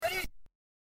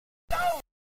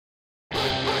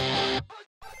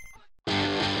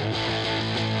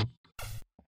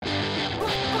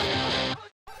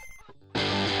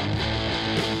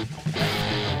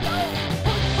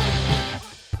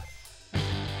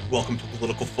Welcome to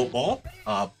Political Football,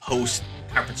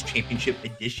 post-conference championship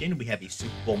edition. We have a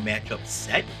Super Bowl matchup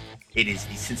set. It is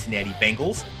the Cincinnati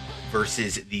Bengals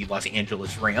versus the Los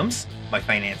Angeles Rams. My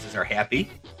finances are happy,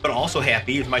 but also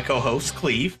happy is my co-host,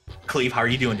 Cleve. Cleve, how are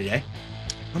you doing today?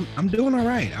 I'm doing all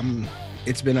right.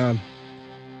 It's been a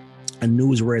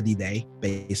newsworthy day,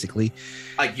 basically.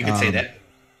 You can say that.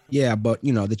 Yeah, but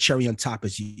the cherry on top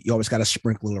is you always got to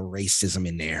sprinkle a little racism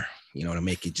in there, to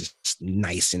make it just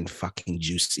nice and fucking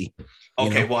juicy.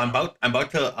 Okay, well, I'm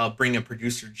about to bring in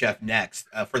producer Jeff next.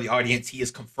 For the audience, he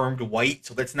is confirmed white,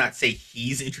 so let's not say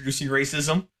he's introducing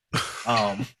racism.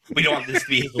 We don't want this to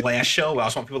be his last show. I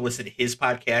also want people to listen to his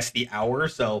podcast, The Hour.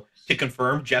 So to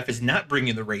confirm, Jeff is not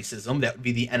bringing the racism. That would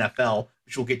be the NFL,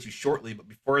 which we'll get to shortly. But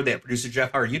before that, producer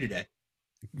Jeff, how are you today?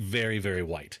 Very, very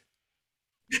white.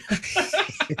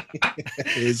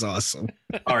 It is awesome.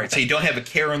 All right, so you don't have a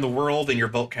care in the world and your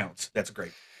vote counts. That's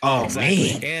great. Oh,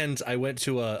 exactly. man. And I went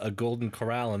to a Golden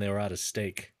Corral and they were out of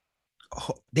steak.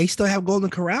 Oh, they still have Golden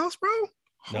Corrals, bro?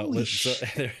 Holy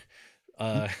shit.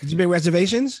 Did you make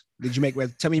reservations?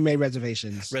 Tell me you made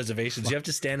reservations. Reservations. You have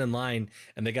to stand in line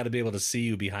and they got to be able to see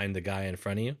you behind the guy in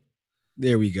front of you.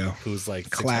 There we go. Who's like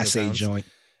Class A joint.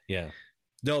 Yeah.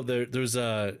 No, there's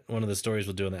one of the stories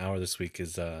we'll do in the hour this week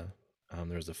is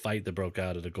there was a fight that broke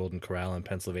out at a Golden Corral in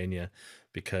Pennsylvania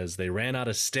because they ran out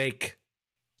of steak.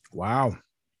 Wow.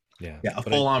 Yeah, a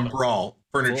full-on brawl,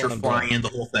 furniture flying, the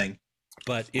whole thing.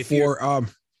 But if you're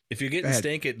getting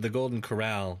steak at the Golden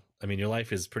Corral, I mean, your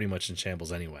life is pretty much in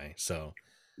shambles anyway. So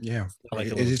yeah, like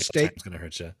is it steak? It's gonna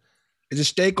hurt you. Is it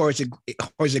steak or is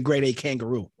it grade A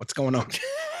kangaroo? What's going on?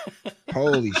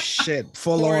 Holy shit!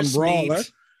 Full-on brawler.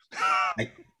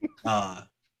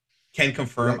 Can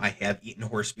confirm I have eaten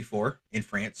horse before in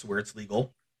France where it's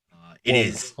legal. It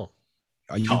is.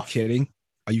 Are you tough. Kidding?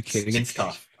 Are you kidding? It's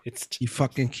tough. You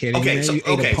fucking kidding? Okay, man? so You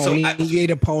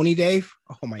ate a pony, Dave?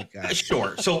 Oh my god!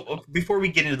 Sure. So before we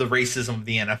get into the racism of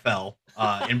the NFL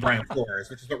and Brian Flores,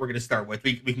 which is what we're going to start with,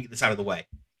 we can get this out of the way.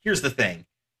 Here's the thing: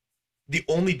 the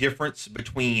only difference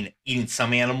between eating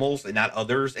some animals and not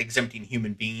others, exempting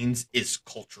human beings, is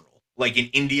cultural. Like in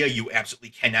India, you absolutely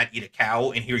cannot eat a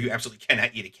cow, and here you absolutely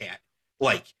cannot eat a cat.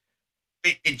 Like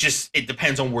it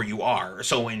depends on where you are.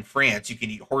 So in France, you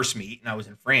can eat horse meat, and I was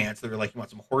in France. They were like, "You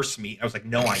want some horse meat?" I was like,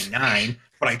 "No, I'm 9,"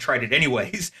 but I tried it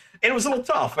anyways, and it was a little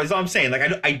tough. That's all I'm saying.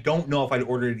 Like I don't know if I'd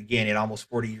order it again at almost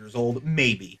 40 years old.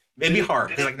 Maybe hard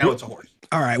because like now it's a horse.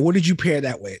 All right, what did you pair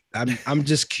that with? I'm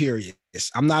just curious.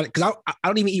 I'm not because I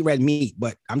don't even eat red meat,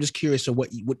 but I'm just curious of what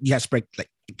you have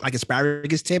like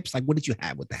asparagus tips. Like what did you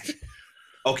have with that?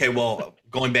 Okay, well,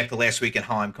 going back to last week and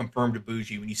how I'm confirmed to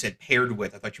bougie, when you said paired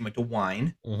with, I thought you meant to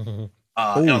wine. Mm-hmm.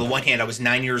 And on the one hand, I was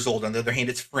 9 years old. On the other hand,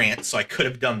 it's France, so I could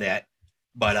have done that.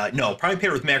 But no, probably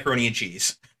paired with macaroni and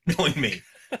cheese, knowing me.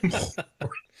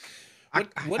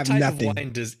 What type of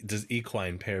wine does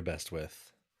equine pair best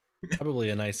with? Probably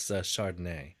a nice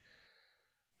Chardonnay.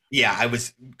 Yeah, I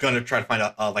was going to try to find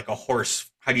a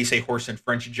horse. How do you say horse in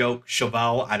French joke?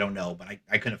 Cheval? I don't know, but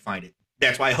I couldn't find it.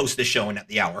 That's why I host this show and at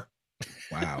the hour.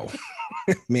 Wow.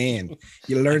 Man,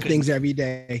 you learn things every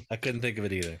day. I couldn't think of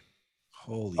it either.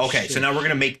 Holy Okay, shit. so now we're going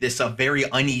to make this a very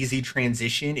uneasy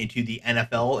transition into the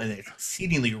NFL and its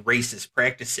exceedingly racist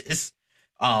practices.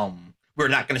 We're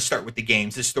not going to start with the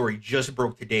games. This story just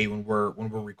broke today when we're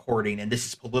recording, and this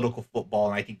is political football,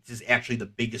 and I think this is actually the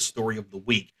biggest story of the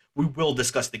week. We will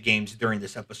discuss the games during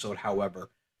this episode, however.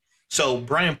 So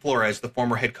Brian Flores, the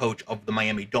former head coach of the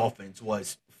Miami Dolphins,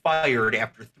 was fired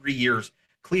after 3 years.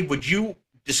 Cleve, would you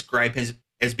describe him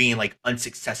as being like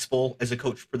unsuccessful as a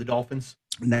coach for the Dolphins?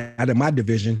 Not in my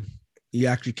division. He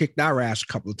actually kicked our ass a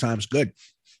couple of times. Good.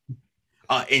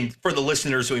 And for the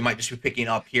listeners who we might just be picking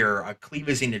up here, Cleve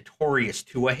is a notorious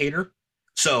Tua hater.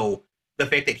 So the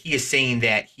fact that he is saying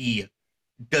that he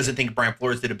doesn't think Brian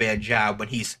Flores did a bad job when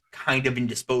he's kind of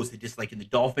indisposed to disliking the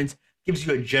Dolphins gives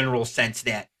you a general sense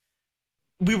that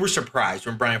we were surprised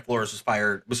when Brian Flores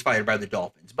was fired by the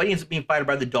Dolphins. But he ends up being fired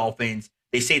by the Dolphins.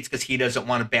 They say it's because he doesn't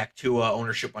want to back Tua.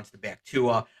 Ownership wants to back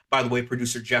Tua. By the way,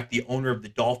 producer Jeff, the owner of the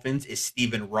Dolphins is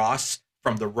Stephen Ross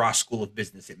from the Ross School of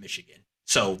Business at Michigan.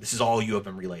 So this is all U of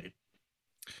M related.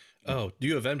 Oh,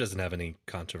 U of M doesn't have any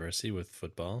controversy with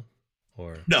football,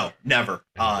 or no, never.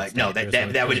 No,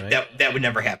 that would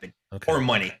never happen. Okay. Or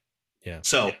money. Yeah.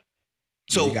 So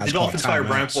the Dolphins fired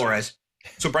Brian Flores.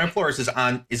 So Brian Flores is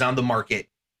on the market,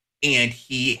 and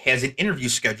he has an interview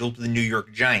scheduled with the New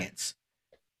York Giants.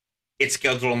 It's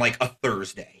scheduled on like a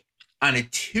Thursday. On a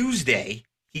Tuesday,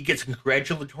 he gets a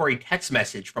congratulatory text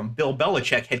message from Bill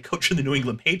Belichick, head coach of the New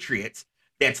England Patriots,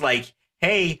 that's like,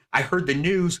 "Hey, I heard the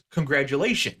news.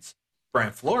 Congratulations."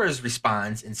 Brian Flores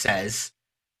responds and says,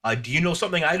 Do you know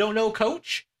something I don't know,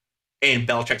 coach? And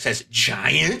Belichick says,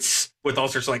 Giants, with all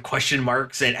sorts of like question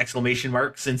marks and exclamation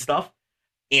marks and stuff.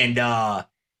 And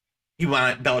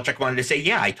Belichick wanted to say,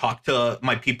 yeah, I talked to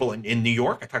my people in New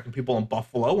York. I talked to people in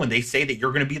Buffalo, and they say that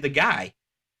you're going to be the guy.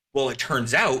 Well, it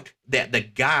turns out that the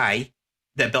guy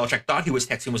that Belichick thought he was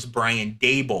texting was Brian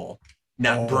Daboll,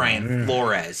 not Brian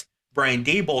Flores. Brian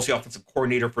Daboll is the offensive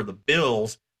coordinator for the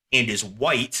Bills and is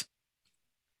white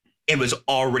and was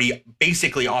already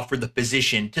basically offered the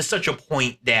position to such a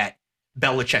point that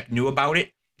Belichick knew about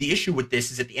it. The issue with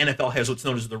this is that the NFL has what's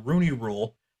known as the Rooney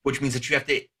Rule, which means that you have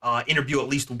to interview at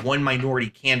least one minority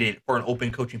candidate for an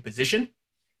open coaching position.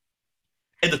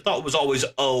 And the thought was always,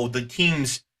 oh, the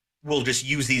teams will just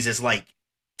use these as like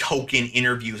token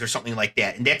interviews or something like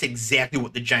that. And that's exactly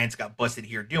what the Giants got busted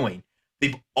here doing.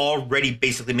 They've already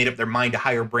basically made up their mind to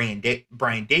hire Brian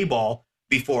Daboll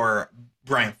before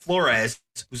Brian Flores,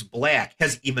 who's black,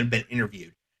 has even been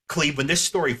interviewed. Cleve, when this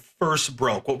story first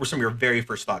broke, what were some of your very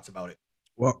first thoughts about it?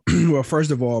 Well,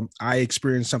 first of all, I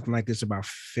experienced something like this about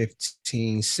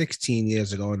 15, 16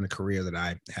 years ago in the career that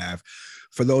I have.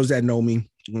 For those that know me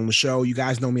on the show, you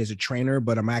guys know me as a trainer,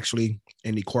 but I'm actually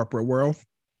in the corporate world.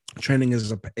 Training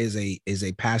is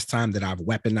a pastime that I've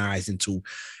weaponized into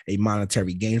a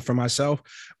monetary gain for myself.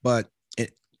 But the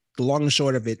long and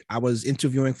short of it, I was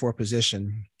interviewing for a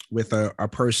position with a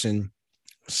person,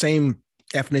 same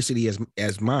ethnicity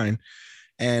as mine.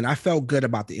 And I felt good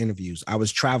about the interviews. I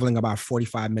was traveling about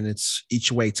 45 minutes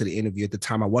each way to the interview. At the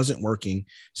time, I wasn't working,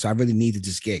 so I really needed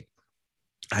this gig.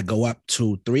 I go up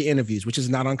to 3 interviews, which is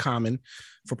not uncommon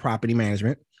for property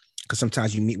management, because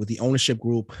sometimes you meet with the ownership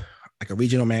group, like a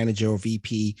regional manager or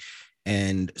VP,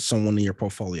 and someone in your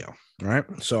portfolio, right?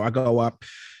 So I go up,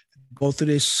 go through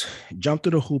this, jump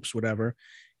through the hoops, whatever,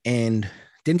 and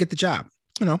didn't get the job.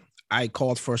 I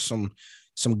called for some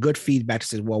good feedback to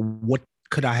say, well, what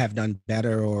could I have done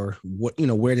better, or what,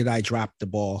 where did I drop the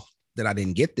ball that I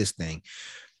didn't get this thing?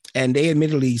 And they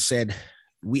admittedly said,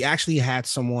 we actually had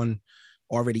someone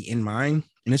already in mind.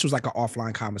 And this was like an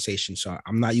offline conversation. So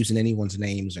I'm not using anyone's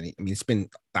names. It's been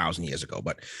 1,000 years ago,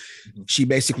 but she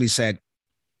basically said,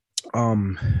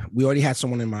 we already had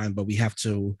someone in mind, but we have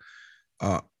to,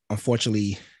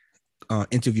 unfortunately,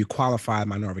 interview qualified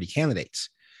minority candidates.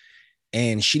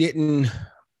 And she didn't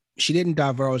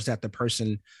divulge that the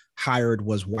person hired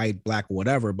was white, black, or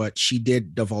whatever, but she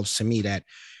did divulge to me that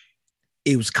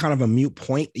it was kind of a moot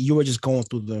point. You were just going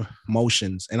through the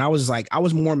motions. And I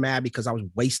was more mad because I was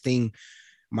wasting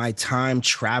my time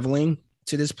traveling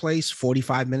to this place,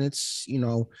 45 minutes,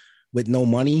 with no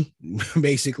money,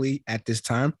 basically at this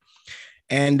time.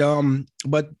 And,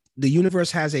 but the universe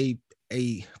has a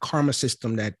karma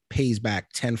system that pays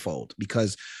back tenfold,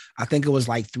 because I think it was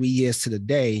like 3 years to the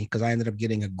day, because I ended up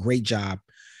getting a great job.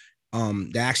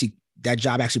 That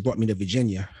job actually brought me to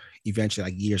Virginia eventually,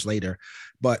 like years later,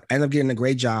 but I ended up getting a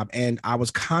great job. And I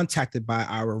was contacted by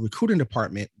our recruiting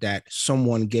department that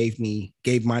someone gave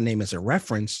my name as a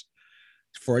reference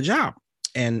for a job.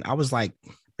 And I was like,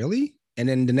 really? And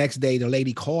then the next day, the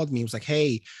lady called me and was like,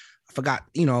 hey, I forgot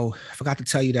to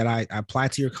tell you that I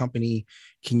applied to your company.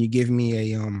 Can you give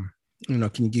me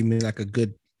like a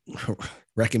good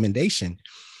recommendation?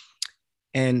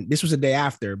 And this was the day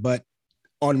after, but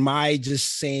on my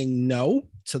just saying no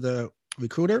to the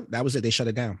recruiter, that was it. They shut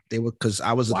it down. Because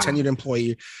I was a tenured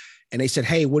employee, and they said,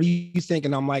 hey, what do you think?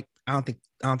 And I'm like, I don't think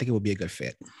it would be a good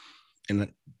fit.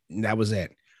 And that was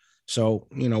it. So,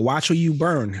 watch who you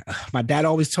burn. My dad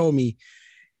always told me,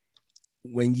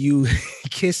 when you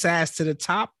kiss ass to the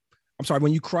top,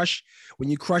 when you crush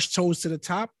toes to the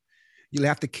top, you'll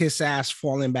have to kiss ass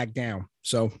falling back down.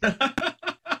 So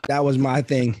that was my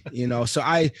thing,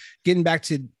 So getting back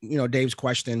to, Dave's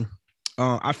question,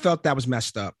 I felt that was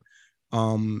messed up.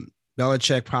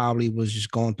 Belichick probably was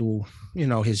just going through,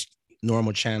 his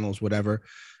normal channels, whatever,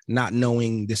 not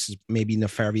knowing this is maybe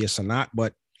nefarious or not.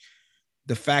 But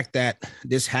the fact that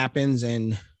this happens,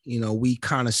 and, we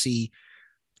kind of see,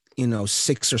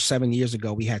 6 or 7 years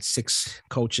ago, we had 6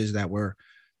 coaches that were,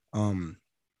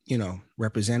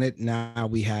 represented. Now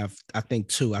we have, I think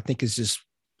 2. I think it's just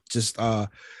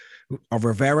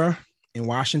Rivera in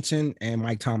Washington and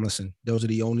Mike Tomlinson. Those are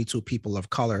the only 2 people of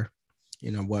color,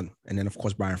 and then of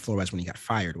course Brian Flores when he got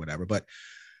fired, whatever. But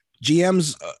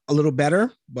GM's a little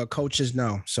better, but coaches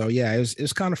no. So yeah, it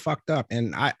was kind of fucked up.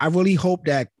 And I really hope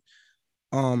that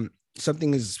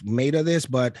something is made of this,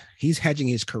 but he's hedging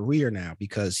his career now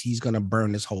because he's gonna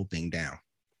burn this whole thing down.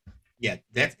 Yeah,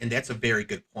 that's a very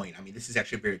good point. This is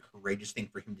actually a very courageous thing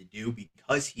for him to do,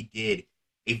 because he did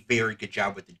a very good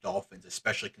job with the Dolphins,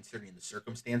 especially considering the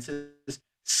circumstances.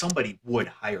 somebody would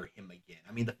hire him again.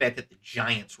 I mean, the fact that the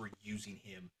Giants were using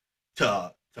him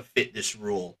to fit this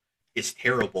rule is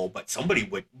terrible, but somebody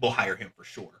will hire him for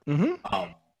sure. Mm-hmm.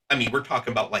 I mean, we're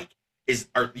talking about like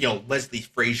Leslie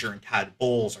Frazier and Todd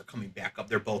Bowles are coming back up.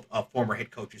 They're both former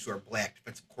head coaches who are black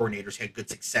defensive coordinators, had good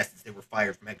success since they were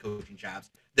fired from head coaching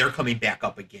jobs. They're coming back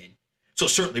up again. So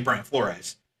certainly Brian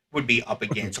Flores would be up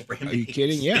again. So for him to take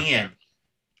a stand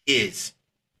is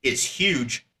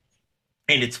huge.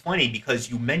 And it's funny because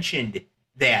you mentioned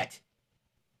that,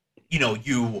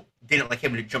 you didn't like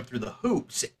him to jump through the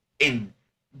hoops. And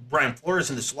Brian Flores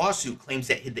in this lawsuit claims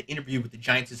that the interview with the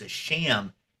Giants is a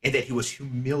sham and that he was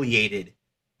humiliated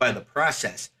by the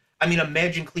process. I mean,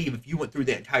 imagine, Cleve, if you went through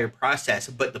that entire process,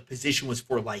 but the position was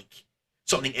for like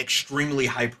something extremely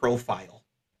high profile.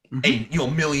 Mm-hmm.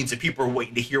 And, millions of people are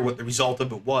waiting to hear what the result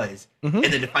of it was. Mm-hmm.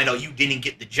 And then to find out you didn't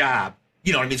get the job,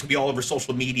 you know what I mean? It's going to be all over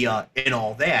social media and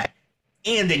all that.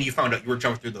 And then you found out you were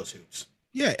jumping through those hoops.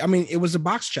 Yeah, I mean, it was a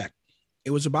box check.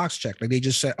 Like they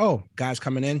just said, oh, guys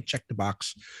coming in, check the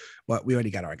box. But we already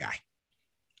got our guy.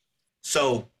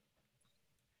 So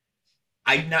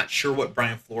I'm not sure what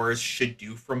Brian Flores should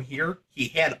do from here. He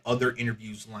had other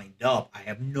interviews lined up. I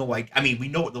have no idea. I mean, we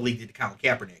know what the league did to Colin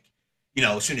Kaepernick.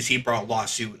 As soon as he brought a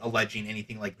lawsuit alleging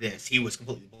anything like this, he was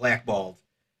completely blackballed.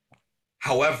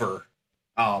 However,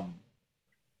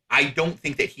 I don't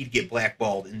think that he'd get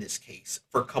blackballed in this case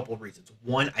for a couple of reasons.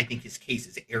 One, I think his case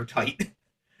is airtight.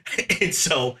 And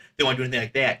so they want to do anything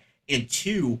like that. And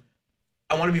two,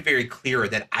 I want to be very clear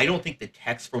that I don't think the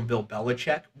texts from Bill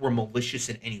Belichick were malicious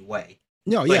in any way.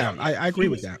 No, yeah, I agree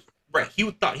with that. Right. He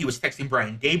thought he was texting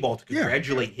Brian Daboll to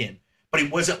congratulate him. But he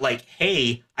wasn't like,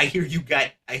 hey, I hear you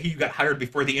got hired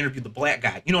before they interviewed the black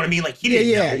guy. You know what I mean? Like he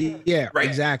didn't know. Yeah, right?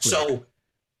 Exactly. So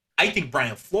I think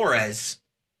Brian Flores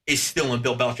is still in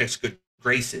Bill Belichick's good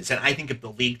graces. And I think if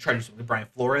the league tried to do something with Brian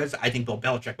Flores, I think Bill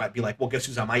Belichick might be like, well, guess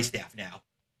who's on my staff now?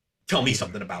 Tell me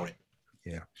something about it.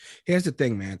 Yeah. Here's the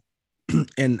thing, man.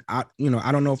 And I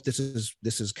don't know if this is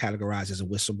categorized as a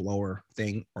whistleblower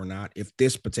thing or not, if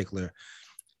this particular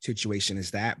situation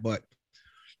is that, but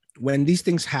when these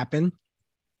things happen,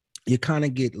 you kind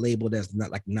of get labeled as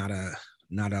not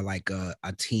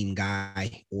a team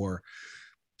guy or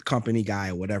company guy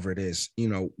or whatever it is.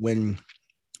 When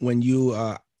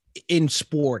you in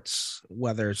sports,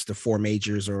 whether it's the four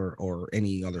majors or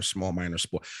any other small minor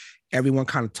sport, everyone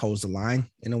kind of toes the line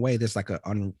in a way. There's like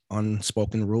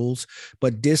unspoken rules,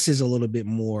 but this is a little bit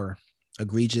more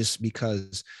egregious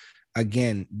because,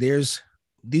 again, there's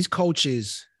these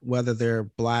coaches, whether they're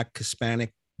black,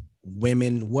 Hispanic,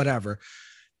 women, whatever,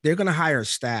 they're going to hire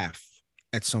staff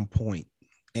at some point,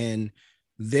 and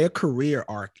their career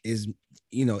arc is,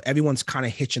 everyone's kind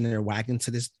of hitching their wagon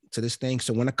to this thing.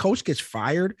 So when a coach gets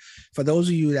fired, for those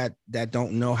of you that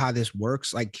don't know how this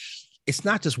works, like it's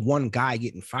not just one guy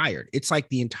getting fired. It's like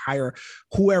the entire,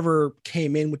 whoever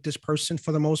came in with this person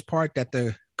for the most part that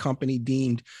the company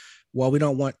deemed, well, we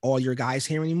don't want all your guys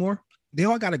here anymore. They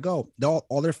all got to go.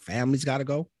 All their families got to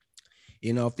go.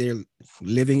 If they're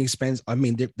living expense, I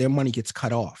mean, their money gets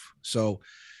cut off. So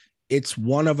it's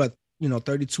one of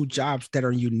 32 jobs that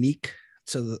are unique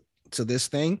to this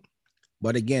thing.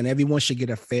 But again, everyone should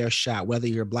get a fair shot, whether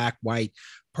you're black, white,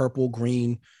 purple,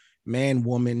 green, man,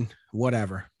 woman,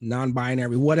 whatever,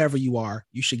 non-binary, whatever you are,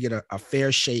 you should get a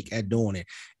fair shake at doing it.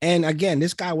 And again,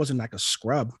 this guy wasn't like a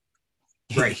scrub.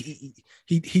 Right.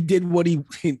 He did what he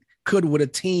could with a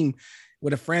team,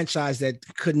 with a franchise that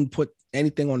couldn't put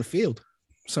anything on the field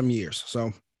some years.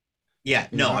 So yeah,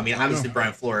 no, I mean, obviously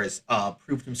Brian Flores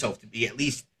proved himself to be at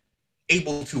least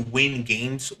able to win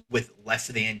games with less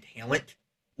than talent,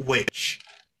 which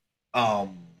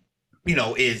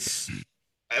is,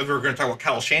 we're going to talk about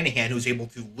Kyle Shanahan, who's able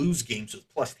to lose games with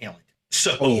plus talent.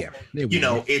 So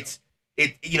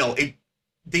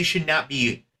they should not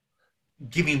be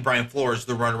giving Brian Flores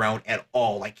the runaround at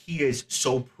all. Like, he is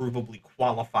so provably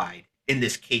qualified in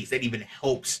this case that even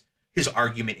helps his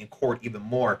argument in court even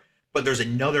more. But there's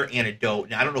another anecdote,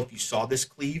 and I don't know if you saw this,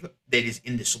 Cleve, that is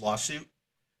in this lawsuit,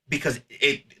 because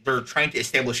they're trying to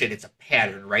establish that it's a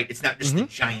pattern, right? It's not just the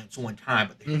Giants one time,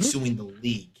 but they're suing the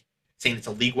league, saying it's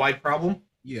a league-wide problem.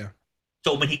 Yeah.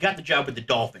 So when he got the job with the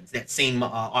Dolphins that same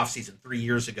offseason 3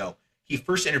 years ago, he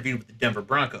first interviewed with the Denver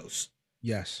Broncos.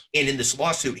 Yes. And in this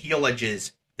lawsuit, he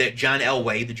alleges that John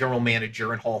Elway, the general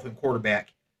manager and Hall of Fame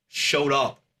quarterback, showed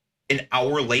up an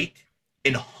hour late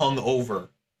and hung over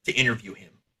to interview him.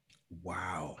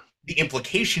 Wow. The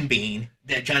implication being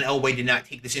that John Elway did not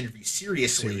take this interview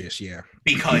seriously. Yeah.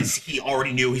 Because he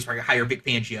already knew he's going to hire Vic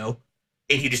Fangio,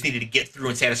 and he just needed to get through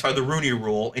and satisfy the Rooney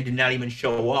Rule, and did not even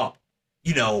show up,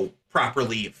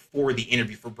 properly for the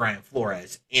interview for Brian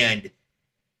Flores. And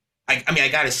I mean, I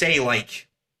gotta say, like,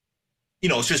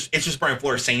 it's just Brian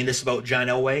Flores saying this about John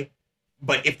Elway.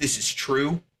 But if this is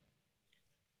true,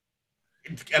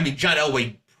 I mean, John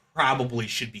Elway probably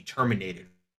should be terminated,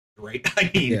 right?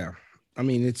 I mean, Yeah. I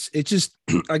mean, it's just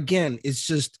again, it's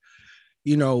just,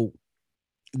 you know,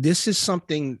 this is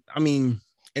something, I mean,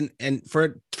 and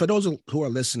for those who are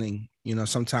listening,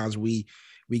 sometimes we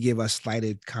give a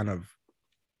slighted kind of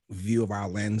view of our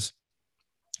lens.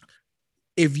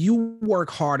 If you work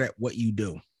hard at what you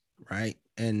do, right?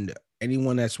 And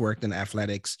anyone that's worked in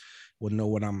athletics will know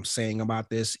what I'm saying about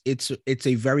this. It's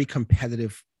a very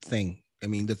competitive thing. I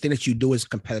mean, the thing that you do is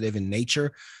competitive in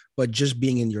nature, but just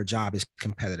being in your job is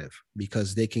competitive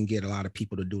because they can get a lot of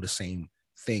people to do the same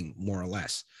thing, more or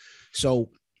less. So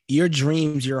your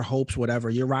dreams, your hopes, whatever,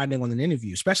 you're riding on an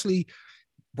interview, especially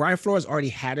Brian Flores already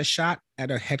had a shot at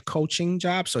a head coaching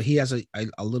job, so he has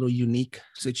a little unique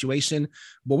situation.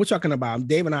 But we're talking about,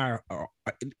 Dave and I are,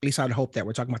 at least I'd hope that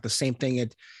we're talking about the same thing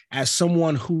as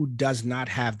someone who does not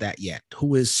have that yet,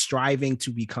 who is striving to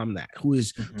become that, who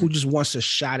just wants a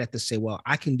shot at to say, well,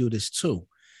 I can do this too.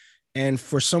 And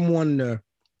for someone to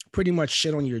pretty much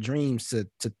shit on your dreams,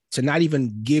 to not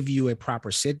even give you a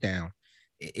proper sit down,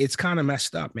 it's kind of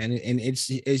messed up, man. And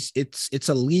it's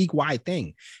a league wide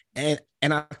thing. And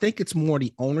I think it's more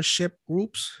the ownership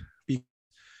groups.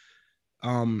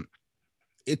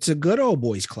 It's a good old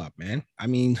boys club, man. I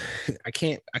mean, I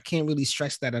can't really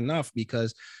stress that enough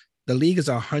because the league is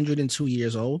 102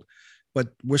 years old, but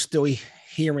we're still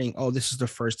hearing, oh, this is the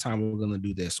first time we're going to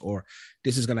do this, or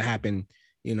this is going to happen,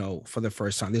 for the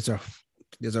first time. There's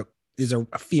a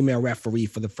female referee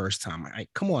for the first time.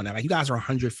 Come on now, like, you guys are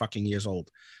 100 fucking years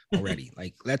old already.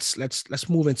 Like, let's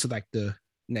move into like the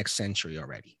next century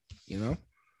already.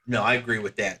 No, I agree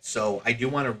with that. So I do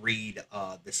want to read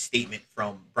the statement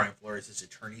from Brian Flores'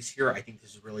 attorneys here. I think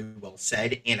this is really well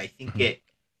said, and I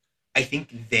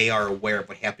think they are aware of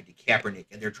what happened to Kaepernick,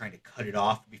 and they're trying to cut it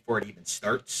off before it even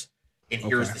starts. And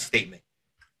here's the statement: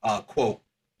 "Quote: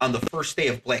 On the first day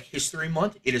of Black History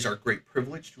Month, it is our great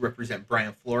privilege to represent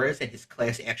Brian Flores and his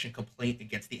class action complaint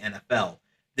against the NFL.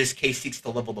 This case seeks to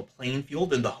level the playing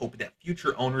field in the hope that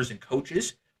future owners and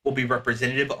coaches will be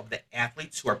representative of the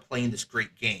athletes who are playing this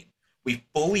great game. We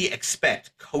fully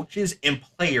expect coaches and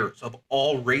players of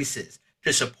all races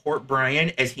to support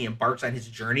Brian as he embarks on his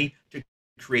journey to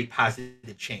create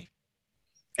positive change."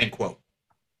 End quote.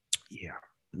 Yeah,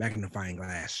 magnifying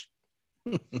glass.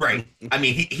 Right. I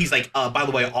mean, he's like, by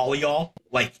the way, all of y'all,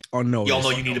 like, oh no, y'all know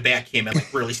you need to back him and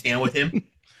like really stand with him.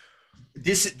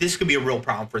 This could be a real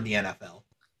problem for the NFL.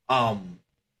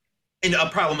 And a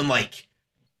problem in like,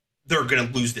 they're going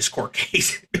to lose this court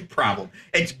case problem.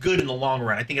 It's good in the long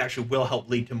run. I think it actually will help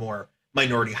lead to more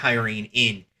minority hiring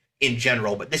in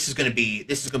general, but this is going to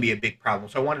be a big problem.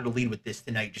 So I wanted to lead with this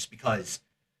tonight just because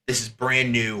this is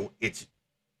brand new.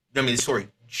 The story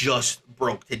just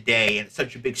broke today, and it's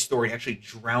such a big story. It actually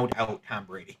drowned out Tom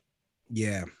Brady.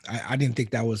 Yeah, I didn't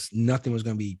think nothing was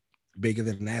going to be bigger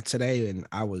than that today. And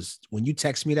when you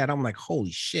text me that, I'm like,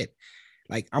 holy shit.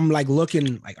 Like, I'm like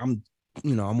looking, like I'm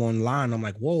online. I'm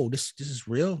like, whoa, this is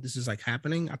real. This is like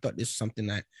happening. I thought this was something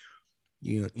that,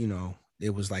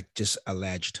 it was like just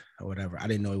alleged or whatever. I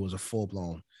didn't know it was a full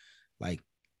blown like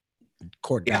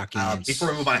court documents. Before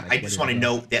we move on, like, I just want to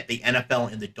note that the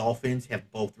NFL and the Dolphins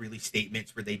have both released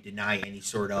statements where they deny any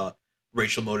sort of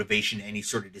racial motivation, any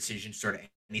sort of decision, sort of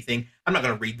anything. I'm not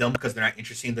going to read them because they're not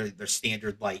interesting. They're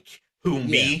standard, like, who,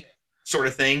 me sort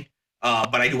of thing.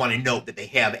 But I do want to note that they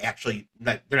have actually,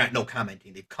 they're not no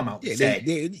commenting. They've come out and said,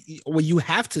 well, you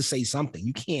have to say something.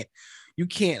 You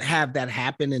can't have that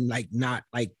happen and like not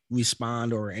like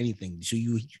respond or anything. So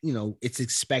it's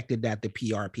expected that the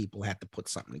PR people have to put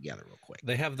something together real quick.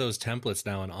 They have those templates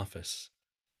now in Office.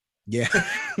 Yeah.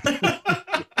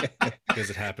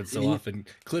 Because it happens so often.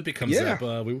 Clippy comes up.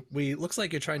 We looks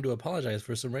like you're trying to apologize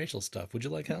for some racial stuff. Would you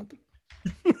like help?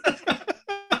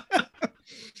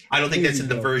 I don't think that's in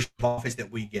the version of Office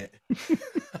that we get.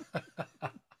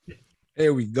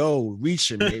 There we go.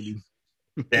 Reaching, baby.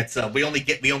 That's we only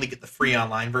get the free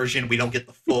online version. We don't get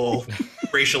the full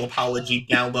racial apology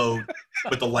download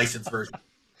with the licensed version.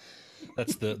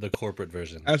 That's the corporate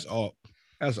version. That's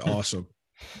awesome.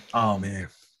 Oh man.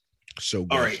 So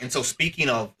good. All right. And so speaking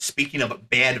of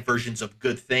bad versions of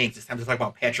good things, it's time to talk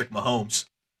about Patrick Mahomes.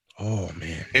 Oh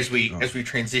man. As we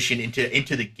transition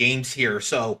into the games here.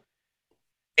 So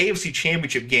AFC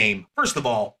Championship game. First of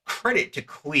all, credit to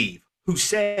Cleve, who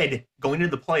said going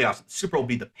into the playoffs, the Super Bowl will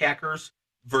be the Packers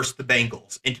versus the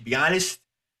Bengals. And to be honest,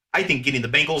 I think getting the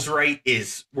Bengals right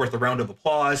is worth a round of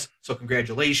applause. So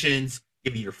congratulations.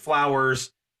 Give you your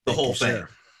flowers. The whole thing.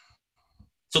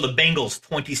 So the Bengals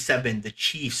 27, the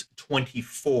Chiefs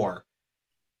 24.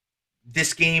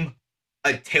 This game,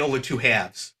 a tale of two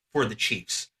halves for the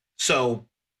Chiefs. So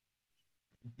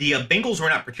the Bengals were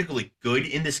not particularly good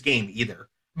in this game either.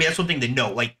 I mean, that's one thing to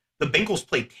note. Like, the Bengals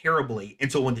played terribly,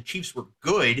 and so when the Chiefs were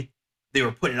good, they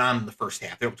were putting on in the first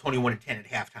half. They were 21-10 at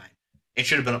halftime. It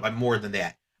should have been up by more than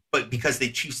that. But because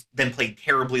the Chiefs then played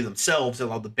terribly themselves, it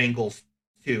allowed the Bengals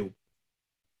to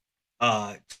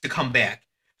come back.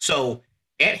 So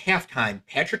at halftime,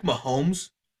 Patrick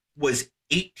Mahomes was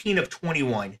 18 of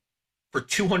 21 for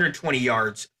 220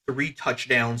 yards, 3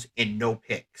 touchdowns, and no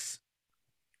picks.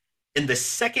 In the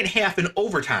second half in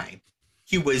overtime,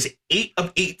 he was 8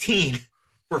 of 18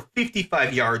 for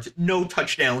 55 yards, no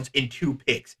touchdowns, and 2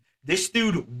 picks. This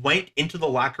dude went into the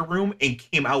locker room and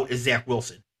came out as Zach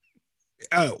Wilson.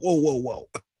 Whoa.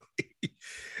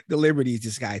 The liberties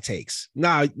this guy takes.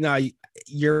 No,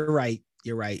 you're right.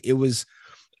 You're right.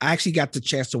 I actually got the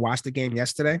chance to watch the game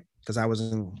yesterday because I was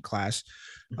in class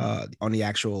on the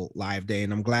actual live day.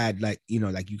 And I'm glad, like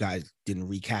you guys didn't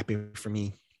recap it for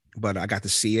me, but I got to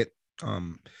see it.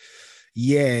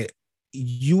 Yeah,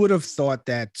 you would have thought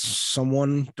that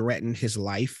someone threatened his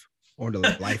life or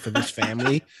the life of his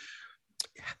family.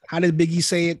 How did Biggie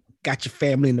say it? Got your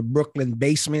family in the Brooklyn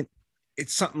basement.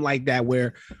 It's something like that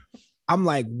where I'm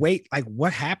like, wait, like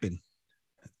what happened?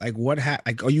 Like what happened?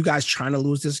 Like, are you guys trying to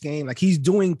lose this game? Like he's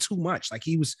doing too much. Like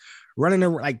he was running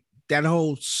like that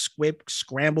whole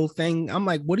scramble thing. I'm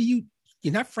like, what are you?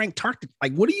 You're not Frank Tark.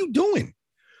 Like, what are you doing?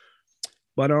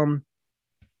 But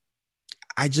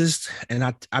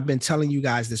I've been telling you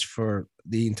guys this for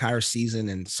the entire season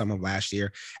and some of last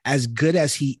year. As good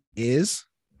as he is,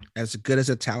 as good as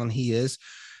a talent he is,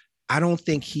 I don't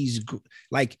think he's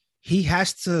like he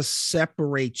has to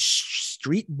separate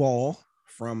street ball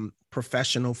from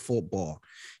professional football.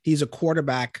 He's a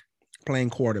quarterback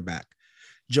playing quarterback.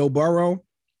 Joe Burrow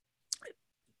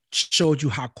showed you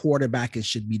how quarterbacking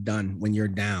should be done when you're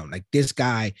down. Like this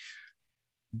guy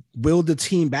willed the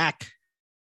team back.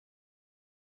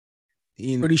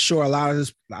 Pretty sure a lot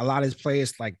of his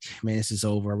players like, man, this is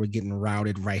over. We're getting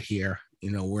routed right here.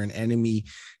 We're in enemy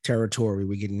territory.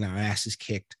 We're getting our asses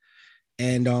kicked.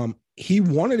 And he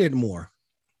wanted it more.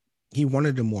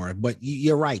 But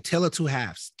you're right. Tale of two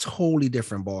halves. Totally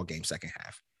different ball game second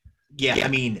half. Yeah, I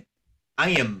mean, I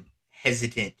am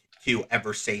hesitant to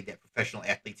ever say that professional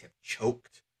athletes have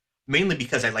choked, mainly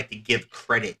because I like to give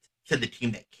credit to the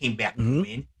team that came back to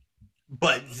win.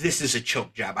 But this is a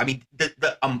choke job. I mean,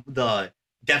 the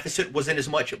deficit wasn't as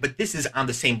much, but this is on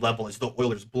the same level as the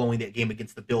Oilers blowing that game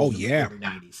against the Bills in the early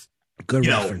 90s. Good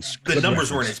reference. The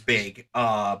numbers weren't as big.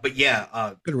 But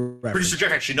yeah, producer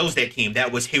Jeff actually knows that team.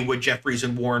 That was Haywood Jeffries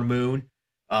and Warren Moon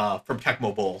from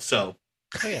Tecmo Bowl. So,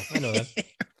 oh yeah, I know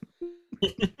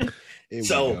that.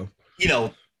 So,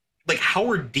 like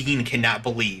Howard Dean cannot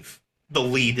believe the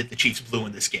lead that the Chiefs blew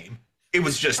in this game. It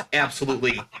was just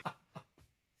absolutely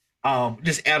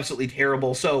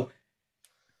terrible. So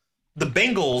the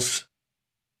Bengals,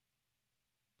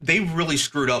 they really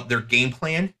screwed up their game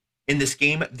plan in this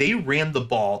game. They ran the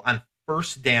ball on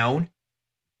first down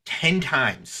 10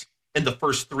 times in the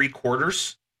first 3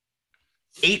 quarters.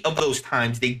 8 of those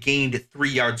times they gained 3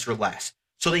 yards or less.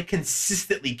 So they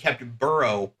consistently kept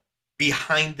Burrow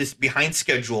behind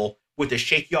schedule with a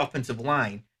shaky offensive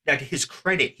line. Now, to his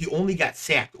credit, he only got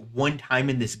sacked 1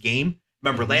 time in this game.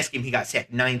 Remember, last game he got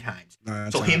sacked 9 times.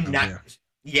 So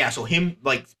him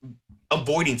like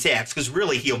avoiding sacks, because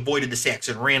really he avoided the sacks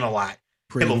and ran a lot.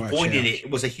 It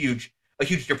was a huge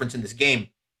difference in this game.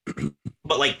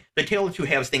 But like the tale of two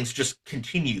halves things just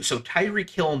continue. So Tyreek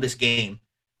Hill in this game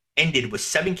ended with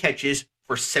 7 catches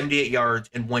for 78 yards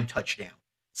and 1 touchdown.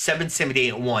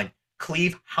 778 and 1.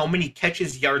 Cleve, how many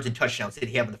catches, yards, and touchdowns did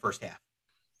he have in the first half?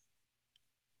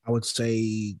 I would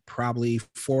say probably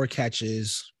 4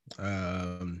 catches,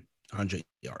 100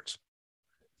 yards.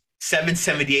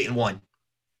 778 and 1.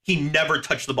 He never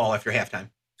touched the ball after halftime.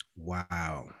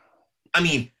 Wow. I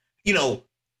mean,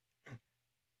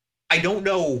 I don't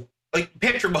know. Like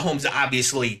Patrick Mahomes,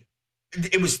 obviously,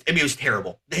 it was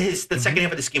terrible. The second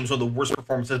half of this game was one of the worst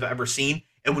performances I've ever seen.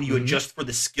 And when you adjust for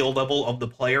the skill level of the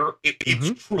player,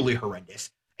 it's truly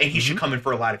horrendous. And he should come in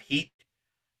for a lot of heat.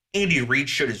 Andy Reid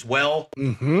should as well.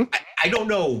 I don't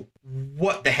know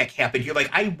what the heck happened here. Like,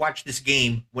 I watched this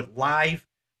game, went live.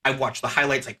 I watched the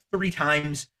highlights like 3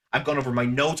 times. I've gone over my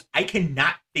notes. I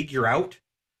cannot figure out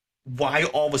why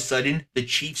all of a sudden the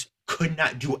Chiefs could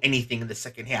not do anything in the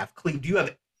second half. Cleve, do you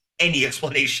have any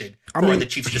explanation for why the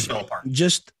Chiefs just fell apart?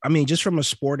 Just from a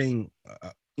sporting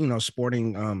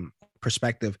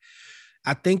perspective,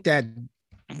 I think that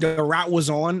the route was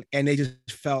on, and they just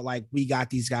felt like we got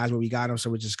these guys where we got them, so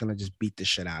we're just gonna just beat the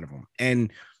shit out of them.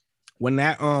 And when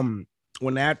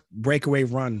that breakaway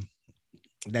run,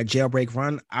 that jailbreak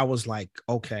run, I was like,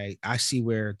 okay, I see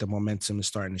where the momentum is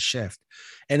starting to shift.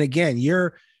 And again,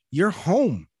 you're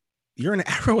home, you're in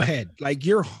Arrowhead, like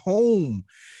you're home,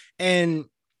 and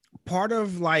part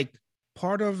of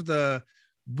the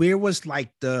where was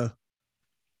like the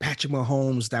Patrick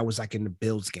Mahomes that was like in the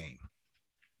Bills game.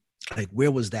 Like,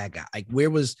 where was that guy? Like, where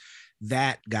was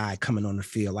that guy coming on the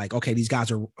field? Like, okay, these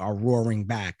guys are roaring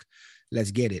back.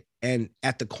 Let's get it. And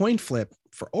at the coin flip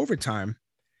for overtime,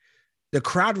 the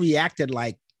crowd reacted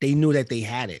like they knew that they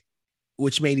had it,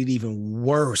 which made it even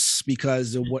worse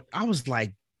because of what I was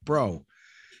like, bro.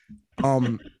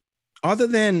 Other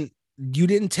than you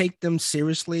didn't take them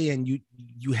seriously and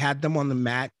you had them on the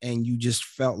mat and you just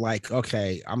felt like,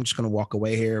 okay, I'm just gonna walk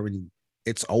away here and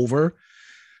it's over.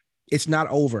 It's not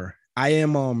over. I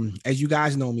am, as you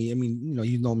guys know me, I mean,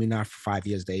 you know me now for 5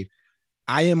 years, Dave.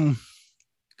 I am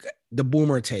the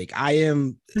boomer take. I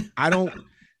don't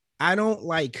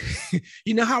like,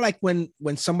 you know how like when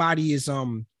somebody is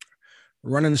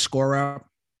running the score up,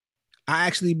 I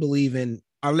actually believe in,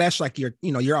 unless like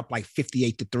you're up like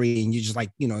 58-3 and you just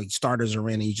like, starters are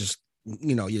in and you just,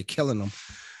 you're killing them.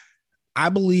 I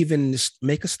believe in this,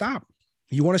 make a stop.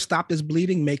 You want to stop this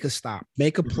bleeding, make a stop,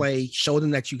 make a play, show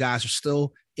them that you guys are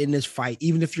still in this fight,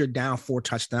 even if you're down 4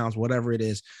 touchdowns, whatever it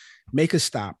is, make a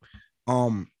stop.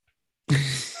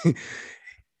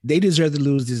 They deserve to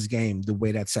lose this game the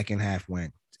way that second half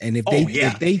went. And if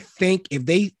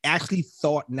they actually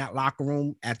thought in that locker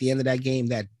room at the end of that game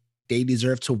that they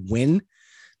deserve to win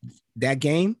that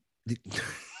game,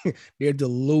 they're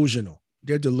delusional.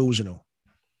 They're delusional.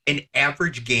 An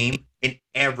average game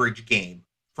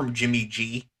from Jimmy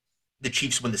G, the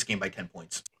Chiefs win this game by 10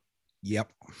 points.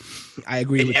 Yep. I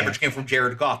agree with that. An average game from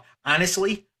Jared Goff.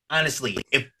 Honestly,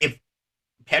 if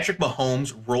Patrick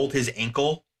Mahomes rolled his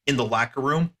ankle in the locker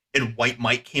room and White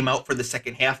Mike came out for the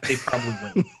second half, they probably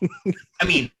win. I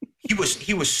mean,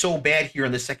 he was so bad here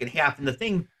in the second half. And the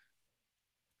thing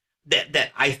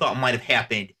that I thought might have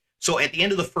happened, so at the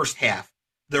end of the first half,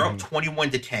 they're up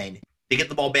 21-10. They get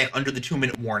the ball back under the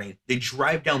 2-minute warning. They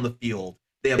drive down the field.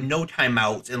 They have no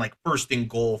timeouts and like first and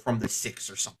goal from the 6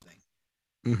 or something.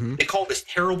 Mm-hmm. They call this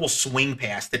terrible swing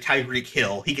pass to Tyreek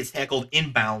Hill. He gets tackled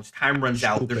inbounds. Time runs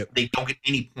out. They don't get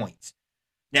any points.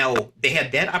 Now, they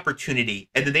had that opportunity,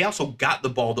 and then they also got the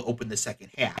ball to open the second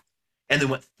half, and then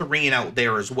went 3 and out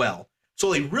there as well.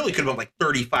 So they really could have went like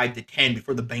 35-10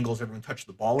 before the Bengals ever touched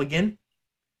the ball again.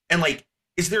 And like,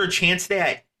 is there a chance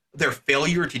that their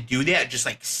failure to do that just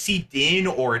like seeped in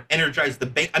or energized the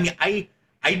bank? I mean, I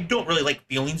don't really like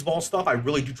feelings ball stuff. I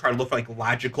really do try to look for like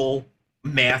logical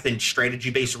math and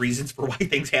strategy-based reasons for why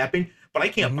things happen, but I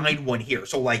can't find one here.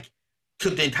 So like,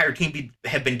 could the entire team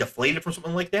have been deflated from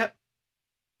something like that?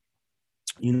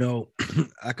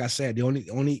 Like I said, the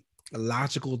only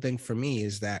logical thing for me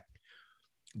is that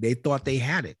they thought they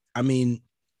had it. I mean,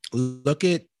 look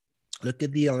at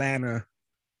the Atlanta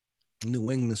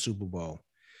New England Super Bowl.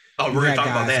 Oh, we're going to talk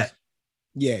about that.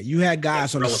 Yeah, you had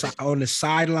guys on the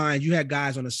sidelines. You had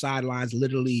guys on the sidelines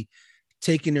literally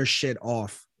taking their shit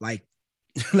off, like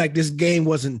this game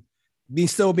wasn't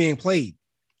still being played.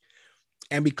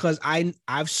 And because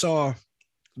I've saw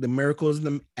the miracles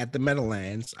at the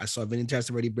Meadowlands, I saw Vinny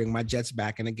Testaverde bring my Jets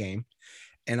back in a game,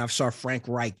 and I saw Frank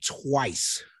Reich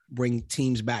twice bring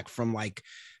teams back from like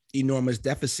enormous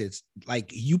deficits.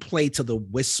 Like, you play to the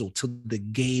whistle till the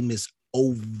game is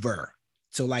over.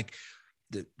 So like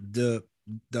the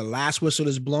last whistle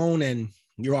is blown and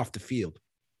you're off the field.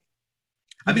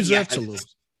 You deserve to lose.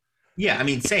 Yeah, I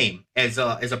mean, same as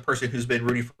a person who's been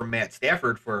rooting for Matt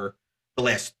Stafford for the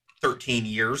last 13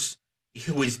 years,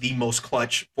 who is the most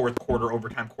clutch fourth quarter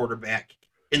overtime quarterback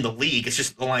in the league. It's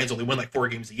just the Lions only win like 4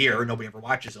 games a year. Nobody ever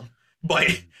watches them, but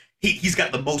he's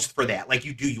got the most for that. Like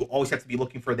you do, you always have to be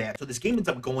looking for that. So this game ends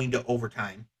up going to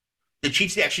overtime. The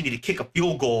Chiefs actually need to kick a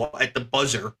field goal at the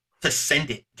buzzer to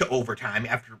send it to overtime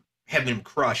after having him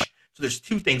crushed. So there's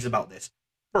 2 things about this.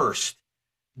 First,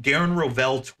 Darren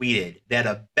Rovell tweeted that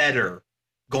a bettor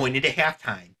going into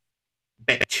halftime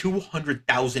bet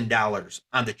 $200,000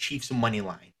 on the Chiefs money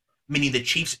line, meaning the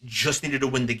Chiefs just needed to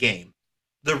win the game.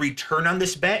 The return on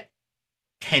this bet,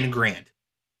 $10,000.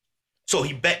 So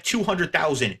he bet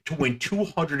 $200,000 to win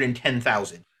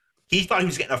 $210,000. He thought he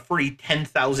was getting a free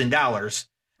 $10,000,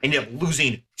 ended up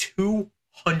losing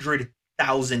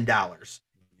 $200,000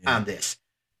 on this.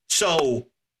 So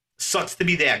sucks to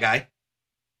be that guy.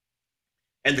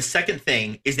 And the second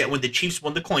thing is that when the Chiefs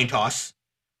won the coin toss,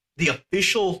 the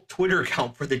official Twitter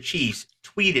account for the Chiefs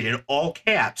tweeted in all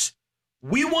caps,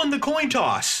 We won the coin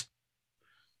toss.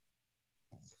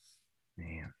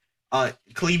 Man.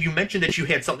 Cleve, you mentioned that you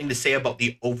had something to say about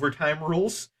the overtime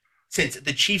rules. Since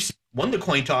the Chiefs won the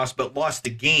coin toss but lost the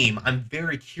game, I'm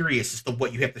very curious as to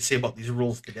what you have to say about these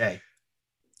rules today.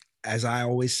 As I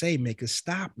always say, make a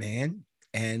stop, man.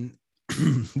 And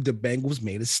the Bengals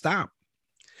made a stop.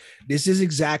 This is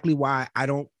exactly why I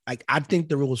don't like. I think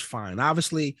the rule's fine.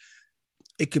 Obviously,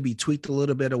 it could be tweaked a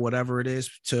little bit or whatever it is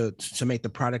to make the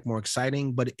product more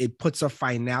exciting, but it puts a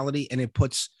finality and it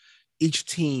puts each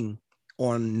team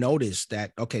on notice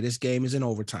that, okay, this game is in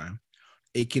overtime.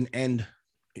 It can end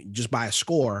just by a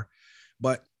score,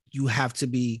 but you have to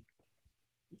be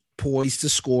poised to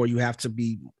score. You have to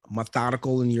be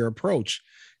methodical in your approach,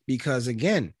 because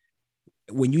again,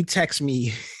 when you text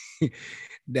me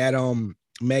that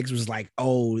Megs was like,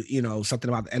 oh, something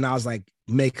about, and I was like,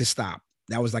 make a stop.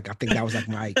 That was like, I think that was like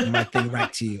my thing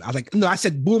right to you. I was like, no, I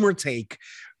said boomer take,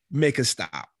 make a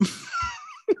stop.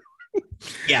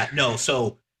 Yeah, no.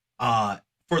 So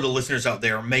for the listeners out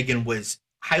there, Megan was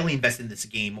highly invested in this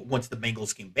game once the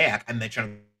Bengals came back. I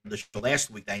mentioned on the show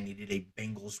last week that I needed a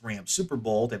Bengals-Rams Super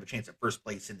Bowl to have a chance at first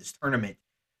place in this tournament.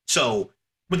 So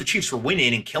when the Chiefs were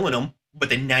winning and killing them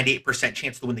with a 98%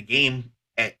 chance to win the game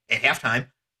at halftime,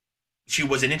 she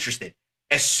wasn't interested.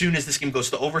 As soon as this game goes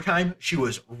to overtime, she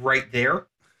was right there.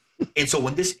 And so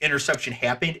when this interception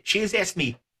happened, she has asked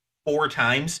me 4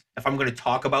 times if I'm going to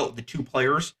talk about the 2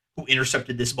 players who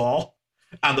intercepted this ball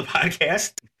on the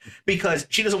podcast, because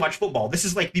she doesn't watch football. This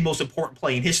is like the most important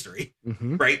play in history,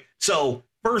 right? So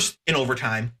first in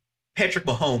overtime, Patrick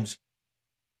Mahomes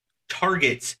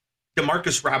targets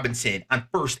Demarcus Robinson on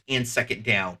first and second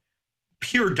down.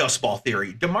 Pure dust ball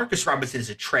theory. Demarcus Robinson is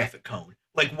a traffic cone.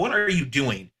 Like, what are you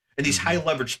doing in these high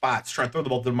leverage spots trying to throw the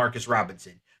ball to Demarcus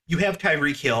Robinson? You have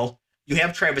Tyreek Hill. You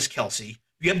have Travis Kelce.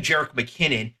 You have Jerick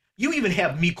McKinnon. You even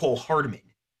have Mecole Hardman.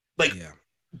 Like,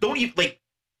 don't even, like,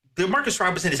 Demarcus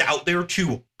Robinson is out there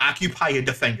to occupy a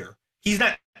defender. He's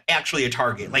not actually a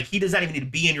target. Like, he does not even need to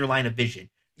be in your line of vision.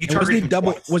 You target him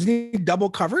twice. Wasn't he double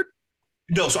covered?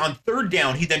 No, so on third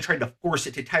down, he then tried to force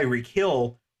it to Tyreek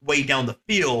Hill way down the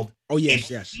field. Oh,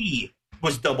 yes, He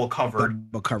was double covered.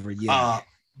 Yeah.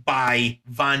 By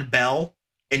Von Bell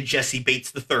and Jesse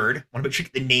Bates III. I want to make sure you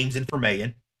get the names in for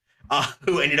Megan,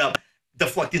 who ended up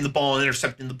deflecting the ball and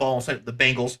intercepting the ball and sent it to the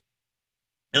Bengals.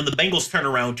 And the Bengals turn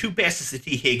around, 2 passes to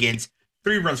T. Higgins,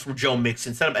 3 runs from Joe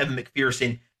Mixon, set up Evan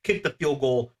McPherson, kick the field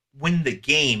goal, win the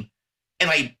game. And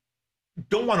I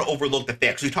don't want to overlook the fact,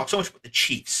 because we talk so much about the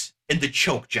Chiefs and the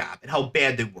choke job and how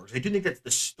bad they were. I do think that's the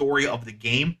story of the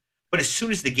game. But as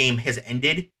soon as the game has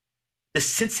ended, the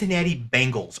Cincinnati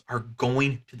Bengals are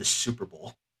going to the Super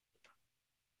Bowl.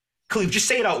 Cleve, just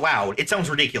say it out loud. It sounds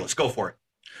ridiculous. Go for it.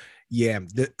 Yeah.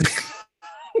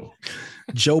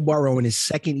 Joe Burrow in his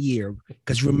second year,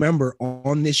 because remember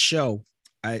on this show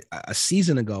a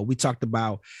season ago, we talked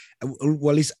about,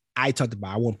 well, at least I talked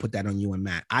about, I won't put that on you and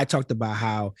Matt. I talked about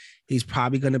how he's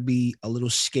probably going to be a little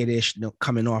skittish,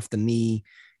 coming off the knee.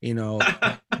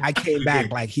 I came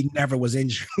back like he never was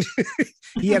injured.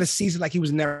 He had a season like he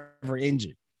was never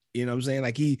injured. You know what I'm saying?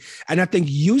 Like and I think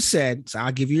you said, so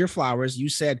I'll give you your flowers. You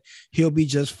said he'll be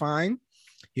just fine.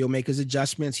 He'll make his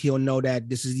adjustments. He'll know that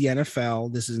this is the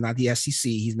NFL. This is not the SEC.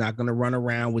 He's not going to run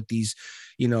around with these,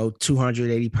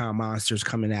 280-pound monsters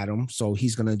coming at him. So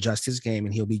he's going to adjust his game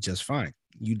and he'll be just fine.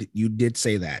 You did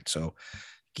say that. So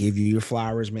give you your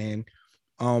flowers, man.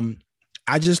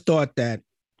 I just thought that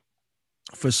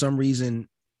for some reason,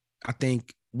 I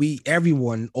think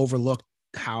everyone overlooked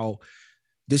how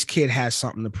this kid has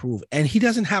something to prove. And he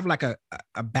doesn't have like a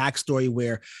backstory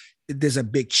where there's a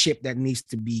big chip that needs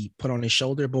to be put on his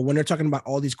shoulder. But when they're talking about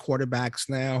all these quarterbacks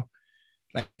now,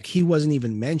 like he wasn't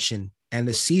even mentioned. And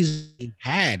the season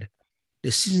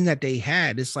that they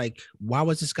had, it's like, why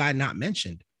was this guy not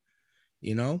mentioned?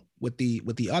 With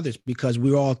the others, because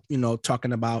we're all,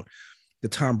 talking about the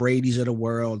Tom Brady's of the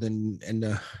world and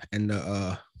the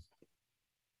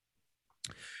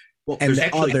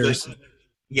others.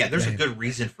 There's a good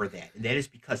reason for that. And that is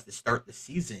because to start the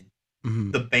season,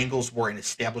 the Bengals were an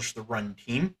established the run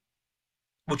team,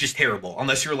 which is terrible.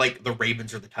 Unless you're like the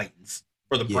Ravens or the Titans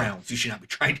or the Browns, you should not be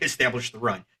trying to establish the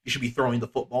run. You should be throwing the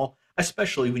football,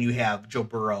 especially when you have Joe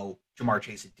Burrow, Jamar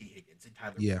Chase, and T. Higgins, and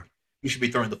Tyler. Yeah. You should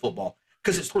be throwing the football,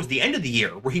 because it's towards the end of the year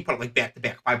where he put up like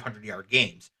back-to-back 500-yard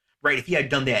games, right? If he had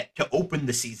done that to open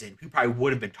the season, we probably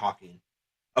would have been talking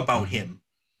about him,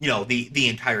 the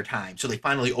entire time. So they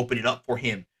finally opened it up for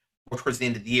him towards the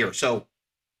end of the year. So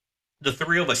the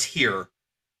 3 of us here,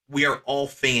 we are all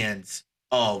fans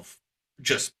of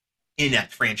just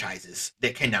inept franchises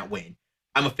that cannot win.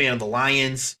 I'm a fan of the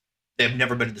Lions. They've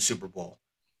never been to the Super Bowl.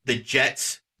 the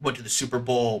Jets went to the Super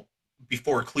Bowl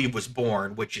before Cleve was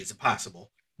born, which is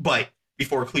impossible. But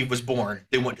before Cleve was born,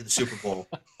 they went to the Super Bowl.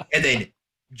 And then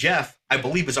Jeff, I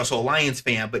believe, is also a Lions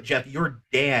fan. But Jeff, your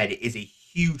dad is a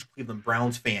huge Cleveland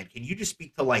Browns fan. Can you just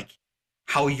speak to like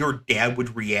how your dad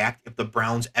would react if the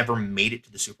Browns ever made it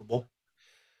to the Super Bowl?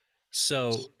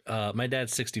 So my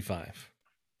dad's 65.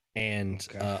 And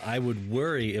I would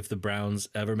worry if the Browns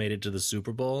ever made it to the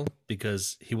Super Bowl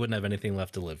because he wouldn't have anything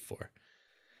left to live for.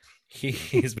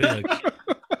 He's been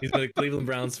a Cleveland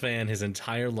Browns fan his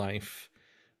entire life.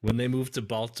 When they moved to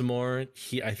Baltimore,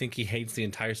 I think he hates the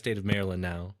entire state of Maryland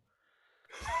now.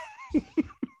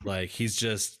 Like he's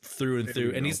just through and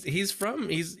through, and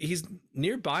he's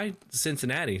nearby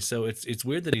Cincinnati, so it's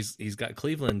weird that he's got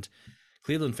Cleveland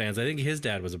fans. I think his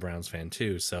dad was a Browns fan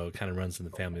too, so it kind of runs in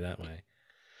the family that way.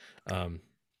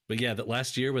 But yeah, that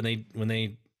last year when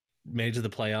they made it to the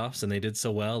playoffs and they did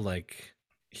so well, like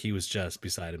he was just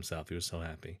beside himself. He was so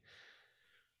happy.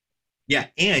 Yeah,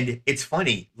 and it's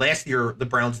funny. Last year the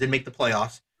Browns did make the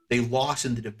playoffs. They lost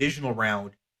in the divisional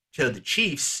round to the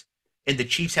Chiefs, and the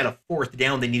Chiefs had a fourth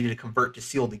down they needed to convert to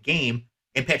seal the game,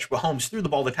 and Patrick Mahomes threw the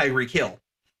ball to Tyreek Hill.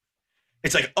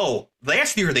 It's like, oh,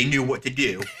 last year they knew what to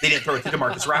do. They didn't throw it to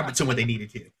Demarcus Robinson when they needed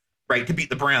to, right, to beat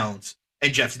the Browns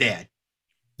and Jeff's dad.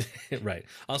 Right.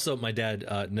 Also, my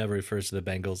dad never refers to the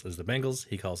Bengals as the Bengals.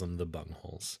 He calls them the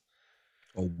Bungholes.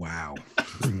 Oh, wow.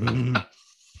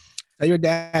 Now, your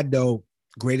dad, though,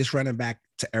 greatest running back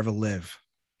to ever live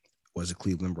was a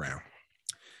Cleveland Brown,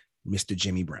 Mr.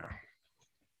 Jimmy Brown.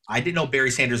 I didn't know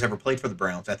Barry Sanders ever played for the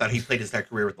Browns. I thought he played his entire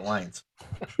career with the Lions.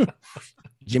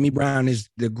 Jimmy Brown is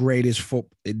the greatest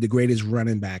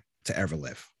running back to ever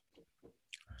live.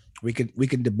 We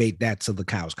could debate that till the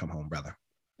cows come home, brother.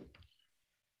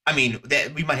 I mean,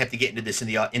 that we might have to get into this in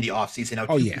the offseason. Now,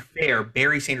 to be fair,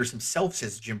 Barry Sanders himself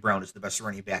says Jim Brown is the best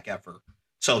running back ever.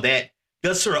 So that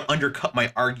does sort of undercut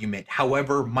my argument.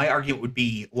 However, my argument would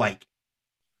be like,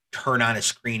 turn on a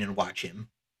screen and watch him.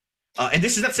 And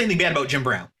this is not saying anything bad about Jim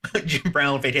Brown. Jim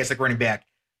Brown, fantastic running back.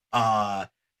 Like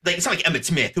it's not like Emmitt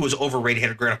Smith, who was overrated,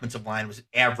 had a great offensive line, was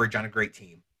average on a great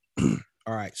team.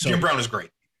 All right, so Jim Brown is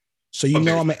great. So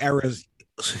I'm an era.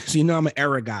 So I'm an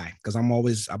era guy because I'm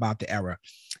always about the era.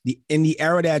 In the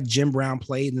era that Jim Brown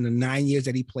played, in the 9 years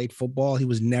that he played football, he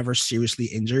was never seriously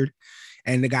injured,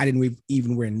 and the guy didn't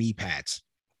even wear knee pads.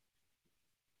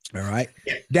 All right,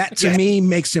 that to me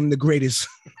makes him the greatest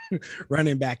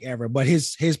running back ever. But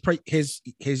his per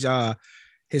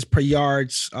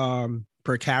yards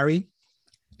per carry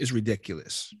is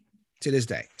ridiculous. To this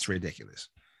day, it's ridiculous.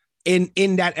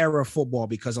 In that era of football,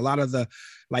 because a lot of the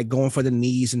like going for the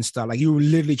knees and stuff, like you were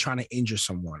literally trying to injure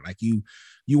someone. Like you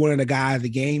wanted a guy of the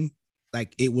game,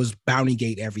 like it was bounty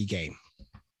gate every game.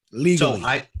 Legally.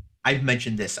 So I've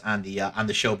mentioned this on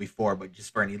the show before, but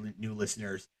just for any new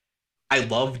listeners, I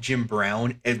love Jim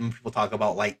Brown. And when people talk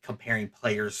about like comparing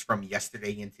players from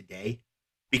yesterday and today,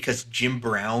 because Jim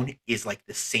Brown is like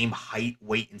the same height,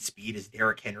 weight, and speed as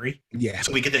Derrick Henry. Yeah.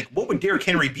 So we could think, what would Derrick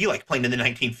Henry be like playing in the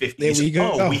 1950s? There we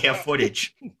go. Oh, we have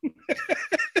footage.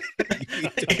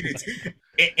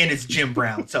 and it's Jim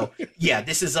Brown. So yeah,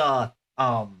 this is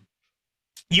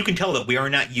you can tell that we are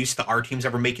not used to our teams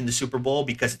ever making the Super Bowl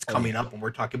because it's coming up and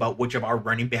we're talking about which of our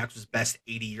running backs was best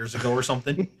 80 years ago or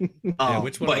something.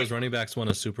 Which one of those running backs won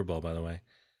a Super Bowl, by the way?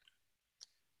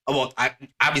 Well,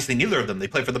 obviously neither of them. They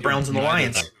play for the Browns and the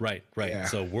Lions. Right. Yeah.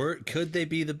 So could they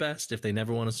be the best if they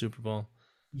never won a Super Bowl?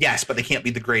 Yes, but they can't be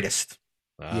the greatest.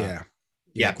 Yeah.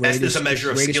 Best is a measure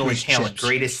of skill and talent.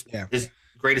 Greatest is a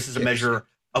Chips. measure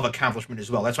of accomplishment as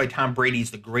well. That's why Tom Brady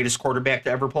is the greatest quarterback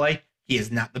to ever play. He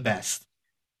is not the best.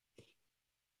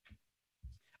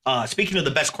 Speaking of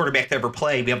the best quarterback to ever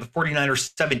play, we have the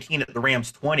 49ers 17 at the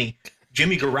Rams 20.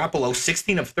 Jimmy Garoppolo,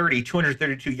 16 of 30,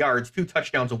 232 yards, 2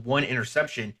 touchdowns, and 1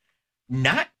 interception.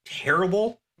 Not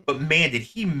terrible, but man, did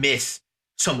he miss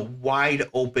some wide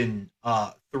open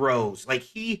throws. Like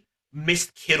he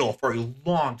missed Kittle for a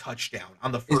long touchdown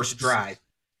on the first drive.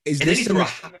 Is this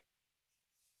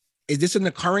in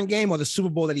the current game or the Super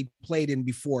Bowl that he played in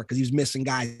before? Because he was missing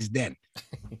guys then.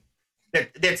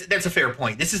 That's a fair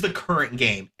point. This is the current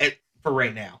game for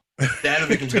right now. That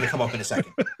other game's going to come up in a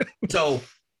second. So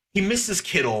he misses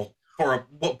Kittle for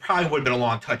what probably would have been a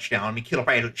long touchdown. I mean, Kittle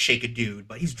probably had to shake a dude,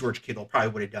 but he's George Kittle, probably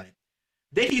would have done it.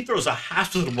 Then he throws a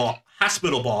hospital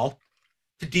ball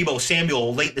to Deebo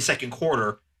Samuel late in the second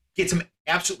quarter, gets him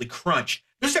absolutely crunched.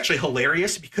 This is actually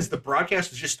hilarious because the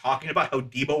broadcast was just talking about how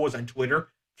Deebo was on Twitter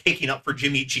taking up for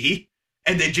Jimmy G,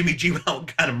 and then Jimmy G went out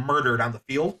and got him murdered on the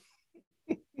field.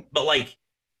 But like,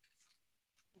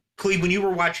 Cleve, when you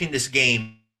were watching this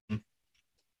game,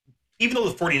 even though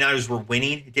the 49ers were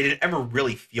winning, did it ever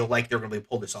really feel like they were going to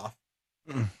pull this off?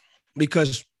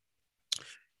 Because,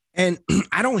 and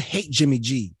I don't hate Jimmy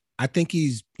G. I think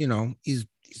he's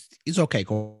okay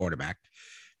quarterback,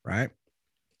 right?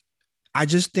 I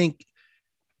just think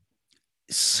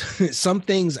some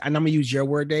things, and I'm gonna use your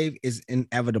word, Dave, is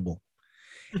inevitable.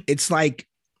 It's like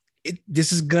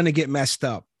this is gonna get messed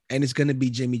up, and it's gonna be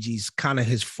Jimmy G's kind of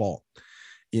his fault.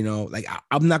 Like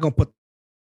I'm not gonna put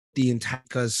the entire,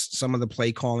 because some of the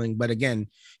play calling, but again,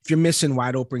 if you're missing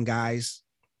wide open guys,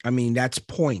 I mean that's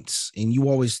points, and you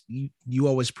always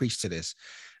preach to this.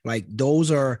 Like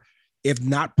those are, if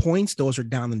not points, those are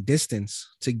down in distance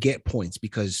to get points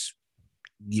because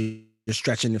you're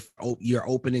stretching, you're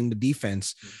opening the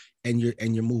defense, and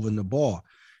you're moving the ball.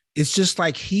 It's just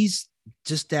like he's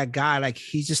just that guy. Like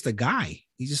he's just a guy.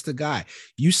 He's just a guy.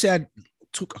 You said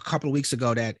a couple of weeks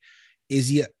ago that is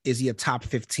he a top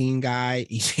 15 guy?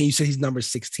 You said he's number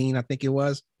 16, I think it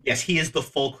was. Yes, he is the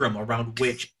fulcrum around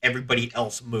which everybody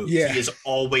else moves. Yeah. He is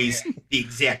always the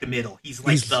exact middle. He's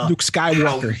like the Luke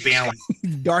Skywalker, balance.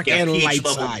 dark and light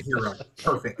side. Zero.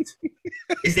 Perfect.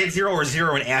 Is that 0 or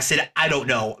 0 in acid? I don't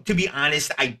know. To be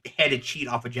honest, I had to cheat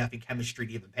off of Jeff in chemistry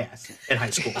to even pass in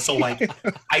high school. So like,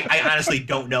 I honestly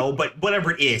don't know. But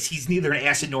whatever it is, he's neither an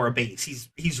acid nor a base.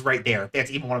 He's right there.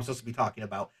 That's even what I'm supposed to be talking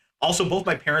about. Also, both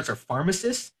my parents are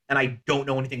pharmacists, and I don't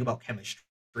know anything about chemistry,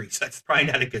 so that's probably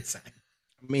not a good sign.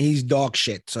 I mean, he's dog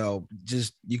shit, so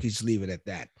you can just leave it at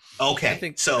that.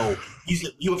 Okay, so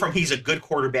you went from he's a good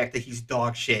quarterback to he's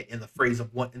dog shit in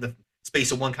the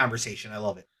space of one conversation. I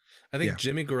love it. I think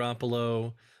Jimmy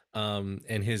Garoppolo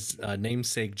and his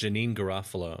namesake Janine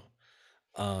Garofalo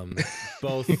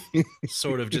both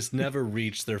sort of just never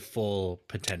reached their full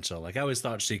potential. Like I always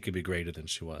thought she could be greater than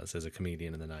she was as a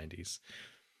comedian in the 90s.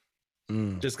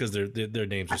 Just because their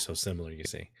names are so similar, you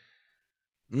see.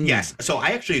 Yes, so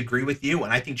I actually agree with you,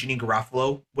 and I think Janine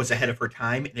Garofalo was ahead of her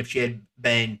time. And if she had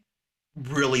been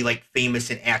really like famous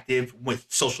and active with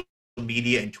social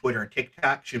media and Twitter and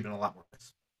TikTok, she'd have been a lot more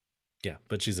famous. Yeah,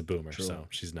 but she's a boomer, so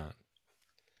she's not.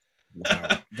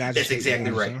 Wow, that's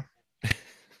exactly right.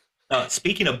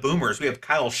 Speaking of boomers, we have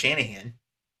Kyle Shanahan,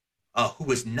 who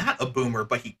is not a boomer,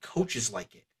 but he coaches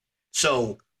like it.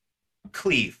 So,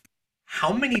 Cleve,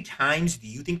 how many times do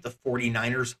you think the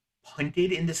 49ers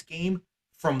punted in this game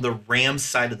from the Rams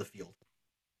side of the field?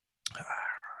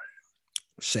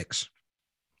 6.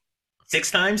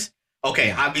 6 times?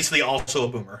 Okay, obviously also a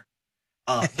boomer.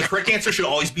 The correct answer should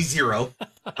always be 0,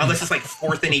 unless it's like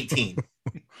 4th and 18.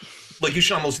 Like you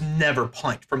should almost never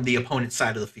punt from the opponent's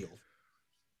side of the field.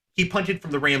 He punted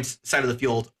from the Rams side of the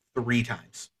field 3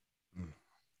 times.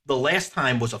 The last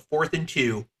time was a 4th and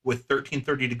 2 with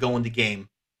 13:30 to go in the game,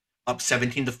 up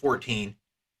 17-14.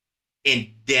 And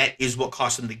that is what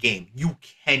cost them the game. You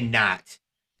cannot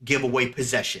give away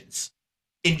possessions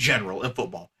in general in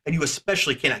football. And you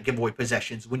especially cannot give away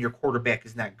possessions when your quarterback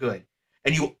is not good.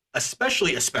 And you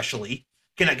especially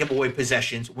cannot give away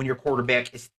possessions when your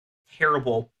quarterback is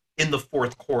terrible in the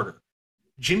fourth quarter.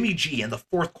 Jimmy G in the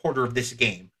fourth quarter of this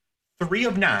game, 3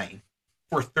 of 9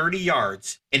 for 30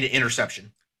 yards and an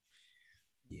interception.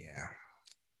 Yeah.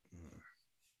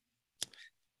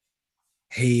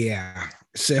 Yeah.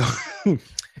 So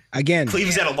again,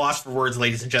 Cleve's at a loss for words,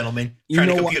 ladies and gentlemen, trying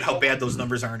to compute how bad those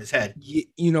numbers are in his head.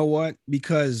 You know what?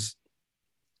 Because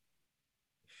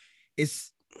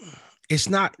it's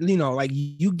not, like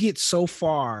you get so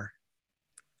far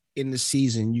in the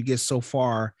season, you get so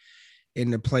far in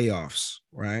the playoffs,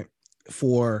 right?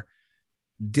 For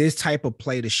this type of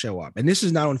play to show up. And this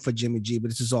is not only for Jimmy G, but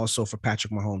this is also for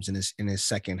Patrick Mahomes in his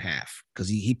second half, because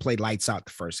he played lights out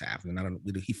the first half and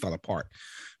he fell apart.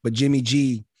 But Jimmy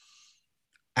G,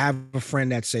 I have a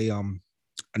friend that's a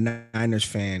Niners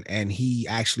fan, and he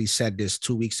actually said this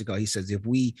 2 weeks ago. He says, if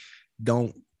we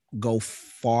don't go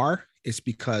far, it's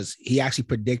because he actually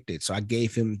predicted. So I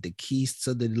gave him the keys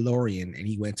to the DeLorean, and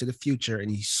he went to the future and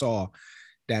he saw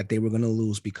that they were going to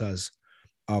lose because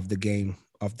of the game,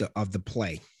 of the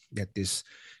play that this,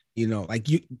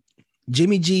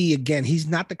 Jimmy G, again, he's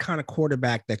not the kind of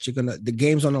quarterback that the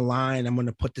game's on the line, I'm going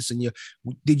to put this in your.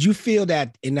 Did you feel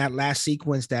that in that last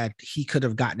sequence that he could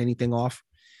have gotten anything off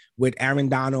with Aaron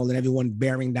Donald and everyone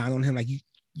bearing down on him? Like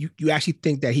you actually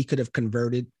think that he could have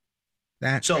converted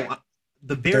that? So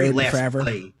the very last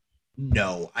play,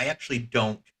 no, I actually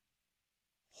don't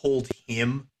hold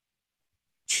him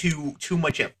too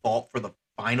much at fault for the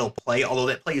final play, although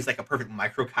that play is like a perfect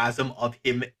microcosm of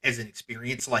him as an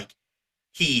experience. Like,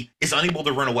 he is unable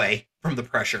to run away from the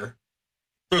pressure,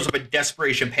 throws up a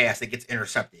desperation pass that gets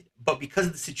intercepted. But because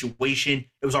of the situation,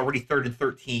 it was already 3rd and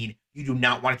 13. You do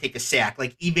not want to take a sack.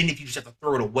 Like, even if you just have to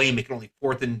throw it away, make it only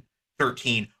 4th and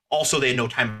 13. Also, they had no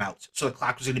timeouts. So the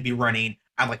clock was going to be running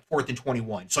on like 4th and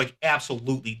 21. So like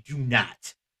absolutely do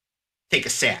not take a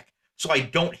sack. So I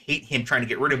don't hate him trying to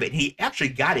get rid of it. And he actually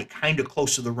got it kind of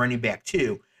close to the running back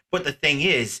too. But the thing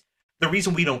is, the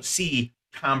reason we don't see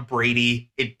Tom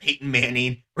Brady and Peyton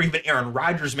Manning or even Aaron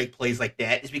Rodgers make plays like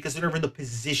that is because they're never in the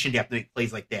position to have to make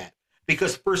plays like that.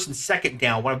 Because 1st and 2nd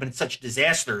down would have been such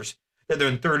disasters that they're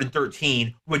in 3rd and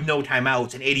 13 with no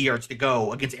timeouts and 80 yards to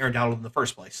go against Aaron Donald in the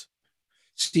first place.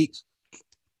 See,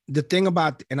 the thing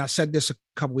about, and I said this a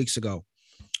couple weeks ago,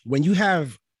 when you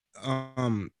have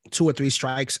 2 or 3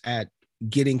 strikes at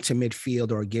getting to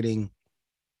midfield or getting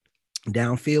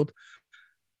downfield,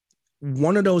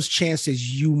 one of those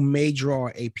chances you may draw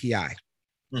API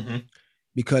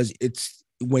because it's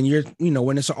when you're,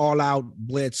 when it's an all out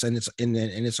blitz and it's and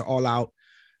it's an all out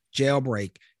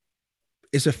jailbreak,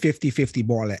 it's a 50-50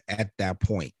 ball at that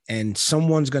point. And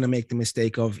someone's going to make the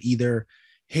mistake of either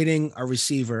hitting a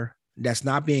receiver that's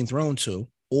not being thrown to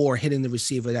or hitting the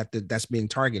receiver that's being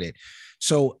targeted.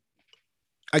 So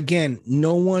again,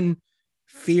 no one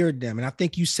feared them. And I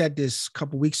think you said this a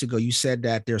couple of weeks ago. You said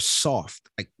that they're soft.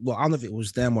 Like, well, I don't know if it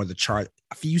was them or the chart.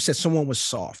 You said someone was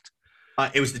soft.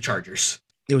 It was the Chargers.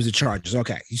 It was the Chargers.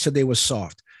 Okay. You said they were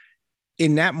soft.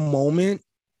 In that moment,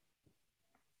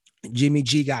 Jimmy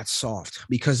G got soft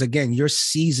because, again, your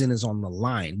season is on the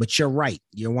line. But you're right.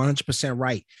 You're 100%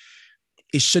 right.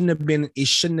 It shouldn't have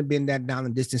been that down the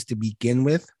distance to begin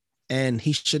with. And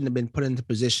he shouldn't have been put into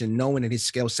position knowing that his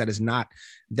skill set is not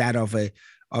that of a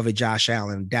Josh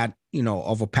Allen, that,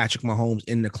 of a Patrick Mahomes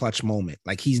in the clutch moment.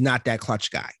 Like, he's not that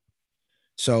clutch guy.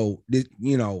 So, if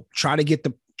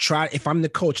I'm the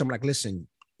coach, I'm like, listen,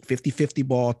 50-50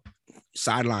 ball,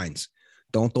 sidelines.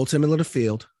 Don't throw to the middle of the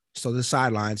field. So the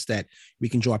sidelines that we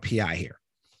can draw PI here.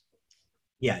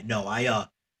 Yeah, no, I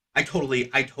totally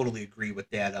agree with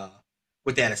that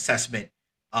assessment.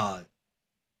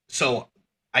 So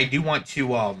I do want to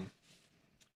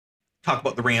talk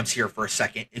about the Rams here for a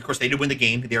second. Of course, they did win the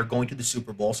game. They are going to the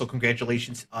Super Bowl, so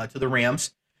congratulations to the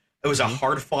Rams. It was a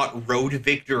hard-fought road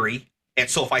victory at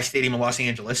SoFi Stadium in Los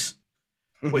Angeles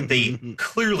with the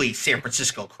clearly San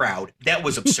Francisco crowd. That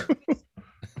was absurd.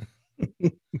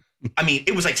 I mean,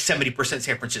 it was like 70%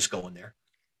 San Francisco in there.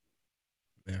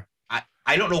 Yeah.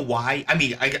 I don't know why. I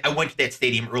mean, I went to that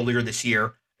stadium earlier this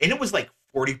year, and it was like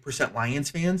 40% Lions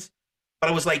fans. But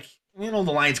I was like, the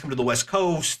Lions come to the West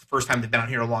Coast. First time they've been out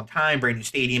here in a long time. Brand new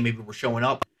stadium. Maybe we're showing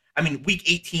up. I mean, week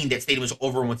 18, that stadium was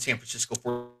overrun with San Francisco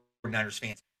 49ers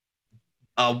fans.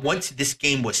 Once this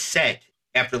game was set,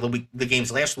 after the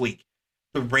games last week,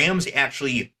 the Rams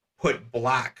actually put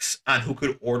blocks on who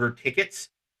could order tickets.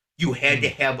 You had to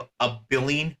have a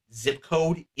billing zip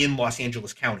code in Los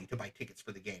Angeles County to buy tickets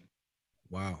for the game.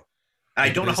 Wow. And I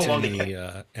don't know how long they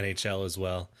NHL as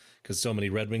well, because so many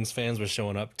Red Wings fans were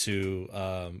showing up to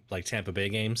like Tampa Bay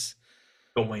games.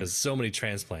 Because so many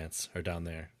transplants are down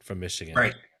there from Michigan,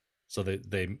 right? So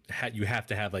you have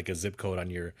to have like a zip code on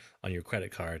your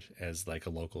credit card as like a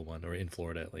local one, or in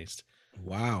Florida at least.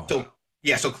 Wow.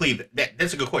 So Cleve,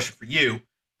 that's a good question for you.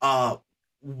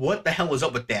 What the hell is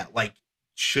up with that? Like,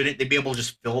 shouldn't they be able to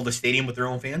just fill the stadium with their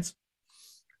own fans?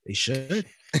 They should.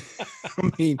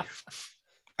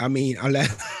 I mean,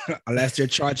 unless they're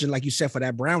charging, like you said, for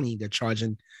that brownie, they're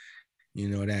charging,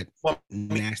 that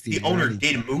nasty. The owner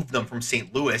did move them from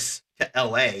St. Louis to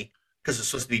L.A. because it's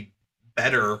supposed to be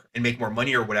better and make more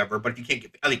money or whatever. But if you can't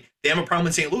they have a problem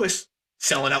in St. Louis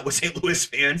selling out with St. Louis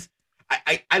fans.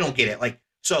 I don't get it. Like,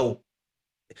 so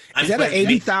is that an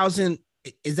 80,000?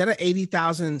 Is that an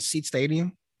 80,000 seat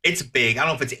stadium? It's big. I don't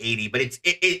know if it's 80, but it's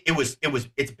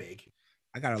big.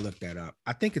 I gotta look that up.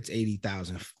 I think it's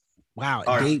 80,000. Wow.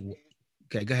 Right.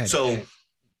 Okay, go ahead. So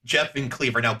Jeff and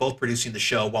Cleve are now both producing the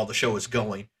show while the show is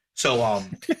going. So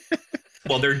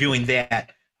while they're doing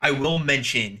that, I will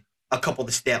mention a couple of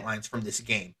the stat lines from this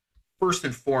game. First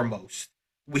and foremost,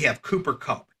 we have Cooper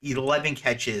Kupp, 11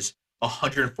 catches,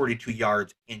 142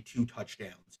 yards, and 2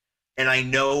 touchdowns. And I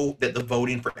know that the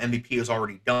voting for MVP is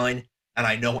already done, and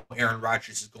I know Aaron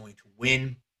Rodgers is going to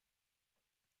win.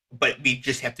 But we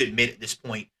just have to admit at this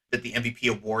point that the MVP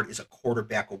award is a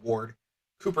quarterback award.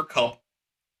 Cooper Kupp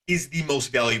is the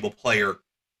most valuable player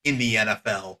in the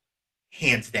NFL,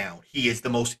 hands down. He is the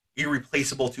most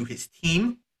irreplaceable to his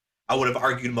team. I would have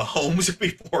argued Mahomes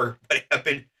before what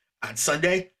happened on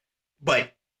Sunday.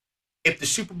 But if the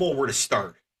Super Bowl were to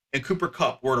start and Cooper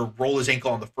Kupp were to roll his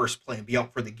ankle on the first play and be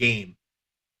out for the game,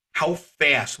 how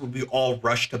fast would we all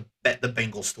rush to bet the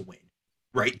Bengals to win?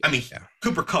 Right? I mean,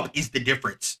 Cooper Kupp is the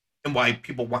difference and why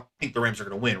people think the Rams are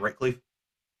going to win, right, Cleve?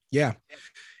 Yeah.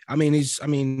 He's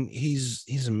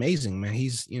amazing, man.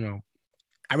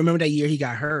 I remember that year he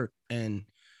got hurt and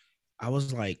I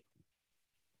was like,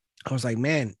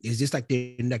 man, is this like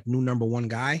the new number one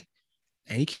guy?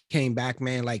 And he came back,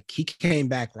 man. Like he came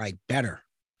back like better.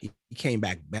 He came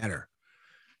back better.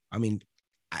 I mean,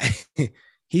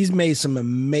 he's made some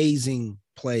amazing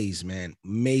plays, man.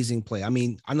 Amazing play. I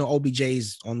mean, I know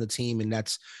OBJ's on the team, and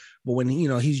but when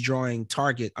he's drawing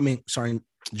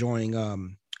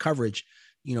drawing coverage,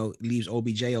 leaves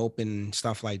OBJ open and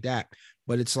stuff like that.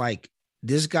 But it's like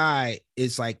this guy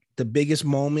is like the biggest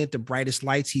moment, the brightest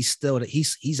lights.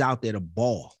 He's out there to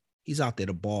ball. He's out there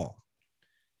to ball.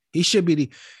 He should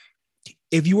be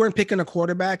if you weren't picking a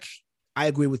quarterback, I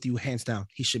agree with you hands down.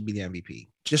 He should be the MVP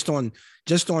just on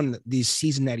the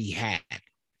season that he had.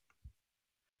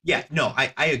 Yeah, no,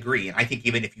 I agree. And I think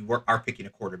even if you are picking a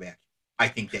quarterback, I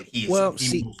think that he is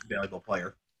the most valuable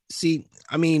player. See,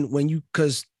 I mean,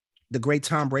 because the great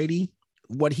Tom Brady,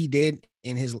 what he did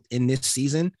in this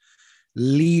season,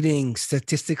 leading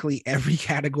statistically every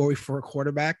category for a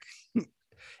quarterback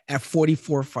at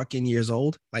 44 fucking years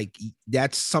old, like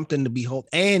that's something to behold,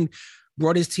 and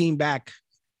brought his team back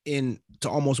in to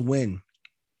almost win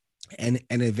and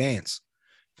advance.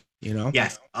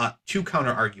 Yes. Two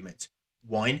counter arguments.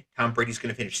 One, Tom Brady's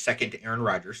going to finish second to Aaron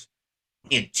Rodgers,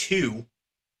 and two,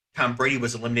 Tom Brady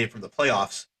was eliminated from the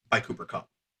playoffs by Cooper Kupp.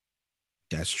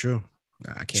 That's true.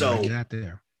 I can't argue that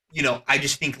there. I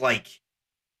just think like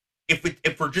if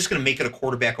we're just going to make it a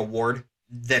quarterback award,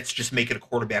 let's just make it a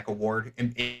quarterback award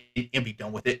and be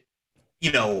done with it.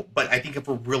 But I think if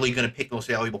we're really going to pick the most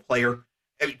valuable player,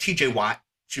 T.J. Watt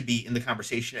should be in the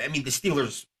conversation. I mean, the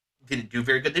Steelers didn't do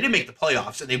very good. They didn't make the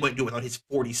playoffs, and they wouldn't do it without his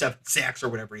 47 sacks or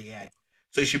whatever he had.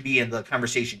 So he should be in the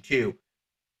conversation too.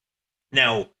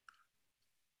 Now,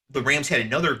 the Rams had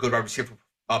another good wide receiver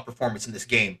performance in this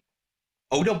game.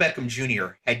 Odell Beckham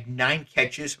Jr. had 9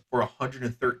 catches for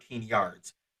 113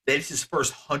 yards. That is his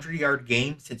first 100-yard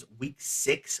game since week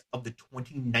 6 of the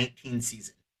 2019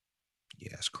 season.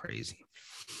 Yeah, it's crazy.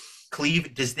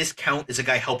 Cleve, does this count as a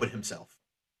guy helping himself?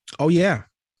 Oh, yeah.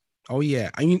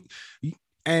 I mean,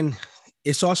 and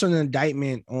it's also an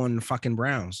indictment on the fucking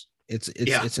Browns.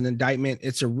 It's an indictment.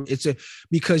 It's a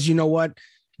because you know what?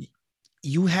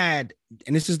 You had,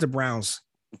 and this is the Browns,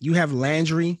 you have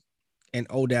Landry and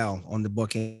Odell on the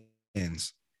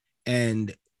bookends,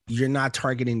 and you're not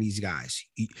targeting these guys.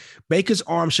 Baker's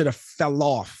arm should have fell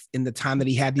off in the time that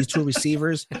he had these two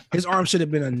receivers. His arm should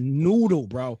have been a noodle,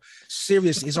 bro.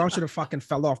 Seriously, his arm should have fucking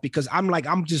fell off because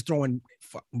I'm just throwing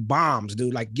bombs,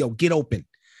 dude. Like, yo, get open.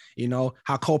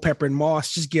 How Culpepper and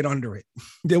Moss, just get under it.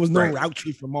 There was no route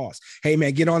tree for Moss. Hey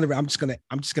man, get on the. I'm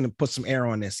just gonna put some air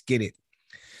on this. Get it.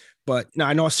 But no,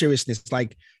 in all seriousness,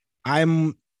 like I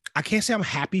can't say I'm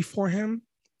happy for him.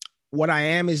 What I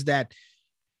am is that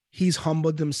he's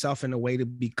humbled himself in a way to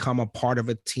become a part of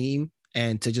a team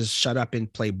and to just shut up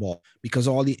and play ball, because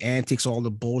all the antics, all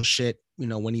the bullshit,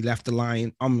 when he left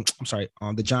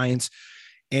the Giants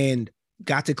and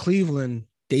got to Cleveland,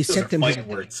 they sent him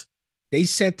They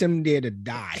sent him there to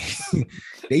die.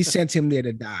 They sent him there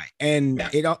to die. And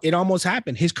it almost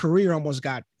happened. His career almost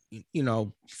got,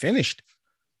 finished,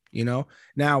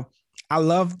 Now, I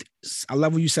love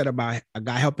what you said about a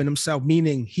guy helping himself,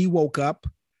 meaning he woke up,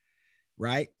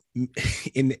 right?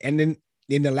 And then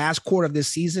in the last quarter of this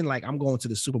season, like, I'm going to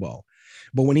the Super Bowl.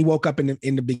 But when he woke up in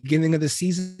the beginning of the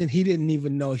season, he didn't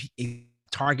even know he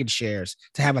target shares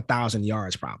to have 1,000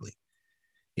 yards, probably,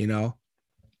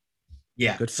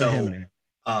 Yeah. Good for him,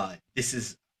 man. This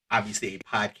is obviously a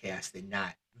podcast and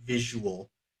not visual,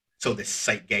 so this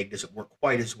sight gag doesn't work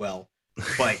quite as well.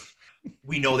 But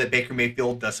we know that Baker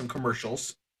Mayfield does some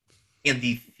commercials, and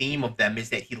the theme of them is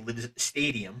that he lives at the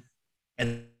stadium,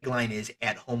 and the line is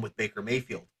 "At home with Baker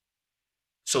Mayfield."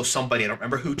 So somebody, I don't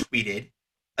remember who, tweeted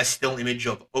a still image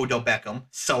of Odell Beckham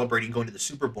celebrating going to the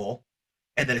Super Bowl,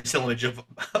 and then a still image of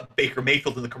Baker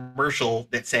Mayfield in the commercial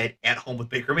that said "At home with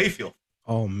Baker Mayfield."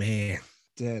 Oh man.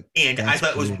 I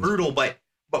thought it was brutal, but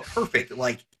perfect.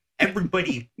 Like,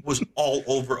 everybody was all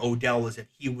over Odell as if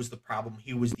he was the problem,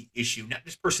 he was the issue, not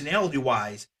just personality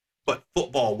wise, but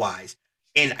football wise.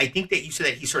 And I think that you said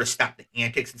that he sort of stopped the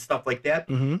antics and stuff like that.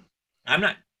 Mm-hmm. I'm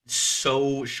not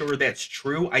so sure that's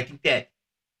true. I think that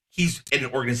he's in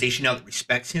an organization now that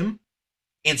respects him,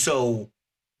 and so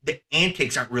the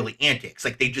antics aren't really antics.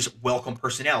 Like, they just welcome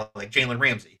personality, like Jalen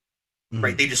Ramsey,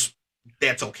 right?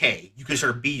 That's okay. You can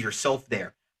sort of be yourself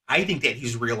there. I think that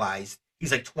he's realized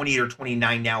he's like 28 or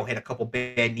 29 now, had a couple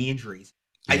bad knee injuries.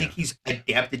 Yeah. I think he's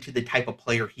adapted to the type of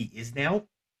player he is now,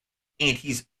 and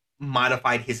he's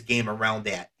modified his game around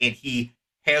that. And he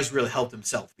has really helped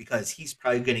himself, because he's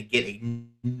probably going to get a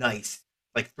nice,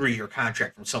 like, 3-year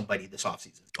contract from somebody this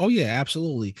offseason. Oh, yeah,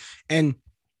 absolutely. And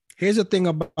here's the thing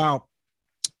about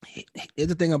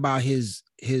his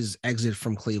exit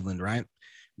from Cleveland, right?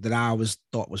 That I always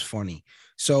thought was funny.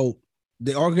 So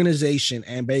the organization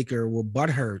and Baker were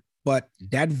butthurt, but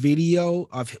that video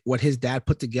of what his dad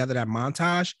put together, that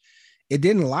montage, it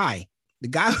didn't lie. The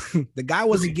guy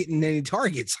wasn't getting any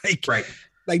targets.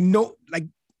 Like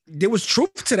there was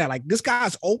truth to that. Like, this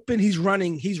guy's open, he's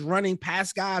running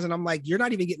past guys, and I'm like, you're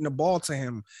not even getting the ball to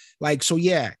him. Like, so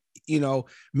yeah,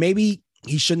 maybe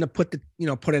he shouldn't have put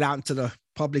it out into the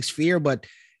public sphere, but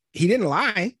he didn't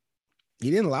lie.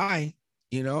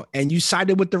 And you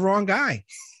sided with the wrong guy.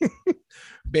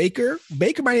 Baker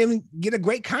might even get a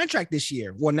great contract this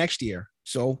year or next year.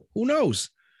 So who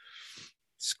knows?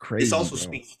 It's crazy. This also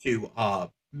speaks to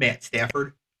Matt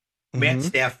Stafford. Mm-hmm. Matt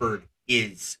Stafford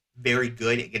is very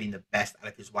good at getting the best out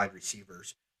of his wide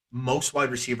receivers. Most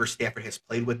wide receivers Stafford has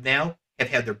played with now have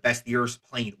had their best years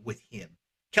playing with him.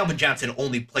 Calvin Johnson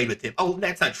only played with him. Oh,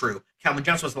 that's not true. Calvin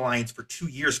Johnson was the Lions for 2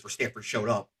 years before Stafford showed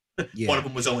up. Yeah. One of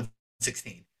them was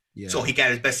 0-16. Yeah. So he got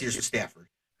his best years with Stafford.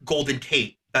 Golden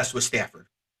Tate, best with Stafford.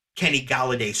 Kenny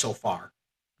Galladay so far,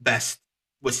 best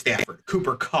with Stafford.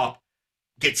 Cooper Kupp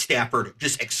gets Stafford,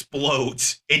 just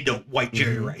explodes into white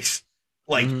Jerry Rice.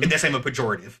 Like, and that's not even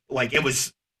pejorative. Like, it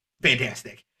was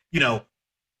fantastic,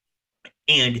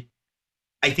 And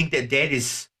I think that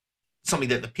is something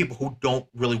that the people who don't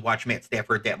really watch Matt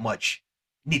Stafford that much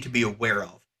need to be aware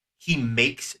of. He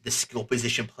makes the skill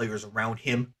position players around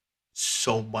him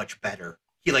so much better.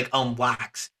 He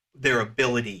unlocks their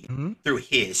ability through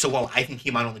his. So while I think he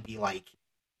might only be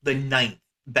the 9th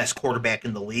best quarterback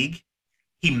in the league,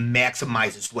 he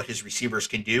maximizes what his receivers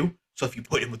can do. So if you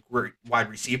put him with great wide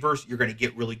receivers, you're going to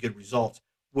get really good results,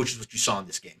 which is what you saw in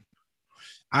this game.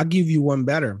 I'll give you one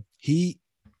better. He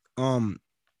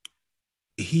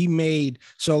made,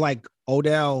 so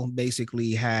Odell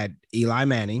basically had Eli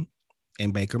Manning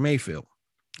and Baker Mayfield.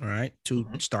 All right. Two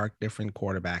stark different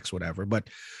quarterbacks, whatever, but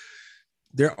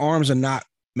their arms are not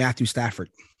Matthew Stafford.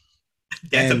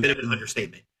 That's a bit of an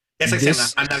understatement. That's like saying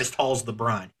I'm not as tall as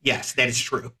LeBron. Yes, that is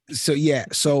true. So yeah.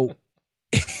 So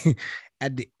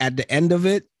at the end of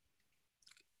it,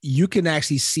 you can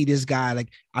actually see this guy.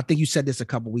 I think you said this a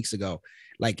couple weeks ago.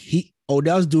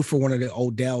 Odell's due for one of the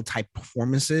Odell type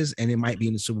performances, and it might be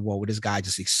in the Super Bowl where this guy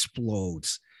just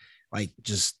explodes. What?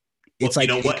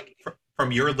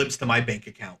 From your lips to my bank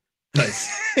account, because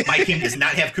my team does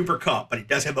not have Cooper Kupp, but it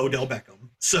does have Odell Beckham.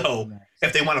 So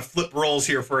if they want to flip roles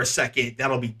here for a second,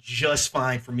 that'll be just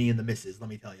fine for me and the missus. Let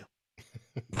me tell you.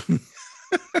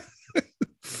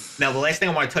 Now, the last thing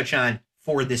I want to touch on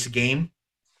for this game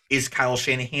is Kyle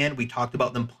Shanahan. We talked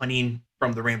about them punting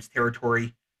from the Rams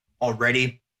territory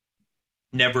already.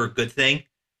 Never a good thing.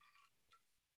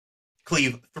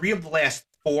 Cleve, 3 of the last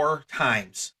 4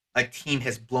 times a team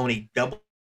has blown a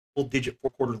double-digit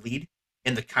 4-quarter lead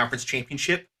in the conference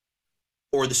championship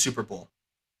or the Super Bowl.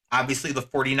 Obviously, the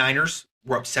 49ers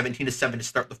were up 17-7 to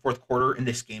start the 4th quarter in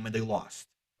this game, and they lost.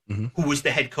 Who was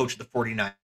the head coach of the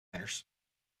 49ers?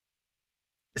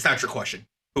 It's not your question.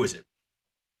 Who is it?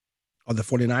 Oh, the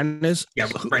 49ers? Yeah,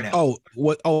 right now. Oh,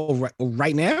 what? Oh,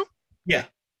 right now? Yeah.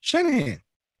 Shanahan.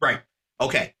 Right.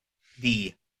 Okay.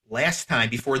 The last time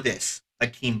before this, a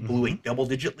team blew a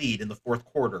double-digit lead in the 4th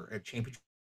quarter at a championship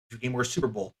game or a Super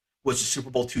Bowl was the Super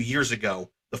Bowl 2 years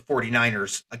ago, the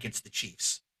 49ers against the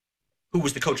Chiefs. Who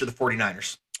was the coach of the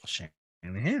 49ers?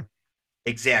 Shanahan.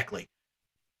 Exactly.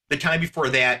 The time before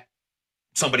that,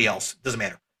 somebody else. Doesn't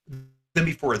matter. Then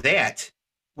before that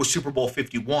was Super Bowl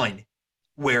 51,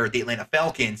 where the Atlanta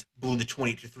Falcons blew the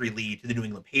 20-3 lead to the New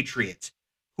England Patriots.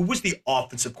 Who was the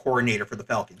offensive coordinator for the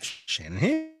Falcons?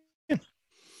 Shanahan.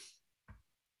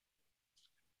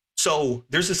 So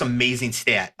there's this amazing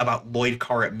stat about Lloyd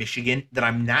Carr at Michigan that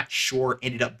I'm not sure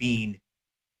ended up being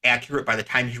accurate by the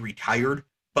time he retired,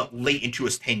 but late into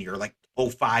his tenure,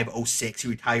 05, 06, he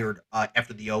retired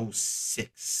after the 07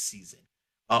 season,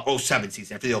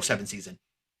 after the 07 season.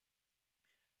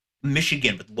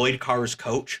 Michigan, with Lloyd Carr as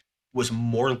coach, was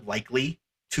more likely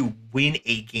to win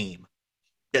a game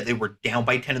that they were down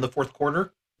by 10 in the 4th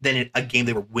quarter than a game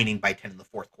they were winning by 10 in the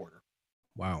 4th quarter.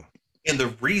 Wow. And the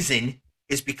reason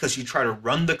is because you try to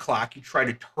run the clock, you try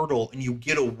to turtle, and you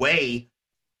get away.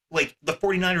 The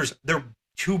 49ers, their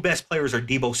 2 best players are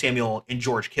Deebo Samuel and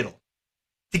George Kittle.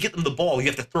 To get them the ball, you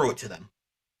have to throw it to them,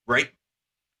 right?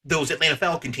 Those Atlanta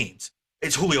Falcon teams,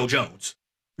 it's Julio Jones.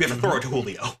 You have to throw it to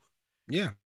Julio.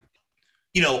 Yeah.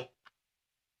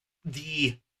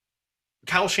 The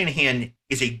Kyle Shanahan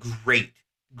is a great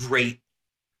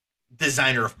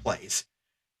designer of plays.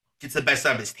 Gets the best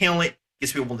out of his talent,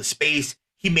 gets people into space.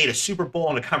 He made a Super Bowl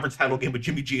and a conference title game with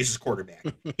Jimmy G as his quarterback.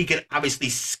 He can obviously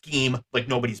scheme like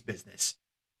nobody's business.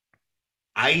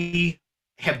 I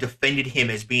have defended him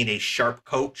as being a sharp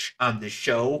coach on the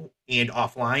show and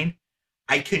offline.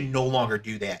 I can no longer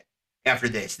do that after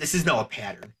this. This is now a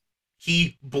pattern.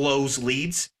 He blows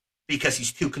leads because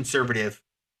he's too conservative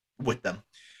with them.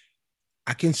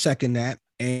 I can second that.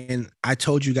 And I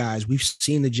told you guys, we've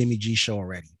seen the Jimmy G show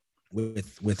already.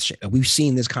 We've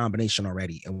seen this combination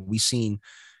already, and we've seen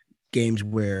games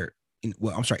where, in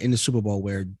the Super Bowl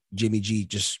where Jimmy G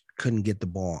just couldn't get the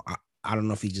ball. I don't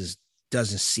know if he just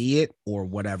doesn't see it or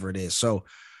whatever it is. So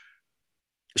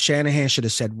Shanahan should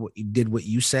have said what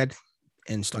you said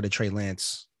and started Trey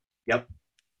Lance. Yep.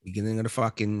 Beginning of the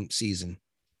fucking season,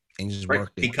 and just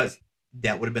worked it, because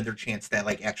that would have been their chance to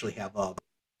like actually have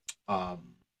a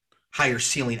higher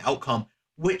ceiling outcome,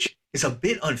 which is a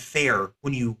bit unfair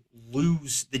when you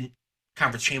lose the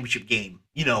conference championship game,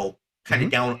 kind of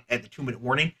down at the 2-minute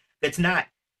warning. That's not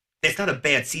a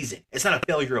bad season. It's not a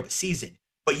failure of a season.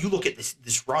 But you look at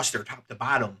this roster top to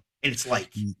bottom, and it's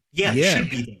like, they should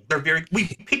be there. We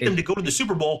picked them to go to the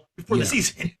Super Bowl before the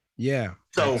season. Yeah.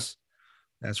 So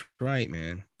that's right,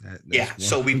 man.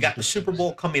 So we've got the Super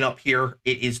Bowl coming up here.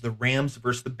 It is the Rams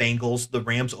versus the Bengals. The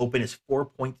Rams open as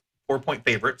 4-point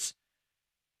favorites.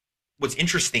 What's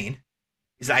interesting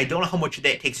is I don't know how much of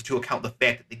that takes into account the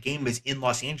fact that the game is in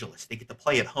Los Angeles. They get to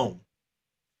play at home.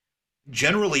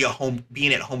 Generally,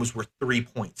 being at home is worth 3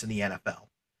 points in the NFL.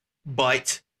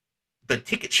 But the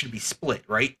ticket should be split,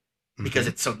 right? Because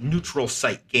it's a neutral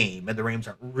site game, and the Rams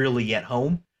aren't really at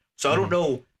home. So I don't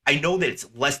know. I know that it's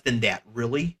less than that,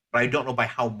 really, but I don't know by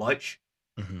how much.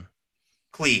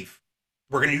 Cleve,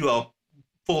 we're going to do a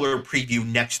fuller preview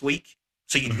next week,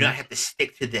 so you do not have to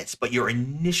stick to this. But your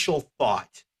initial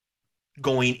thought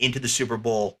going into the Super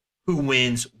Bowl, who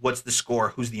wins, what's the score,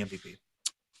 who's the MVP?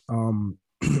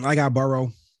 I got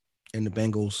Burrow and the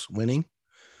Bengals winning.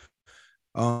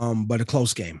 But a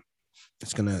close game.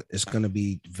 It's gonna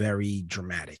be very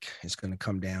dramatic. It's gonna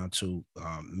come down to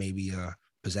maybe a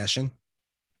possession.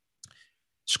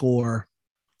 Score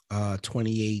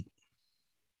 28-22.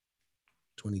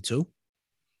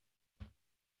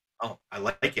 Oh, I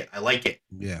like it.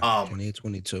 Yeah,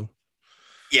 28-22.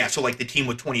 Yeah, so like the team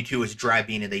with 22 is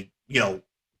driving and they,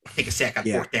 take a sack on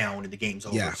fourth down and the game's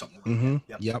over or something like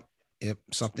that. Yep,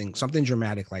 something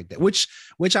dramatic like that. Which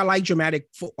I like dramatic.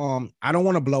 I don't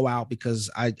want to blow out because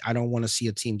I don't want to see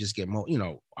a team just get more.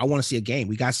 I want to see a game.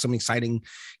 We got some exciting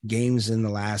games in the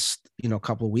last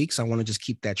couple of weeks. I want to just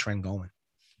keep that trend going.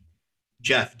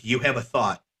 Jeff, do you have a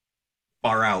thought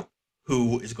far out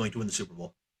who is going to win the Super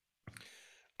Bowl?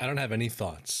 I don't have any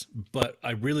thoughts, but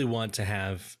I really want to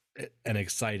have an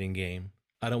exciting game.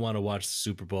 I don't want to watch the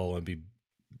Super Bowl and be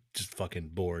just fucking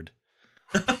bored.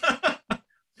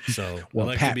 So I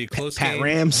like to be a close Pat game.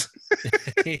 Rams.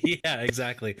 Yeah,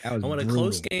 exactly. I want a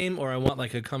close game, or I want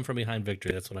like a come from behind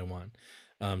victory. That's what I want.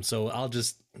 So I'll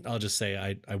just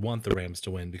say I want the Rams to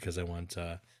win because I want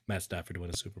Matt Stafford to win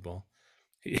a Super Bowl.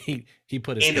 He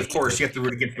put his, and of course you have to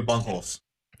root against the bungholes.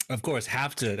 Of course,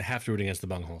 have to root against the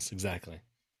bungholes. Exactly.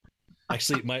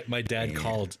 Actually, my dad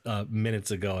called minutes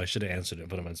ago. I should have answered it,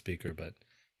 put him on speaker, but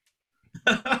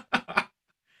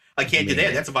I can't do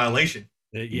that. That's a violation.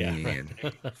 Yeah.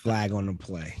 Flag on the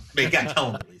play. But you got to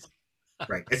tell them at least.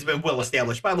 Right. It's been well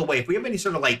established. By the way, if we have any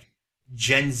sort of like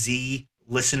Gen Z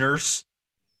listeners,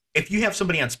 if you have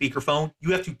somebody on speakerphone,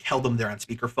 you have to tell them they're on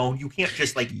speakerphone. You can't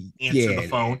just like answer the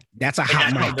phone. That's a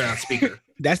hot mic. They're on speaker.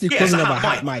 That's the equivalent of a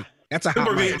hot mic. That's a hot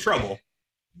mic. We're in trouble.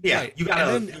 Yeah, right. You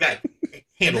gotta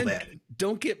handle that.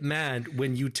 Don't get mad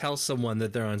when you tell someone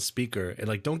that they're on speaker, and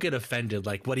like don't get offended.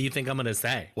 Like, what do you think I'm gonna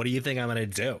say? What do you think I'm gonna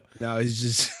do? No, it's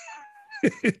just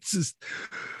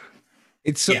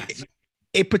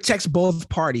it protects both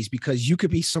parties because you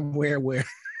could be somewhere where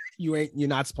you're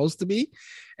not supposed to be,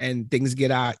 and things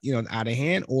get out of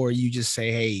hand, or you just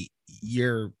say, hey,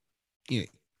 you're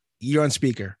on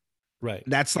speaker. Right.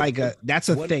 That's like a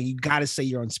thing. You got to say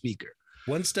you're on speaker.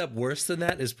 One step worse than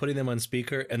that is putting them on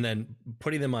speaker and then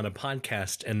putting them on a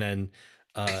podcast and then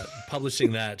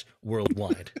publishing that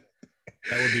worldwide.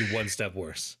 That would be one step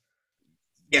worse.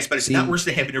 Yes, but it's not worse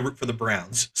than having to root for the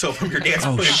Browns. So from your dad's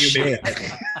point of view, maybe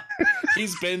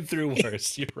he's been through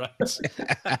worse. You're right.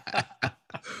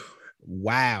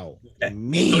 Wow.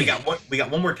 Okay. So we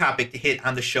got one more topic to hit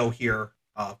on the show here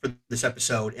for this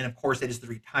episode, and of course, that is the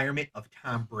retirement of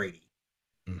Tom Brady.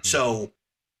 Mm-hmm. So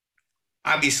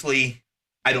obviously,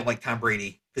 I don't like Tom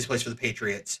Brady because he plays for the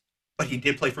Patriots, but he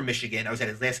did play for Michigan. I was at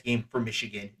his last game for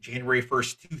Michigan, January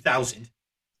 1st, 2000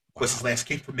 was his last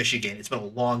game for Michigan. It's been a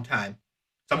long time.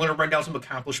 So I'm going to run down some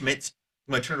accomplishments.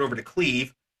 I'm going to turn it over to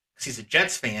Cleve because he's a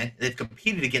Jets fan. They've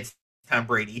competed against Tom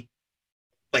Brady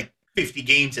like 50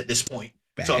 games at this point.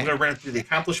 So I'm going to run through the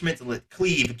accomplishments and let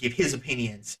Cleve give his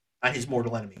opinions on his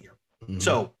mortal enemy here. Mm-hmm.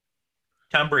 So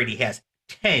Tom Brady has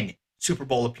 10 Super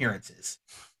Bowl appearances,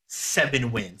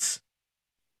 7 wins.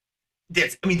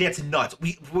 That's nuts.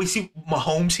 We see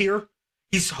Mahomes here.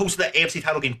 He's hosted the AFC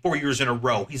title game 4 years in a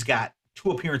row. He's got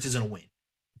 2 appearances and a win.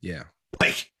 Yeah.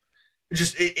 Like,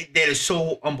 that is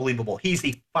so unbelievable. He's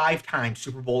a 5-time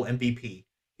Super Bowl MVP.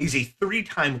 He's a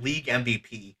 3-time league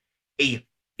MVP, a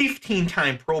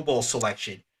 15-time Pro Bowl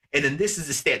selection. And then this is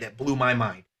a stat that blew my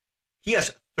mind. He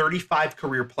has 35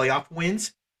 career playoff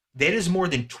wins. That is more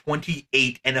than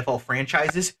 28 NFL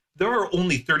franchises. There are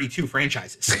only 32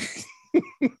 franchises.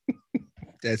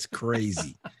 That's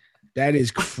crazy. That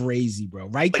is crazy, bro.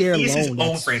 Right there alone. His own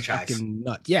that's franchise.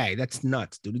 Nuts. Yeah, that's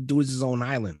nuts, dude. The dude is his own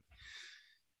island.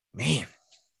 Man.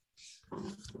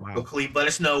 Wow. Well, Khalid, let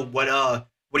us know what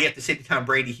do you have to say to Tom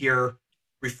Brady here?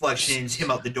 Reflections, him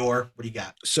out the door. What do you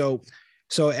got? So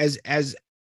as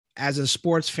a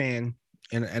sports fan,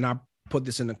 and I put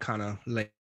this in a kind of layer.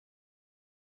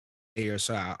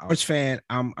 So sports fan,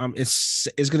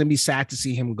 it's gonna be sad to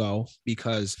see him go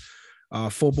because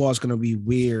football is gonna be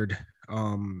weird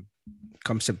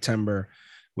come September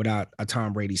without a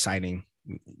Tom Brady sighting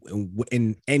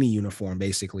in any uniform,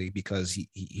 basically, because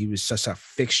he was such a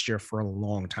fixture for a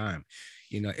long time.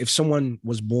 You know, if someone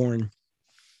was born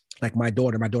like my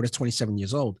daughter's 27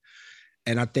 years old,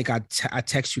 and I think I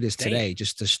text you this today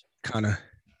just to kind of,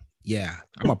 yeah,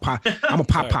 I'm a pop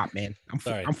man.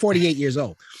 I'm 48 years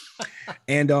old,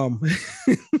 and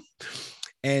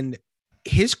and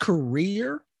his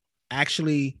career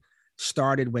actually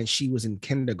started when she was in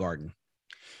kindergarten.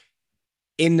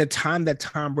 In the time that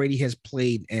Tom Brady has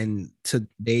played, and to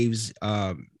Dave's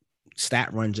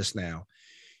stat run just now,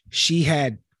 she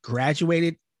had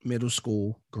graduated middle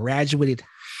school, graduated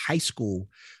high school,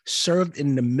 served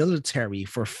in the military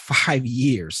for 5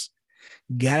 years,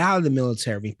 got out of the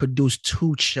military, produced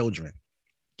 2 children.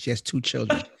 She has 2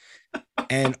 children.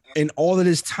 And in all of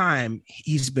this time,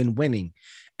 he's been winning.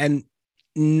 And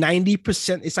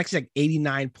 90%, it's like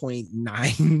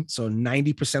 89.9. So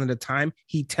 90% of the time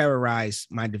he terrorized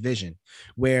my division,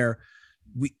 where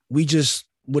we just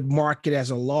would mark it as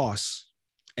a loss.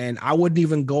 And I wouldn't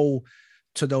even go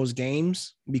to those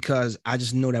games because I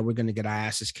just know that we're going to get our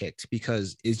asses kicked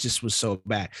because it just was so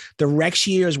bad. The Rex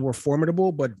years were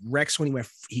formidable, but Rex, when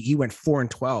he went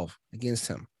 4-12 against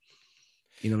him,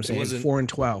 you know what I'm saying?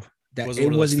 4-12. That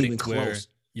it wasn't even close.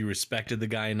 You respected the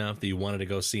guy enough that you wanted to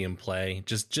go see him play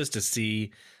just to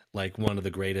see like one of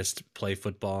the greatest play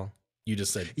football. You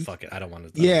just said, fuck it, I don't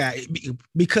want to. Yeah,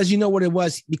 because you know what it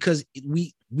was? Because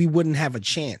we wouldn't have a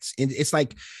chance. And it's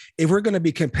like, if we're going to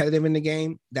be competitive in the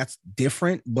game, that's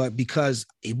different. But because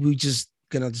we just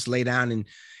going to just lay down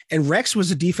and Rex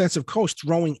was a defensive coach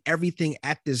throwing everything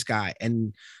at this guy.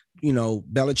 And, you know,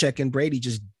 Belichick and Brady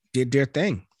just did their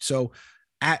thing. So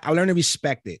I learned to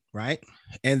respect it. Right.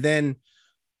 And then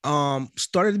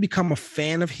started to become a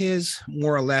fan of his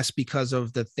more or less because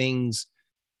of the things,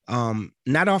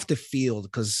 not off the field,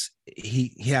 because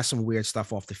he has some weird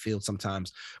stuff off the field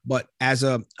sometimes, but as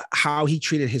how he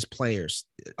treated his players,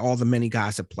 all the many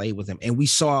guys that played with him. And we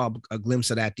saw a glimpse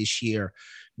of that this year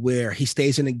where he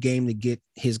stays in the game to get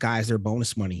his guys their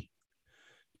bonus money.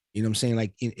 You know what I'm saying?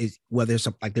 Like whether it's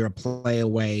like they're a play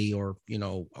away or, you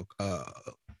know,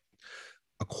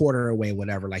 a quarter away,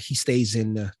 whatever, like he stays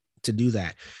in to do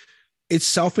that. It's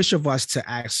selfish of us to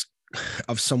ask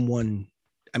of someone.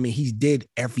 I mean, he did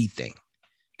everything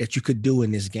that you could do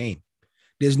in this game.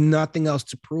 There's nothing else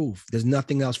to prove. There's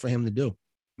nothing else for him to do.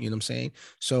 You know what I'm saying?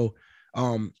 So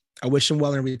I wish him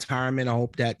well in retirement. I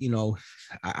hope that, you know,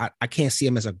 I can't see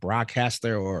him as a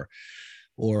broadcaster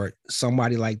or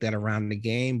somebody like that around the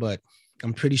game, but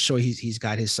I'm pretty sure he's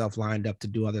got himself lined up to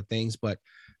do other things. But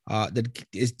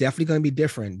it's definitely going to be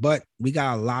different. But we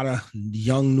got a lot of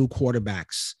young new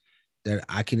quarterbacks that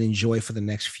I can enjoy for the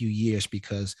next few years,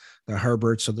 because the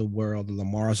Herberts of the world, the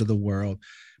Lamars of the world,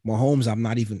 Mahomes, I'm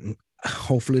not even,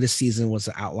 hopefully the season was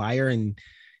an outlier and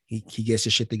he gets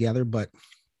his shit together, but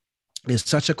there's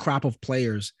such a crop of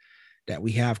players that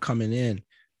we have coming in.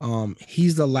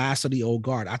 He's the last of the old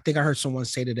guard. I think I heard someone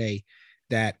say today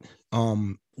that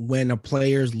when a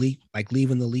player's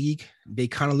leaving the league, they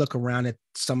kind of look around at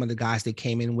some of the guys they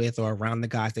came in with or around the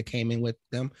guys that came in with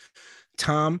them.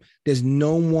 Tom, there's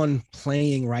no one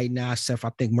playing right now except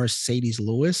I think Mercedes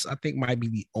Lewis, I think might be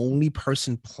the only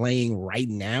person playing right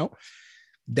now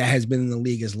that has been in the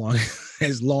league as long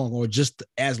or just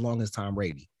as long as Tom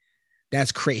Brady.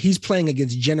 That's crazy. He's playing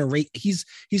against he's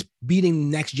beating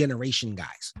next generation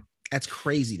guys. That's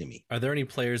crazy to me. Are there any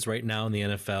players right now in the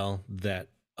NFL that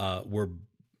were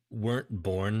weren't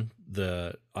born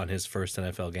on his first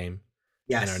NFL game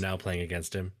and are now playing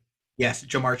against him. Yes,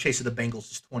 Jamar Chase of the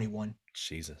Bengals is 21.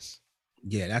 Jesus.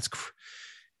 Yeah,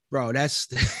 bro, that's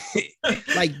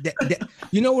like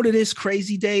you know what it is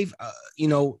crazy, Dave?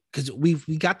 Because we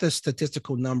got the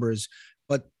statistical numbers,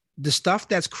 but the stuff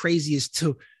that's crazy is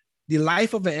to the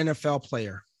life of an NFL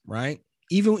player, right?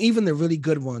 Even the really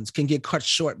good ones can get cut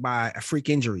short by a freak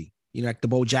injury, like the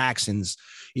Bo Jacksons.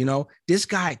 This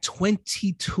guy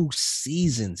 22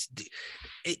 seasons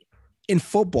in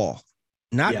football.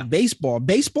 Not baseball.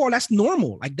 Baseball, that's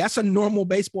normal. Like, that's a normal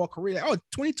baseball career. Oh,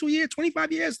 22 years, 25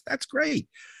 years. That's great.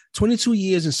 22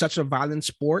 years in such a violent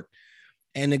sport.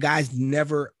 And the guy's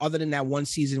never, other than that one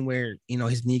season where,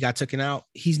 his knee got taken out,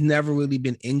 he's never really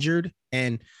been injured.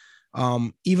 And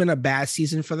even a bad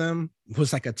season for them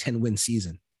was like a 10-win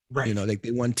season. Right. Like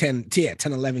they won 10,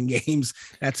 11 games.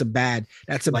 That's a bad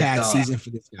season for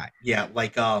this guy. Yeah.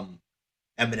 Like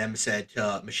Eminem said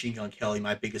to Machine Gun Kelly,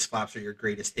 my biggest flops are your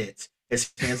greatest hits. As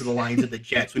fans of the Lions and the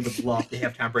Jets, we would love to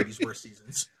have Tom Brady's worst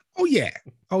seasons. Oh yeah.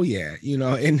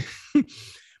 And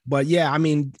but yeah, I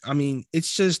mean,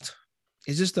 it's just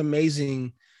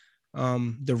amazing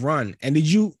the run. And did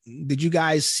you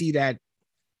guys see that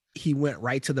he went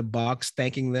right to the Bucs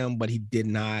thanking them, but he did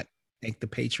not thank the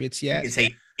Patriots yet? He didn't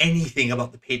say anything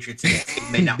about the Patriots.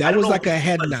 That was like a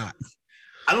head nod.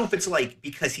 I don't know if it's like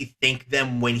because he thanked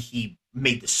them when he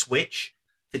made the switch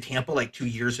to Tampa like 2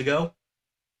 years ago.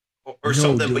 Or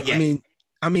something, dude, but yeah.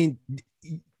 I mean,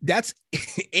 that's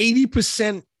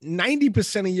 80%,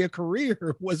 90% of your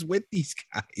career was with these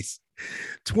guys.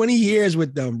 20 years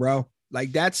with them, bro.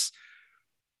 Like that's,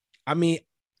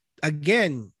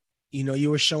 again, you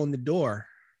were shown the door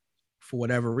for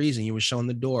whatever reason. You were shown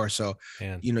the door. So,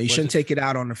 you shouldn't take it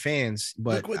out on the fans.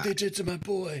 But look what they did to my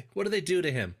boy. What do they do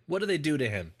to him?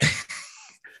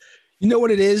 You know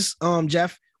what it is,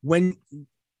 Jeff? When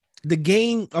the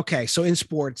game, okay, so in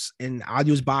sports, and I'll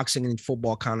use boxing and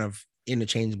football kind of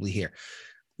interchangeably here.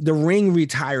 The ring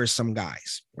retires some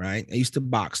guys, right? I used to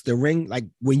box. The ring, like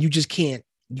when you just can't,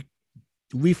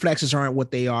 reflexes aren't what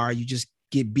they are. You just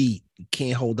get beat. You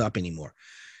can't hold up anymore,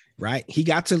 right? He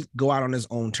got to go out on his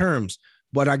own terms.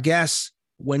 But I guess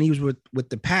when he was with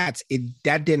the Pats,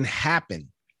 that didn't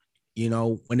happen.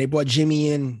 When they brought Jimmy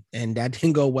in and that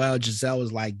didn't go well, Giselle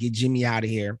was like, get Jimmy out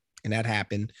of here. And that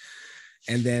happened.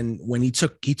 And then when he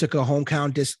took a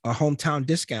hometown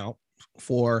discount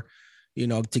for,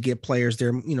 to get players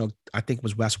there, I think it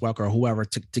was Wes Welker or whoever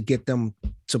to get them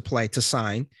to play, to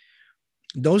sign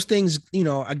those things,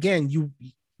 again, you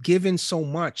given so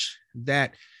much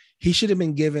that he should have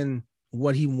been given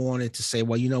what he wanted to say.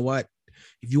 Well, you know what,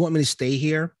 if you want me to stay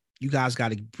here, you guys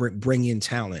got to bring in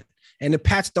talent. And the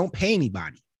Pats don't pay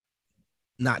anybody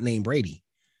not named Brady.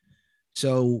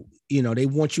 So, they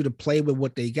want you to play with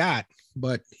what they got.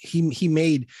 But he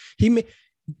made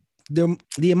the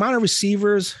amount of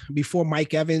receivers before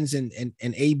Mike Evans and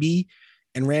AB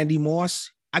and Randy Moss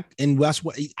and Wes.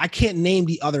 I can't name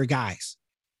the other guys.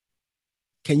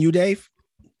 Can you, Dave?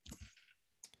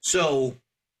 So,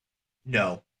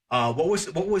 no. What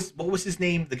was his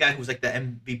name? The guy who was like the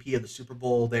MVP of the Super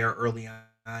Bowl there early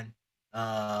on.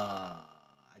 I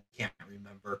can't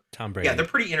remember. Tom Brady. Yeah, they're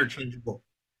pretty interchangeable.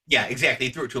 Yeah, exactly.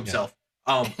 He threw it to himself.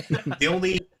 Yeah.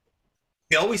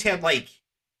 They always had like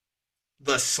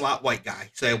the slot white guy.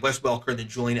 So they had Wes Welker and then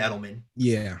Julian Edelman.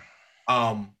 Yeah.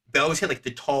 They always had like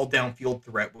the tall downfield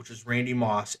threat, which was Randy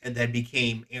Moss, and then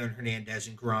became Aaron Hernandez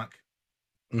and Gronk.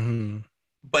 Mm-hmm.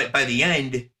 But by the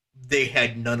end, they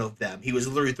had none of them. He was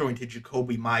literally throwing to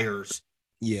Jacoby Myers.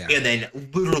 Yeah. And then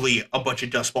literally a bunch of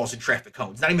dust balls and traffic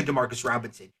cones. Not even Demarcus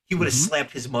Robinson. He would have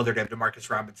slapped his mother to have Demarcus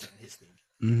Robinson in his team.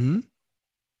 Mm-hmm.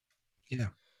 Yeah.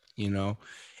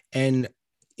 And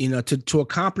to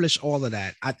accomplish all of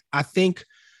that, I think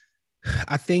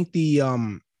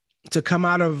the to come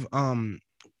out of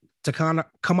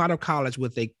college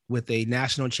with a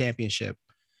national championship.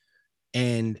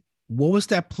 And what was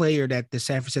that player that the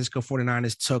San Francisco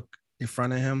 49ers took in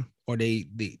front of him? Or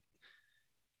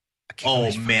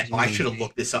oh man, I should have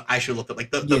looked this up. I should have looked up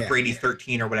like the Brady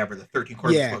 13 or whatever, the 13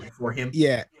 quarterbacks before him.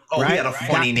 Yeah. Oh, right? He had a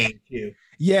funny name too.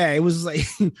 Yeah, it was like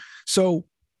so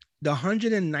the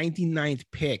 199th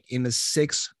pick in the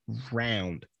 6th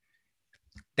round.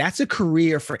 That's a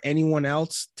career for anyone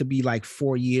else to be like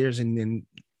 4 years and then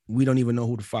we don't even know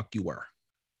who the fuck you were.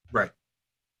 Right.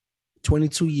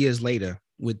 22 years later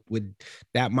with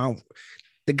that amount,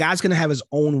 the guy's going to have his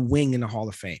own wing in the Hall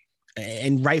of Fame.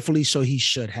 And rightfully so, he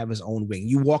should have his own wing.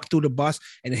 You walk through the bus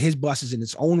and his bus is in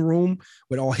its own room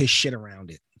with all his shit around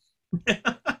it.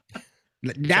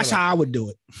 That's how I would do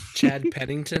it. Chad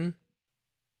Pennington.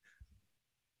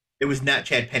 It was not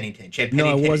Chad Pennington. Chad No,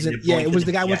 Pennington it wasn't. ended up Yeah, going it to was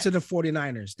the guy went Jets. to the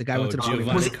 49ers. The guy went to the Giovanni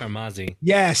 49ers. Was it- Carmazzi.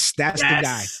 Yes, that's the guy.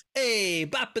 Yes. Hey,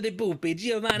 boppity boopy,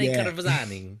 Giovanni Yeah.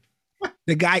 Carmazzi.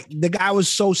 The guy was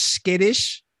so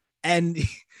skittish, and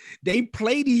they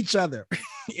played each other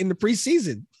in the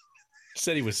preseason.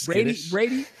 Said he was Brady,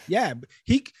 skittish. yeah,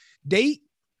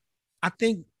 I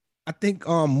think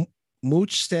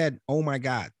Mooch said, "Oh my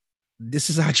God, this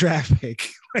is our draft pick."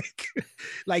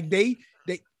 like they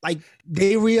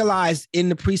realized in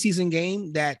the preseason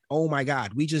game that, oh my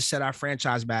God, we just set our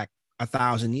franchise back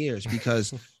 1,000 years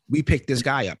because we picked this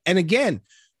guy up. And again,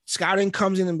 scouting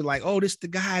comes in and be like, "Oh, this is the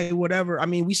guy," whatever. I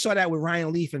mean, we saw that with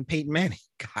Ryan Leaf and Peyton Manning.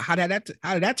 How did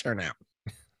that turn out?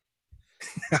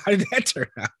 How did that turn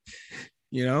out?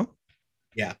 You know?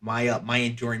 Yeah, my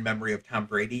enduring memory of Tom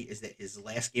Brady is that his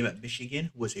last game at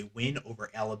Michigan was a win over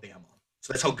Alabama.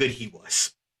 So that's how good he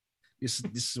was. This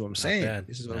is what I'm saying. bad.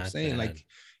 This is what I'm Not saying. bad. Like,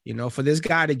 you know, for this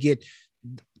guy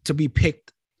to be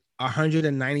picked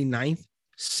 199th,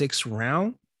 6th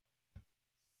round,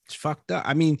 it's fucked up.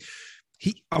 I mean,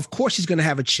 of course he's gonna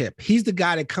have a chip. He's the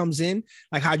guy that comes in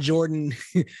like how Jordan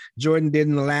did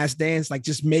in The Last Dance, like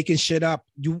just making shit up.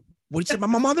 What you said about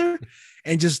my mother?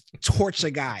 And just torch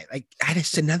a guy. Like, I didn't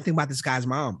say nothing about this guy's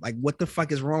mom. Like, what the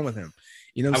fuck is wrong with him?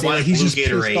 You know what I'm I saying? wanted Like, he's blue just pissed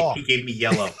Gatorade. off. He gave me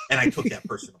yellow, and I took that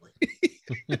personally.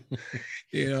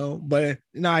 You know, but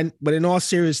no, but in all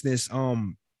seriousness,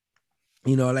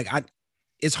 you know, like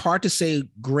it's hard to say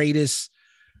greatest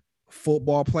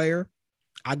football player.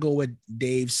 I go with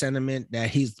Dave's sentiment that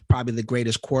he's probably the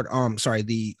greatest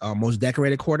most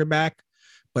decorated quarterback,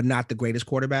 but not the greatest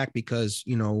quarterback, because,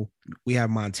 you know, we have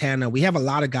Montana. We have a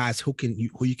lot of guys who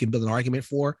you can build an argument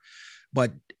for.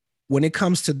 But when it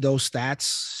comes to those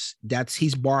stats,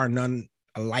 he's bar none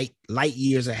light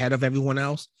years ahead of everyone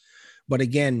else. But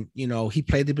again, you know, he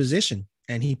played the position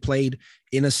and he played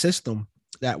in a system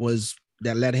that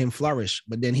let him flourish.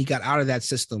 But then he got out of that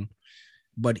system.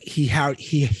 But he had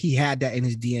that in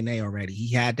his DNA already.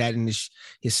 He had that in his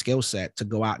skill set to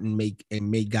go out and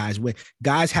make guys win.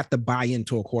 Guys have to buy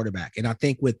into a quarterback. And I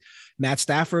think with Matt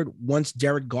Stafford, once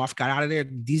Jared Goff got out of there,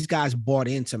 these guys bought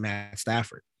into Matt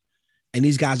Stafford. And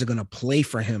these guys are going to play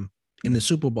for him in the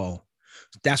Super Bowl.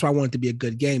 That's why I want it to be a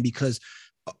good game, because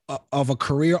of a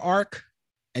career arc,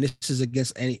 and this is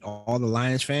against all the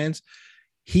Lions fans,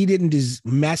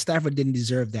 Matt Stafford didn't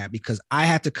deserve that, because I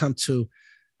had to come to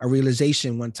a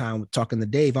realization one time talking to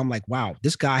Dave. I'm like, wow,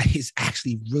 this guy is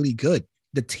actually really good.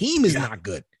 The team is not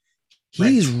good.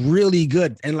 He's really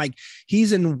good. And like,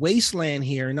 he's in wasteland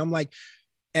here. And I'm like,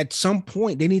 at some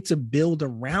point they need to build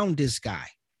around this guy,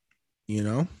 you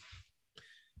know?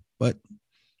 But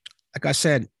like I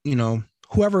said, you know,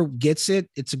 whoever gets it,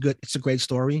 it's a great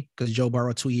story, because Joe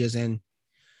Burrow 2 years in,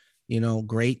 you know,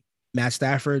 great. Matt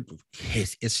Stafford,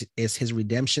 it's his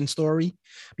redemption story,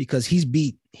 because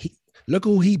look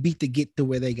who he beat to get to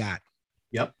where they got.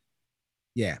 Yep.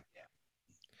 Yeah.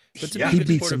 But to He be a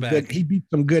beat quarterback, he beat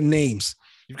some good names.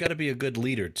 you've got to be a good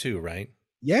leader too, right?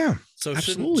 Yeah. So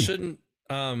absolutely. shouldn't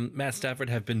Matt Stafford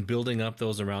have been building up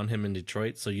those around him in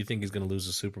Detroit? So you think he's going to lose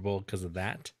the Super Bowl because of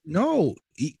that? No.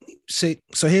 So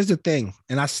here's the thing,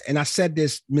 and I said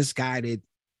this misguided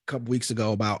a couple weeks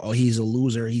ago about, oh, he's a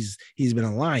loser. He's been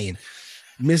a lion.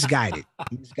 Misguided.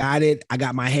 I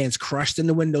got my hands crushed in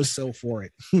the windowsill for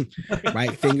it.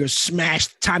 Right, fingers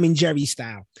smashed, Tom and Jerry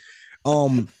style.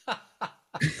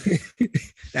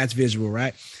 That's visual,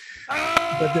 right?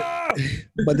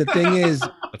 But the thing is,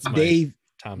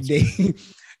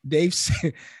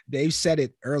 Dave said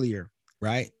it earlier,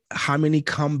 right? How many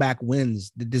comeback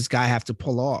wins did this guy have to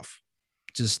pull off?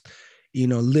 Just, you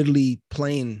know, literally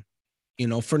playing, you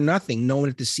know, for nothing, knowing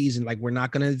that the season, like, we're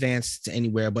not going to advance to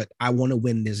anywhere, but I want to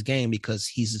win this game because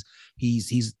he's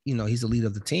you know, he's the leader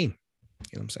of the team.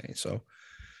 You know what I'm saying?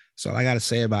 So I got to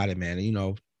say about it, man, you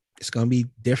know, it's going to be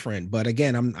different. But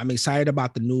again, I'm excited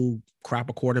about the new crop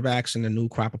of quarterbacks and the new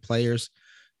crop of players.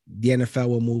 The NFL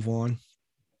will move on,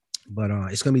 but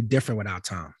it's going to be different without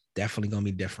Tom. Definitely going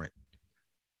to be different.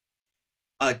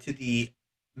 To the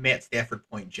Matt Stafford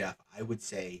point, Jeff, I would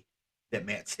say that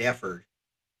Matt Stafford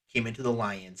came into the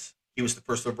Lions. He was the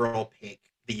first overall pick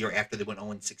the year after they went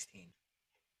 0-16.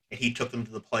 And he took them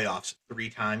to the playoffs 3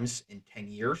 times in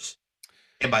 10 years.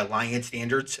 And by Lion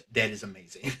standards, that is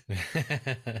amazing.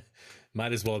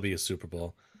 Might as well be a Super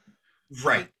Bowl.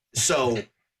 Right. So,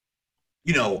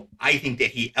 you know, I think that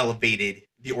he elevated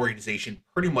the organization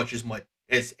pretty much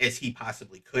as he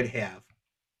possibly could have.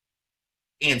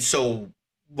 And so,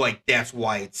 like, that's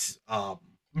why it's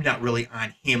not really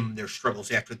on him, their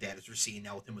struggles after that, as we're seeing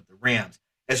now with him with the Rams.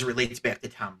 As it relates back to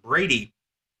Tom Brady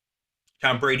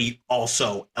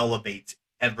also elevates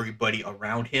everybody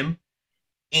around him,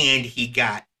 and he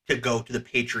got to go to the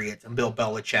Patriots and Bill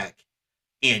Belichick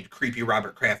and creepy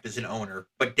Robert Kraft as an owner,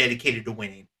 but dedicated to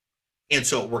winning. And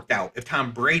so it worked out. If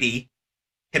Tom Brady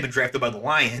had been drafted by the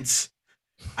Lions,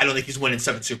 I don't think he's winning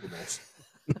 7 Super Bowls.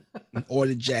 Or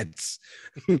the Jets.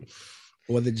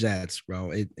 Or the Jets,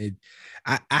 bro.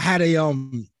 I had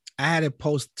a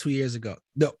post 2 years ago.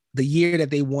 The year that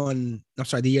they won,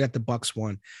 the year that the Bucks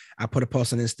won, I put a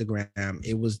post on Instagram.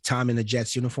 It was Tom in the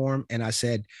Jets uniform. And I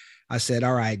said,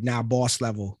 all right, now boss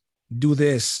level, do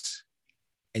this,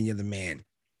 and you're the man.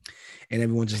 And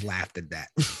everyone just laughed at that.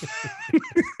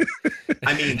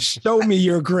 I mean, show me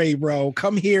you're great, bro.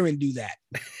 Come here and do that.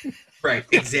 Right,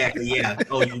 exactly. Yeah.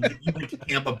 Oh, you went to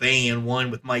Tampa Bay and won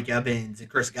with Mike Evans and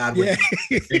Chris Godwin.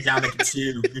 Yeah. And Dominic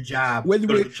Sue. Good job.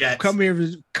 Come here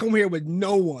with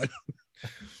no one.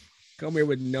 Come here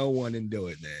with no one and do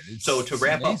it, man. So to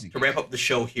wrap up the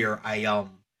show here, I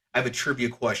have a trivia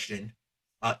question.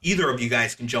 Either of you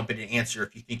guys can jump in and answer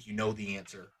if you think you know the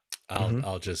answer.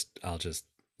 I'll just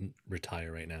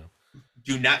retire right now.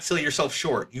 Do not sell yourself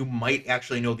short. You might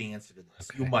actually know the answer to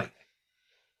this. Okay. You might.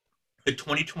 The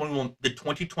 2021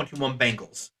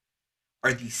 Bengals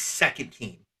are the second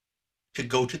team to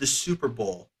go to the Super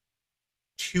Bowl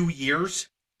 2 years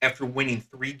after winning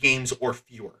 3 games or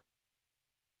fewer.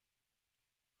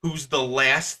 Who's the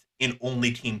last and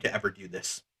only team to ever do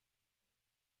this?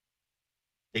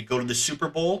 They go to the Super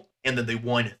Bowl and then they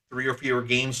won 3 or fewer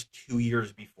games 2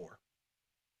 years before.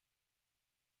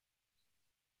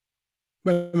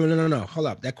 No. Hold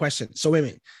up. That question. So wait a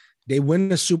minute. They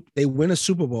win a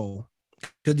Super Bowl.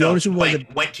 The only Super Bowl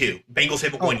went to. Bengals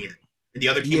haven't won yet. And the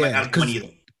other team might not have won either.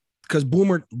 Because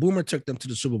Boomer took them to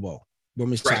the Super Bowl.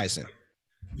 Boomer Tyson.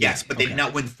 Yes, but they did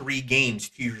not win 3 games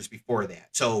 2 years before that.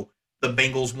 So the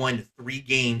Bengals won 3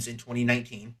 games in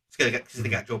 2019 because they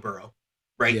got Joe Burrow.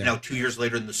 Right? Yeah. Now 2 years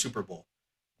later in the Super Bowl.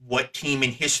 What team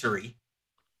in history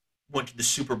went to the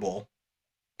Super Bowl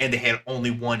and they had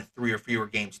only won 3 or fewer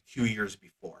games 2 years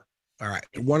before? All right.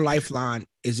 One lifeline.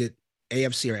 Is it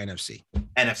AFC or NFC?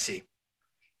 NFC.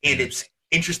 And it's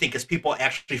interesting because people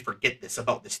actually forget this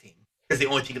about this team because they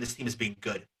only think of this team as being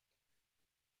good.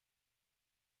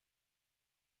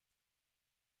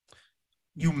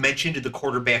 You mentioned the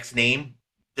quarterback's name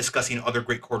discussing other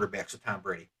great quarterbacks with Tom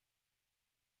Brady.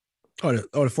 Oh, the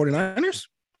 49ers?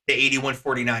 The 81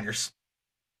 49ers.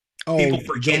 Oh, people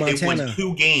forget they won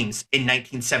 2 games in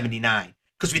 1979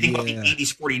 because we think about the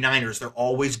 80s 49ers. They're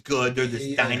always good. They're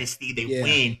this dynasty. They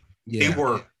win. Yeah. They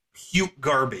were puke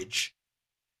garbage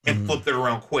and flipped it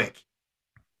around quick.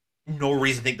 No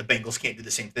reason to think the Bengals can't do the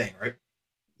same thing, right?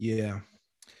 Yeah.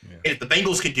 And if the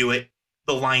Bengals can do it,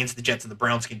 the Lions, the Jets, and the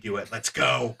Browns can do it. Let's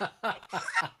go.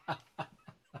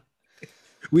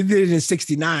 We did it in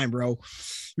 69, bro.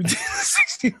 We did it in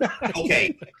 69.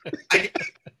 Okay.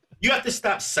 You have to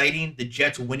stop citing the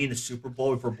Jets winning the Super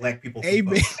Bowl for black people. Hey,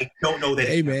 man. I don't know that.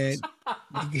 Hey, man.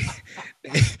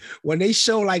 When they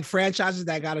show like franchises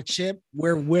that got a chip,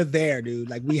 we're there, dude.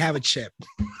 Like we have a chip.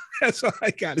 That's all I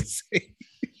gotta say.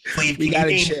 Cleve, we got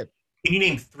a chip. Can you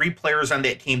name 3 players on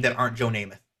that team that aren't Joe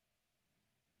Namath?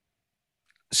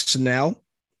 Snell,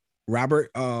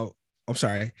 Robert. Don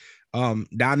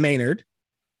Maynard.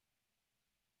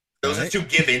 Those are 2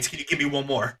 givens. Can you give me one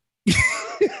more?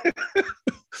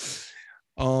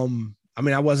 I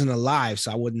mean, I wasn't alive,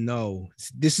 so I wouldn't know.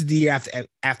 This is the year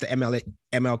after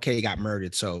MLK got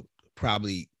murdered, so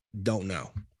probably don't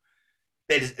know.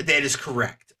 That is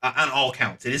correct on all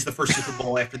counts. It is the first Super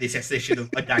Bowl after the assassination of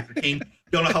Dr. King.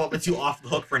 Don't know how it lets you off the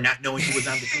hook for not knowing who was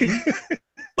on the team.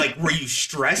 Like, were you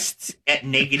stressed at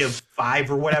 -5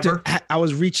 or whatever? I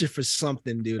was reaching for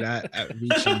something, dude. I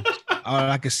reaching. All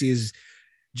I could see is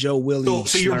Joe Willie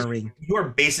slurring. You're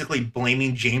basically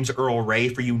blaming James Earl Ray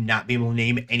for you not being able to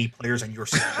name any players on your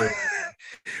side.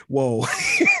 Whoa.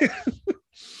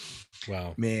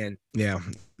 Wow. Man. Yeah,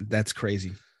 that's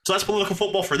crazy. So that's political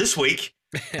football for this week.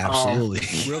 Absolutely.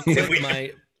 Real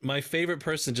quick, my favorite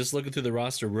person, just looking through the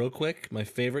roster real quick, my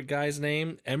favorite guy's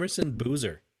name, Emerson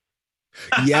Boozer.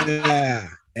 Yeah.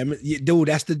 Dude,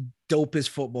 that's the dopest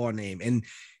football name. And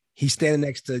he's standing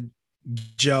next to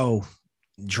Joe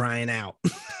drying out.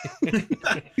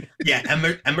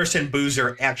 Yeah, Emerson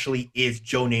Boozer actually is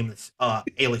Joe Namath's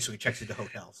alias, so he checks into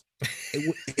hotels.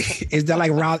 Is that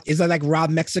like Rob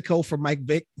Mexico for Mike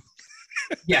Vick?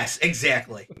 Yes,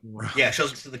 exactly. Yeah,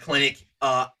 shows up to the clinic.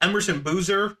 Emerson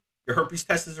Boozer, your herpes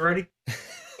test is ready.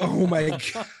 Oh my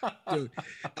god, dude!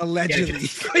 Allegedly,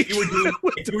 if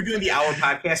you were doing the Hour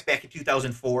podcast back in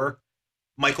 2004,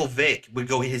 Michael Vick would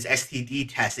go his STD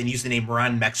test and use the name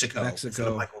Ron Mexico instead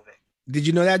of Michael Vick. Did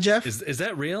you know that, Jeff? Is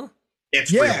that real?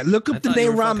 It's real. Look up the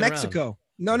name Ron Mexico.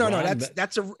 No.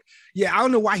 That's a yeah. I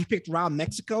don't know why he picked Ron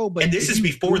Mexico, but and this is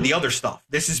before the other stuff.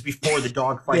 This is before the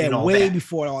dog fight and all way that.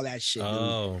 before all that shit.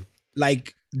 Oh, dude.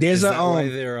 Like there's is that why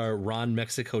there are Ron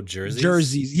Mexico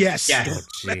jerseys? Yes. Oh,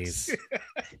 jeez.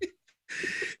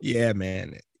 Yeah,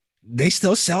 man. They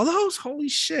still sell those? Holy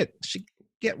shit! Should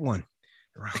get one.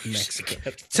 Ron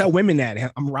Mexico. Tell women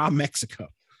that I'm Ron Mexico.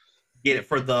 Get it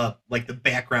for the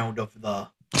background of the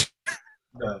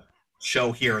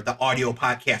show here, the audio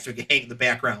podcast. We can hang in the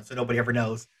background so nobody ever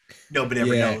knows. Nobody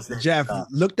ever knows. Jeff,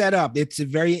 look that up. It's a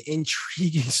very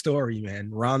intriguing story,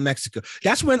 man. Ron Mexico.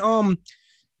 That's when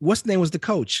what's the name was the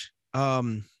coach?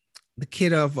 The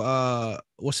kid of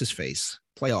what's his face?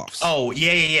 Playoffs. Oh,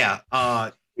 yeah.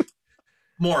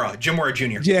 Jim Mora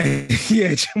Jr.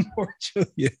 Yeah, Jim Mora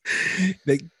Jr.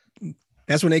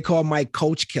 That's when they called Mike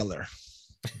Coach Killer.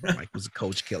 Mike was a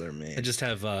coach killer, man. I just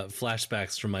have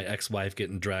flashbacks from my ex-wife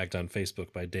getting dragged on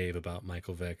Facebook by Dave about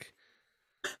Michael Vick.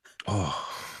 Oh,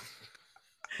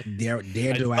 dare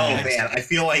do I ask? Man, I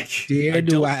feel like I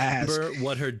don't remember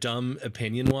what her dumb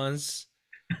opinion was,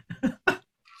 but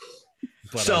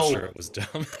I'm sure it was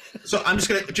dumb. So I'm just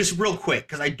gonna real quick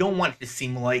because I don't want it to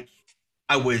seem like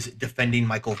I was defending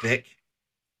Michael Vick.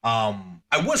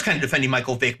 I was kind of defending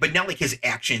Michael Vick, but not like his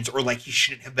actions or like he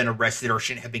shouldn't have been arrested or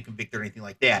shouldn't have been convicted or anything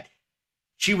like that.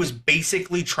 She was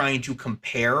basically trying to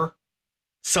compare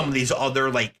some of these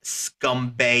other like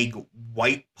scumbag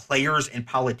white players and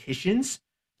politicians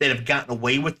that have gotten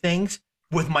away with things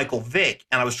with Michael Vick.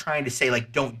 And I was trying to say,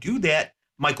 like, don't do that.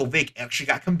 Michael Vick actually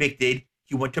got convicted.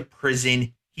 He went to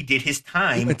prison. He did his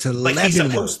time. He went to like he's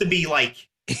supposed to be like.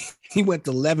 He went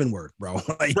to Leavenworth, bro.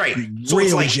 Like, right. So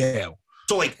real like, jail.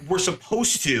 So, like, we're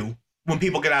supposed to, when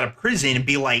people get out of prison and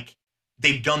be like,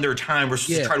 they've done their time, we're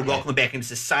supposed to try to welcome them back into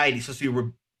society. It's supposed to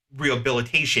be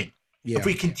rehabilitation. Yeah. If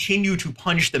we continue to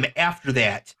punish them after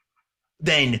that,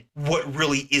 then what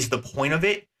really is the point of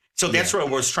it? So that's what I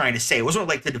was trying to say. It wasn't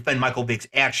like to defend Michael Vick's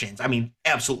actions. I mean,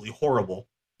 absolutely horrible,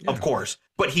 of course.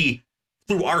 But he,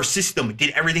 through our system, did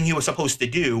everything he was supposed to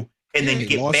do and then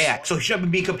get back. So he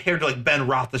shouldn't be compared to, like, Ben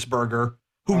Roethlisberger,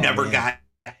 who never got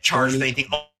charged with anything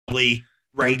ugly.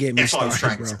 Right, that's all I was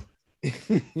trying to say.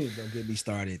 Don't get me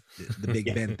started. The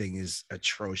Big Ben thing is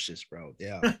atrocious, bro.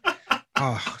 Yeah.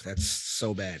 Oh, that's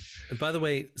so bad. And by the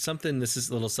way, this is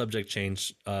a little subject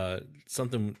change.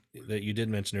 Something that you did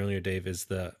mention earlier, Dave, is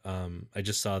I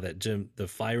just saw that the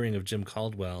firing of Jim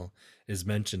Caldwell is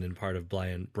mentioned in part of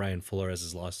Brian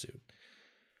Flores' lawsuit.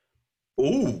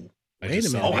 Ooh, I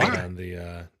just saw that on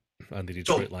the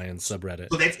Detroit Lions subreddit.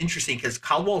 So that's interesting because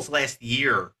Caldwell's last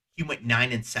year, he went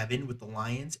 9-7 with the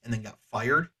Lions and then got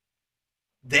fired.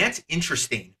 That's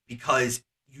interesting because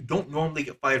you don't normally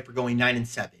get fired for going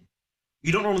 9-7.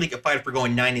 You don't normally get fired for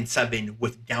going 9-7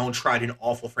 with downtrodden,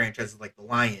 awful franchises like the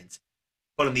Lions.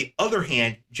 But on the other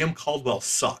hand, Jim Caldwell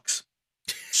sucks.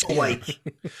 So like,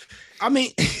 I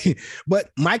mean,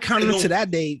 but my counter to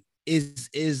that, Dave, is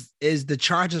the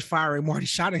Chargers firing Marty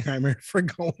Schottenheimer for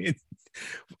going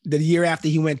the year after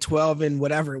he went 12 and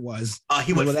whatever it was.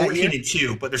 He went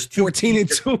 14-2, but there's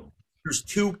 14-2. There's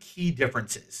two key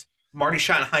differences. Marty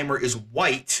Schottenheimer is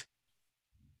white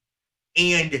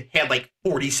and had like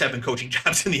 47 coaching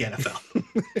jobs in the NFL.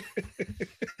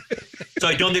 So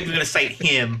I don't think we're going to cite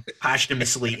him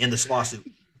posthumously in this lawsuit.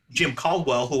 Jim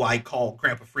Caldwell, who I call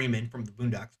Grandpa Freeman from the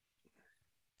Boondocks,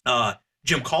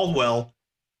 Jim Caldwell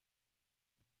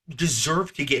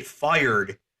deserved to get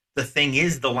fired. The thing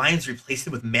is, the Lions replaced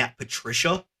him with Matt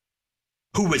Patricia,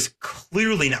 who was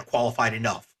clearly not qualified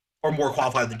enough or more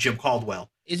qualified than Jim Caldwell.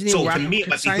 Isn't he so to me, it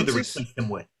might be who they replaced him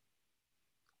with.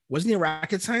 Wasn't he a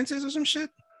rocket scientist or some shit?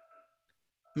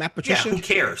 Matt Patricia? Yeah, who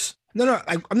cares? No,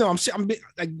 I'm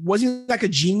like, was he like a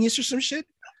genius or some shit?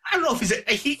 I don't know if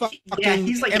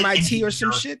he's like MIT or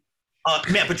some shit.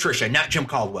 Matt Patricia, not Jim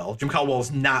Caldwell. Jim Caldwell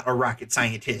is not a rocket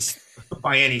scientist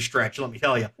by any stretch, let me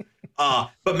tell you.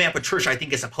 But Matt Patricia, I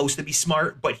think, is supposed to be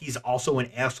smart, but he's also an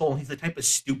asshole. He's the type of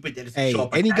stupid that doesn't show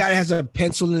up. Any guy that has a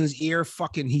pencil in his ear,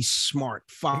 he's smart.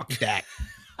 Fuck that.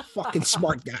 Fucking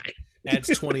smart guy. Adds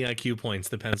 20 IQ points,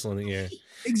 the pencil in the ear.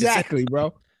 Exactly,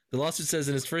 bro. The lawsuit says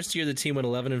in his first year, the team went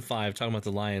 11-5, talking about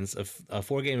the Lions, a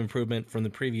 4-game improvement from the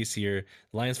previous year.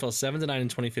 The Lions fell 7-9 in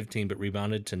 2015, but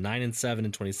rebounded to 9-7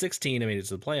 in 2016 and made it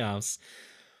to the playoffs.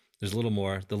 There's a little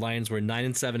more. The Lions were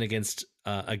 9-7 against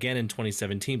again in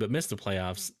 2017, but missed the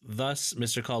playoffs. Thus,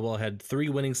 Mr. Caldwell had 3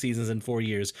 winning seasons in 4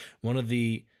 years,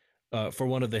 for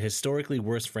one of the historically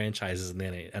worst franchises in the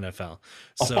NFL.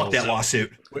 So, fuck that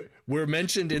lawsuit. We're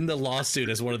mentioned in the lawsuit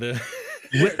as one of the...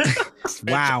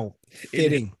 Wow.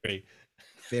 Fitting.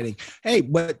 Hey,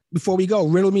 but before we go,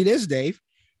 riddle me this, Dave.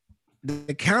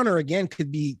 The counter again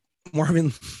could be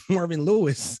Marvin Marvin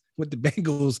Lewis with the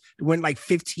Bengals went like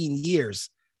 15 years,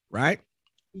 right?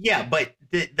 Yeah, but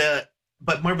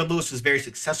but Marvin Lewis was very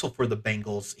successful for the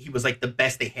Bengals. He was like the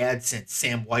best they had since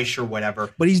Sam Weish or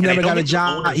whatever. But he's And I never don't got a think the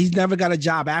job. owner- He's never got a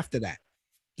job after that.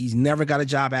 He's never got a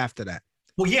job after that.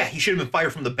 Well, yeah, he should have been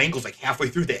fired from the Bengals like halfway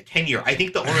through that tenure. I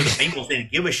think the owner of the Bengals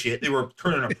didn't give a shit. They were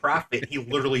turning a profit. He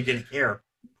literally didn't care.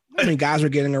 I mean, guys were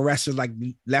getting arrested like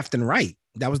left and right.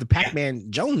 That was the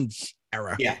Pac-Man Jones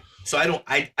era. Yeah. So I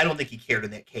don't think he cared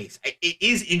in that case. It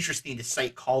is interesting to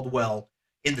cite Caldwell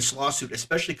in this lawsuit,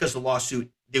 especially because the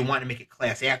lawsuit they want to make it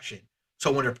class action. So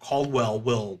I wonder if Caldwell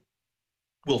will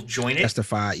join it.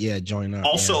 Testify, yeah, join up.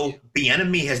 Also, yeah.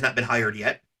 Bieniemy has not been hired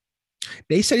yet.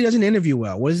 They said he doesn't interview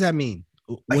well. What does that mean?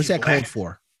 What's that black. code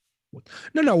for?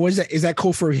 No. What is that? Is that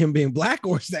code for him being black,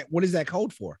 or is that what is that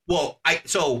code for? Well, I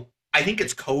think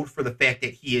it's code for the fact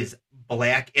that he is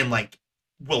black and like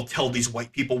will tell these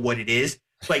white people what it is.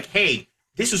 Like, hey,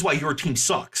 this is why your team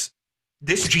sucks.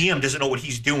 This GM doesn't know what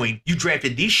he's doing. You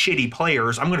drafted these shitty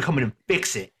players. I'm going to come in and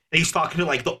fix it. And he's talking to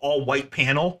like the all white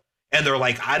panel, and they're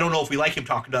like, I don't know if we like him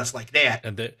talking to us like that.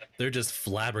 And they're just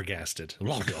flabbergasted.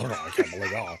 I can't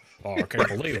believe I can't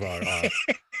believe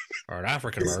an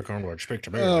African American would speak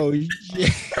to me. Oh, yeah.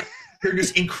 They're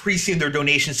just increasing their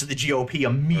donations to the GOP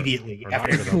immediately.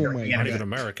 Not even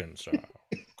Americans.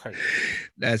 Okay.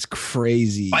 That's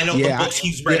crazy. I know the books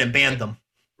he's read and banned them.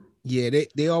 Yeah,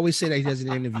 they always say that he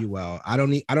doesn't interview well. I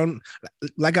don't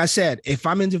like I said, if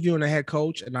I'm interviewing a head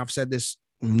coach, and I've said this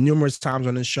numerous times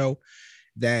on this show,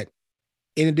 that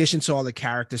in addition to all the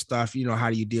character stuff, how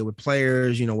do you deal with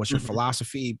players, what's your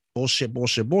philosophy, bullshit.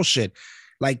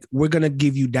 Like, we're going to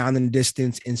give you down in the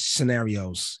distance in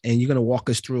scenarios, and you're going to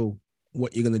walk us through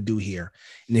what you're going to do here.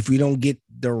 And if we don't get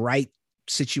the right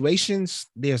situations,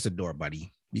 there's the door,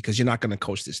 buddy, because you're not going to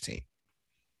coach this team.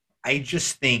 I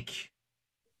just think,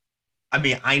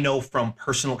 I know from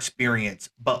personal experience,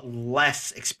 but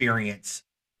less experience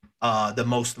than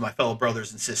most of my fellow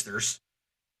brothers and sisters,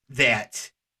 that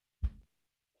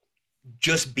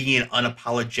just being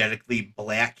unapologetically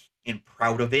black and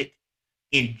proud of it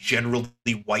in generally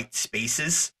white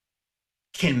spaces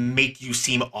can make you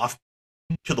seem off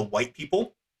to the white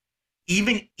people,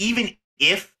 even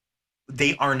if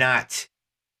they are not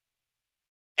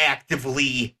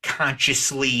actively,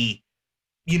 consciously,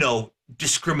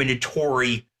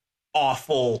 discriminatory,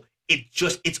 awful.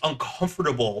 It's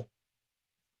uncomfortable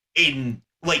in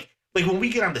like when we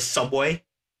get on the subway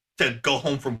to go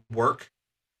home from work,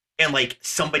 and like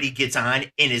somebody gets on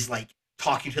and is like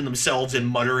talking to themselves and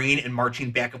muttering and marching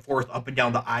back and forth up and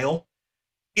down the aisle.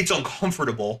 It's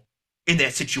uncomfortable in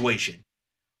that situation.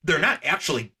 They're not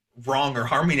actually wrong or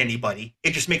harming anybody.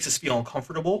 It just makes us feel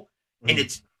uncomfortable. And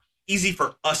it's easy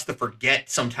for us to forget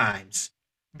sometimes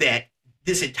that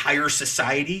this entire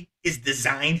society is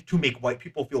designed to make white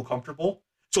people feel comfortable.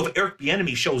 So if Eric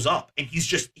Bieniemy shows up and he's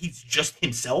just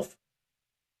himself,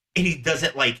 and he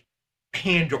doesn't like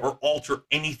pander or alter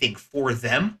anything for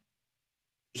them,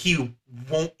 he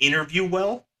won't interview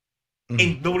well,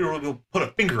 and nobody will put a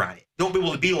finger on it. Don't be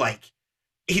able to be like,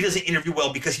 he doesn't interview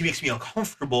well because he makes me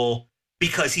uncomfortable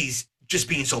because he's just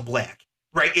being so black,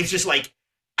 right? It's just like,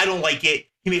 I don't like it.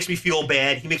 He makes me feel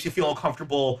bad. He makes me feel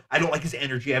uncomfortable. I don't like his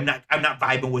energy. I'm not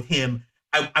vibing with him.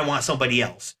 I want somebody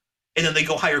else. And then they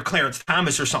go hire Clarence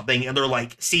Thomas or something, and they're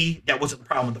like, see, that wasn't the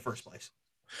problem in the first place.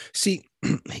 See,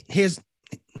 here's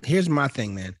my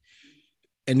thing, man.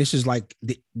 And this is like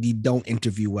the don't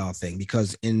interview well thing,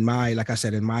 because in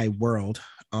my world,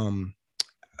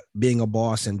 being a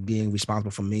boss and being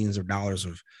responsible for millions of dollars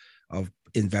of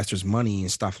investors' money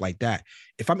and stuff like that,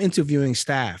 if I'm interviewing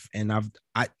staff, and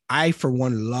I for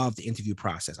one love the interview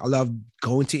process. I love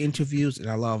going to interviews, and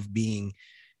I love being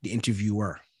the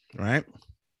interviewer, right?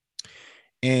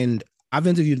 And I've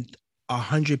interviewed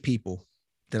 100 people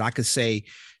that I could say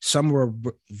some were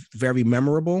very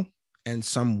memorable and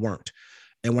some weren't.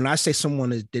 And when I say someone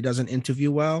that doesn't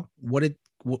interview well, what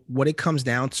it comes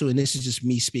down to, and this is just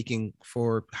me speaking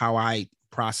for how I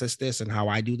process this and how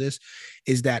I do this,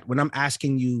 is that when I'm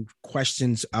asking you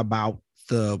questions about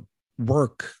the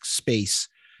workspace,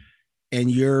 and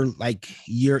you're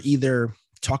either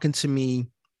talking to me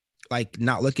like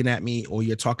not looking at me, or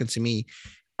you're talking to me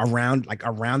around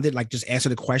it, like just answer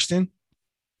the question,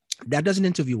 that doesn't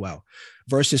interview well,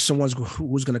 versus someone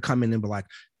who's going to come in and be like,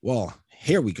 well,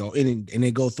 here we go. And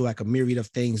they go through like a myriad of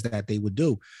things that they would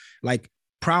do. Like,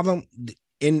 problem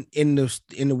in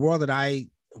the world that I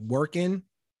work in,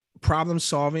 problem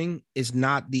solving is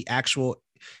not the actual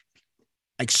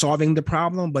like solving the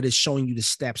problem, but it's showing you the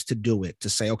steps to do it, to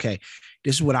say, okay,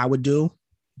 this is what I would do.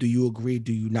 Do you agree?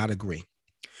 Do you not agree?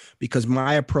 Because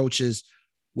my approach is,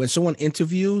 when someone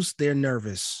interviews, they're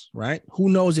nervous, right? Who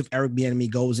knows if Eric Bieniemy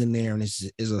goes in there and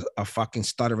is a fucking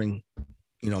stuttering,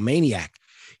 maniac.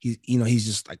 He's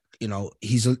just like,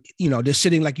 they're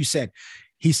sitting, like you said,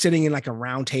 he's sitting in like a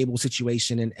round table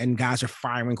situation and guys are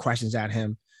firing questions at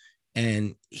him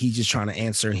and he's just trying to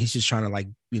answer. And he's just trying to like,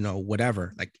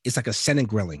 whatever, like it's like a Senate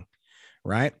grilling,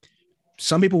 right?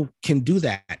 Some people can do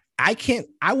that.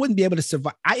 I wouldn't be able to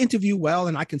survive. I interview well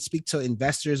and I can speak to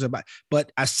investors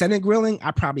but a Senate grilling,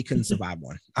 I probably couldn't survive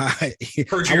one.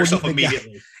 Perjure yourself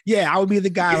immediately. I would be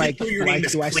the guy like do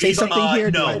I say something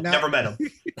here? No, never met him.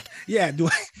 Yeah.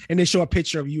 And they show a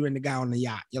picture of you and the guy on the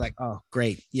yacht. You're like, oh,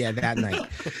 great. Yeah, that night.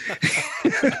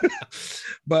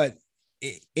 But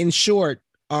in short,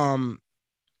 I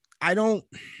don't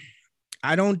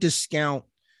discount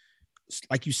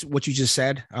like what you just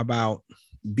said about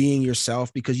being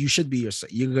yourself, because you should be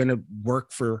yourself. You're going to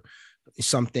work for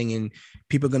something and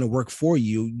people are going to work for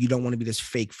you. You don't want to be this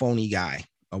fake phony guy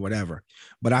or whatever.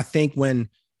 But I think when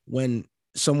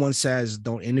someone says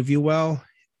don't interview well,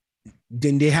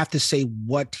 then they have to say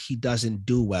what he doesn't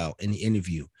do well in the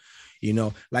interview.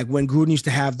 Like when Gruden used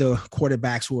to have the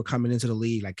quarterbacks who were coming into the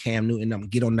league, like Cam Newton,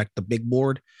 get on like the big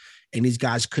board, and these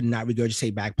guys could not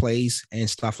regurgitate back plays and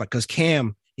stuff like, because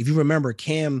Cam, if you remember,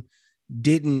 Cam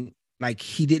didn't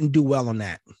do well on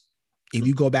that. If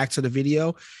you go back to the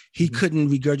video, he couldn't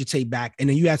regurgitate back. And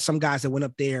then you had some guys that went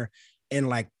up there and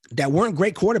like that weren't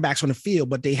great quarterbacks on the field,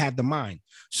 but they had the mind.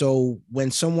 So when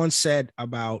someone said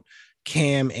about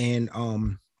Cam and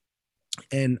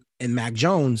Mac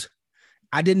Jones,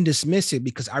 I didn't dismiss it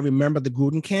because I remember the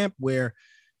Gruden camp where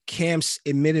Cam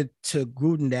admitted to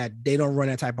Gruden that they don't run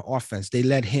that type of offense. They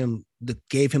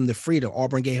gave him the freedom.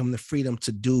 Auburn gave him the freedom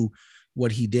to do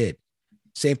what he did.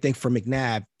 Same thing for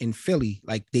McNabb in Philly.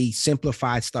 Like they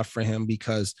simplified stuff for him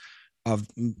because of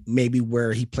maybe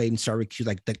where he played in Syracuse,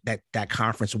 like that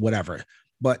conference or whatever.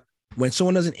 But when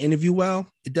someone doesn't interview well,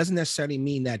 it doesn't necessarily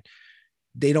mean that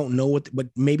they don't know but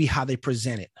maybe how they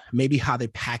present it, maybe how they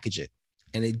package it,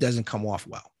 and it doesn't come off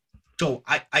well. So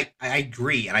I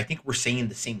agree, and I think we're saying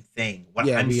the same thing. What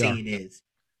I'm saying is,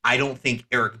 I don't think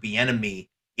Eric Bieniemy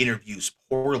interviews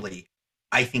poorly.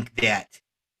 I think that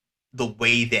the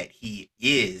way that he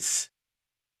is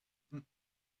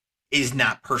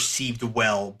not perceived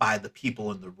well by the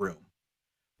people in the room,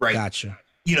 right? Gotcha.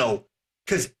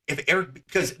 Because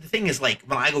the thing is, like,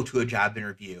 when I go to a job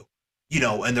interview,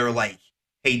 and they're like,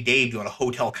 hey, Dave, do you want a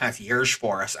hotel concierge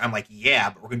for us? I'm like, yeah,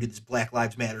 but we're going to do this Black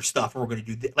Lives Matter stuff, and we're going to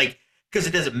do this. Like, because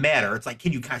it doesn't matter. It's like,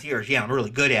 can you concierge? Yeah, I'm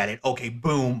really good at it. Okay,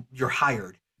 boom, you're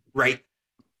hired, right?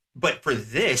 But for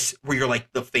this, where you're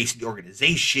like the face of the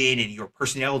organization and your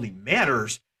personality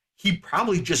matters, he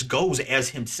probably just goes as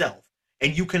himself.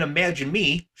 And you can imagine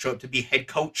me show up to be head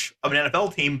coach of an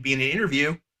NFL team, being in an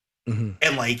interview,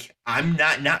 and like, I'm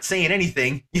not saying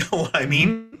anything. You know what I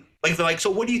mean? Like, they're like,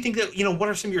 so what do you think that, what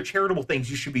are some of your charitable things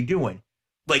you should be doing?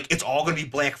 Like, it's all going to be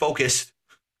black focused.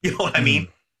 You know what I mean?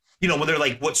 When they're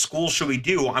like, what schools should we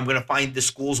do? I'm going to find the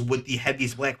schools with the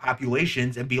heaviest black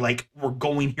populations and be like, we're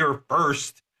going here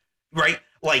first. Right?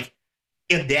 Like,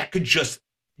 and that could just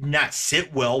not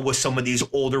sit well with some of these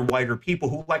older, whiter people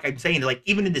who, like I'm saying, like,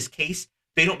 even in this case,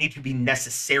 they don't need to be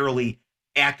necessarily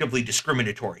actively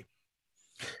discriminatory.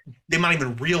 They might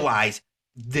even realize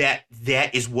that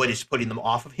is what is putting them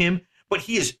off of him, but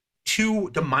he is too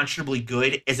demonstrably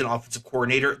good as an offensive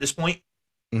coordinator at this point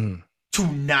to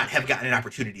not have gotten an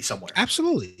opportunity somewhere.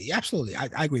 Absolutely.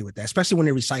 I agree with that, especially when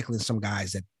they're recycling some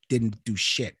guys that didn't do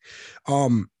shit.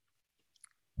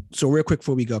 So real quick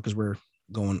before we go, because we're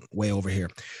going way over here,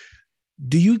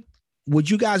 would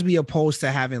you guys be opposed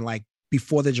to having, like,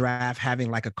 before the draft,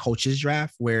 having like a coach's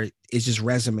draft where it's just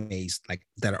resumes like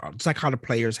that are, it's like how the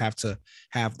players have to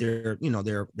have their,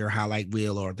 their highlight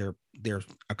reel or their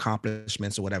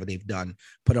accomplishments or whatever they've done,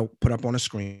 put up on a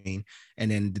screen,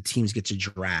 and then the teams get to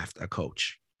draft a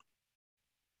coach.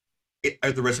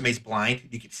 Are the resumes blind?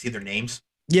 You can see their names?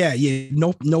 Yeah.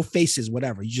 No faces,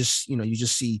 whatever. You just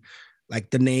see, like,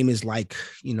 the name is like,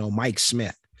 Mike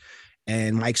Smith,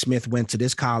 and Mike Smith went to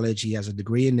this college. He has a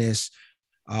degree in this.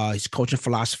 His coaching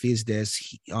philosophy is this.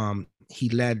 He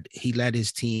led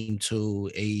his team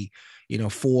to a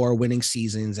 4 winning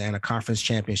seasons and a conference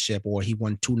championship, or he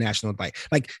won 2 national.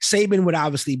 Like Saban would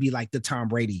obviously be like the Tom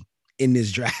Brady in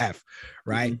this draft,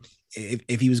 right?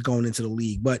 If he was going into the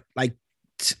league, but like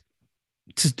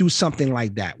to do something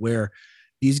like that, where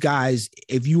these guys,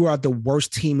 if you are the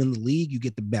worst team in the league, you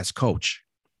get the best coach,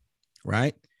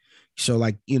 right? So,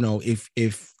 like, if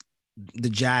the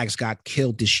Jags got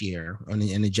killed this year, and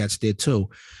the Jets did too.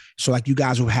 So like you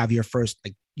guys will have your first,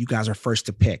 like you guys are first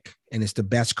to pick, and it's the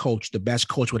best coach. The best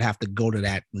coach would have to go to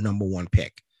that number one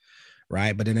pick,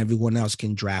 right? But then everyone else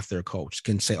can draft their coach,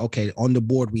 can say, okay, on the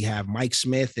board we have Mike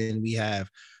Smith and we have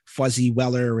Fuzzy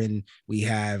Weller and we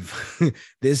have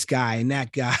this guy and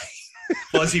that guy.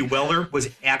 Fuzzy Weller was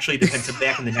actually a defensive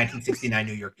back in the 1969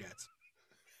 New York Jets.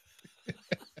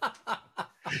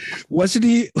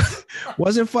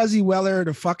 Wasn't Fuzzy Weller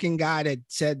the fucking guy that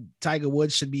said Tiger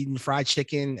Woods should be eating fried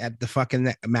chicken at the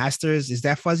fucking Masters? Is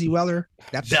that Fuzzy Weller?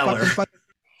 That's Zeller.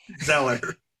 Zeller.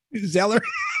 Zeller.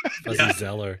 Fuzzy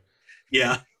Zeller.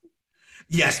 Yeah.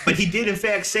 Yes, but he did in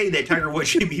fact say that Tiger Woods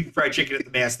should be eating fried chicken at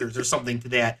the Masters or something to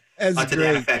that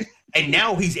effect. And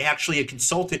now he's actually a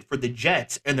consultant for the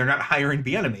Jets, and they're not hiring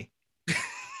Bieniemy.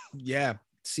 Yeah,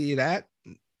 see that?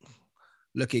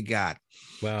 Look at God.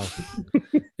 Wow.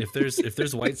 If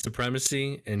there's white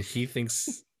supremacy and he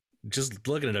thinks, just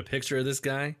looking at a picture of this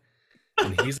guy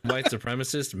and he's a white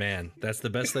supremacist, man, that's the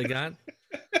best they got.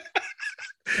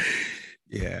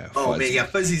 Yeah. Oh man, yeah.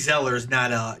 Fuzzy Zeller is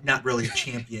not really a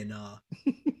champion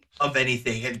of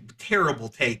anything, and terrible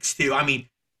takes too. I mean,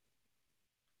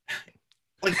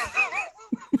 like,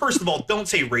 first of all, don't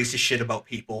say racist shit about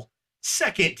people.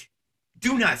 Second,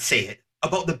 do not say it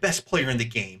about the best player in the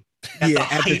game.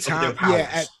 At the time.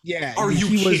 Yeah. Are you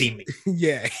kidding me?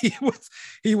 Yeah,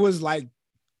 he was like,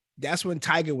 that's when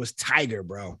Tiger was Tiger,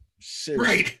 bro. Seriously.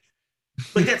 Right.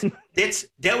 Like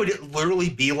that would literally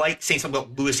be like saying something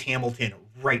about Lewis Hamilton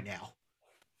right now.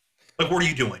 Like, what are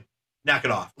you doing? Knock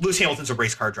it off. Lewis Hamilton's a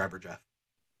race car driver, Jeff.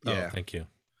 Yeah. Oh, thank you.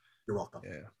 You're welcome.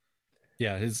 Yeah.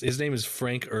 Yeah, his name is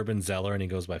Frank Urban Zeller, and he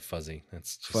goes by Fuzzy.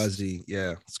 That's just... Fuzzy.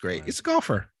 Yeah, it's great. Right. It's a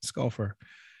golfer.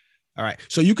 All right.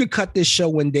 So you could cut this show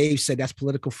when Dave said that's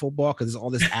political football because there's all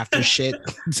this after shit.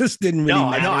 Just didn't really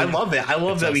matter. No, I love it. I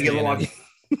love that we get along.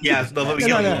 Yeah,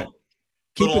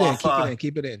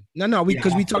 Keep it in. No,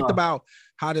 because we talked about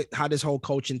how this whole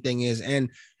coaching thing is.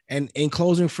 And in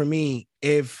closing for me,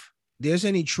 if there's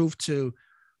any truth to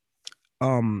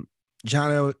John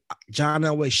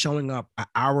Elway showing up an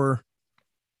hour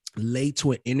late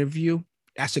to an interview,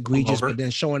 that's egregious. But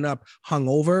then showing up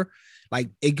hungover, like,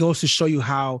 it goes to show you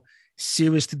how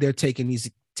seriously they're taking these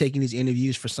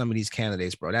interviews for some of these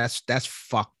candidates, bro. That's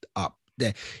fucked up.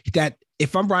 That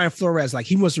if I'm Brian Flores, like,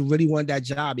 he must have really wanted that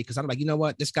job, because I'm like, you know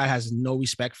what, this guy has no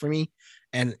respect for me,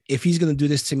 and if he's gonna do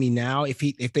this to me now, if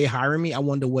they hire me, I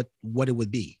wonder what it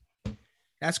would be.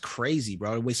 That's crazy,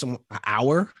 bro. Wait an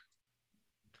hour,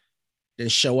 then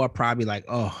show up probably like,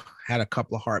 oh, had a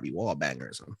couple of Harvey Wall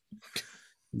bangers.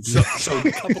 So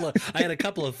I had a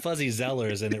couple of Fuzzy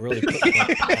Zellers, and it really put me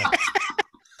on.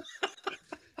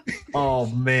 Oh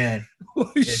man.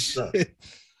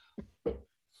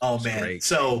 Oh man. Great.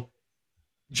 So,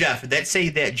 Jeff, let's say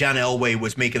that John Elway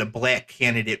was making a black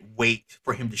candidate wait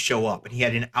for him to show up, and he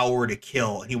had an hour to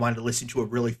kill, and he wanted to listen to a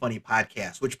really funny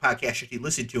podcast. Which podcast should he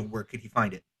listen to, and where could he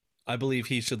find it? I believe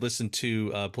he should listen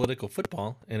to Political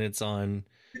Football, and it's on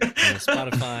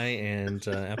Spotify and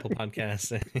Apple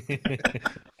Podcasts.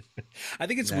 I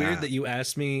think it's weird that you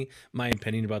asked me my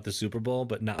opinion about the Super Bowl,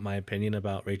 but not my opinion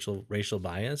about racial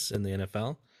bias in the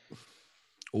NFL.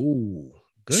 Ooh,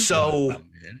 good. So,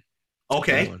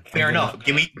 okay, fair enough.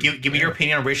 Give me your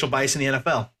opinion on racial bias in the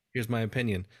NFL. Here's my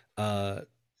opinion.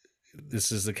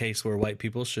 This is the case where white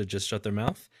people should just shut their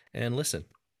mouth and listen.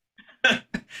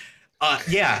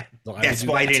 Yeah, that's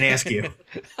why I didn't ask you.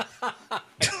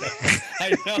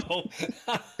 I know.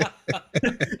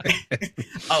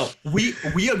 Oh,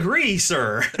 we agree,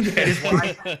 sir. That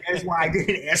is why I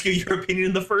didn't ask you your opinion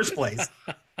in the first place.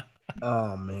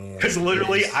 Oh man, because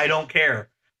literally I don't care.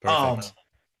 Perfect.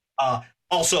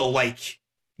 Also, like,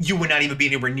 you would not even be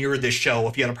anywhere near this show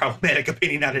if you had a problematic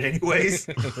opinion on it, anyways.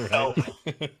 Right.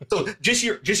 So just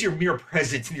your mere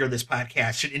presence near this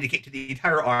podcast should indicate to the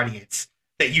entire audience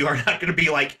that you are not going to be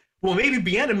like, well, maybe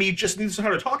Bieniemy just needs to know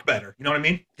how to talk better. You know what I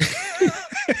mean?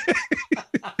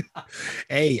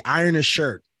 Hey, iron a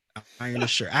shirt. I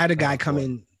had a guy come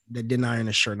in that didn't iron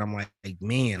a shirt, and I'm like,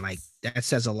 man, like, that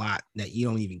says a lot that you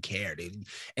don't even care, dude.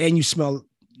 And you smell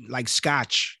like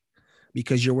scotch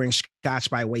because you're wearing Scotch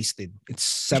by Wasted. It's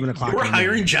 7 o'clock. We're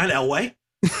hiring John Elway.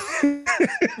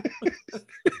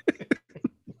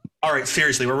 All right,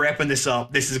 seriously, we're wrapping this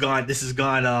up. This has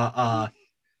gone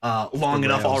long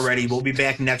enough already. We'll be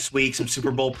back next week. Some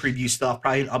Super Bowl preview stuff.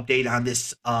 Probably an update on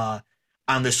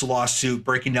this lawsuit,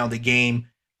 breaking down the game.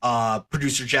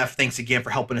 Producer Jeff, thanks again for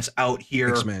helping us out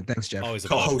here. Thanks, man. Thanks, Jeff. Always a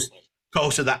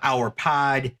co-host of the Hour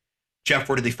Pod. Jeff,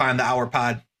 where do they find the Hour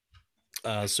Pod?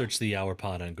 Search the Hour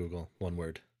Pod on Google. One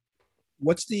word.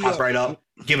 What's the pop right up?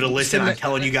 Give it a listen. I'm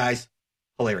telling you guys,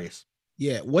 hilarious.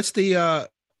 Yeah. What's the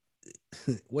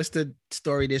what's the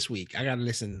story this week? I gotta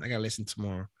listen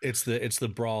tomorrow. It's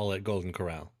the brawl at Golden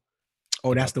Corral.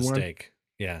 Oh, that's about the one. Steak.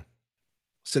 Yeah.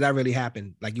 So that really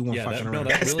happened. Like you weren't Yeah, fucking that, around. no,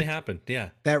 that really happened. Yeah.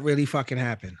 That really fucking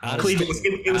happened. Out of Cleveland,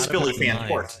 state, it was out of Philly my fan mind.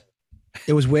 court.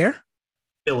 It was where?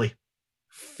 Philly.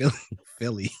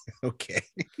 Philly. Okay.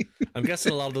 I'm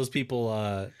guessing a lot of those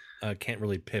people can't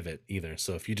really pivot either.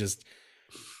 So if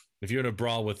you're in a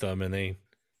brawl with them and they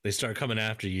start coming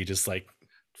after you, just like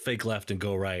fake left and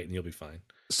go right, and you'll be fine.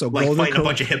 So Like fighting a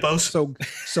bunch of hippos. So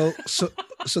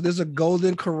there's a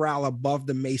Golden Corral above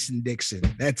the Mason-Dixon.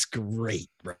 That's great,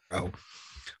 bro.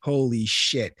 Holy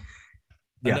shit.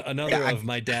 Yeah. Another of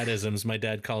my dadisms. My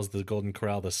dad calls the Golden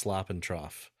Corral the slop and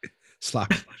trough.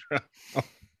 Slop.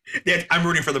 I'm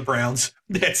rooting for the Browns.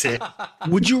 That's it.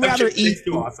 Would you rather It's eat?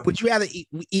 too awesome. Would you rather eat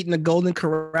in a Golden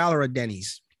Corral or a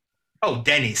Denny's? Oh,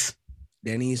 Denny's.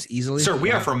 Denny's easily. Sir,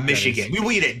 we are from Denny's. Michigan. We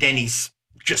will eat at Denny's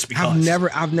just because.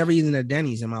 I've never eaten at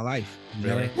Denny's in my life.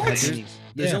 Really? Never What? had Denny's.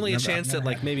 There's Yeah, only a never- chance I've that never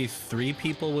like maybe 3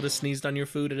 people would have sneezed on your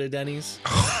food at a Denny's.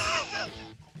 had-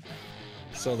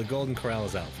 So the Golden Corral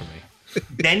is out for me.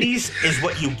 Denny's is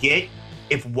what you get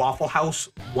if Waffle House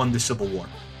won the Civil War.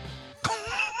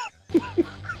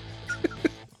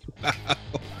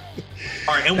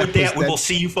 All right, and with that, we will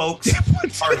see you folks.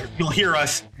 All right, you'll hear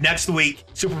us next week.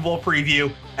 Super Bowl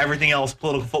preview, everything else,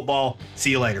 political football.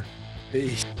 See you later.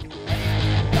 Peace.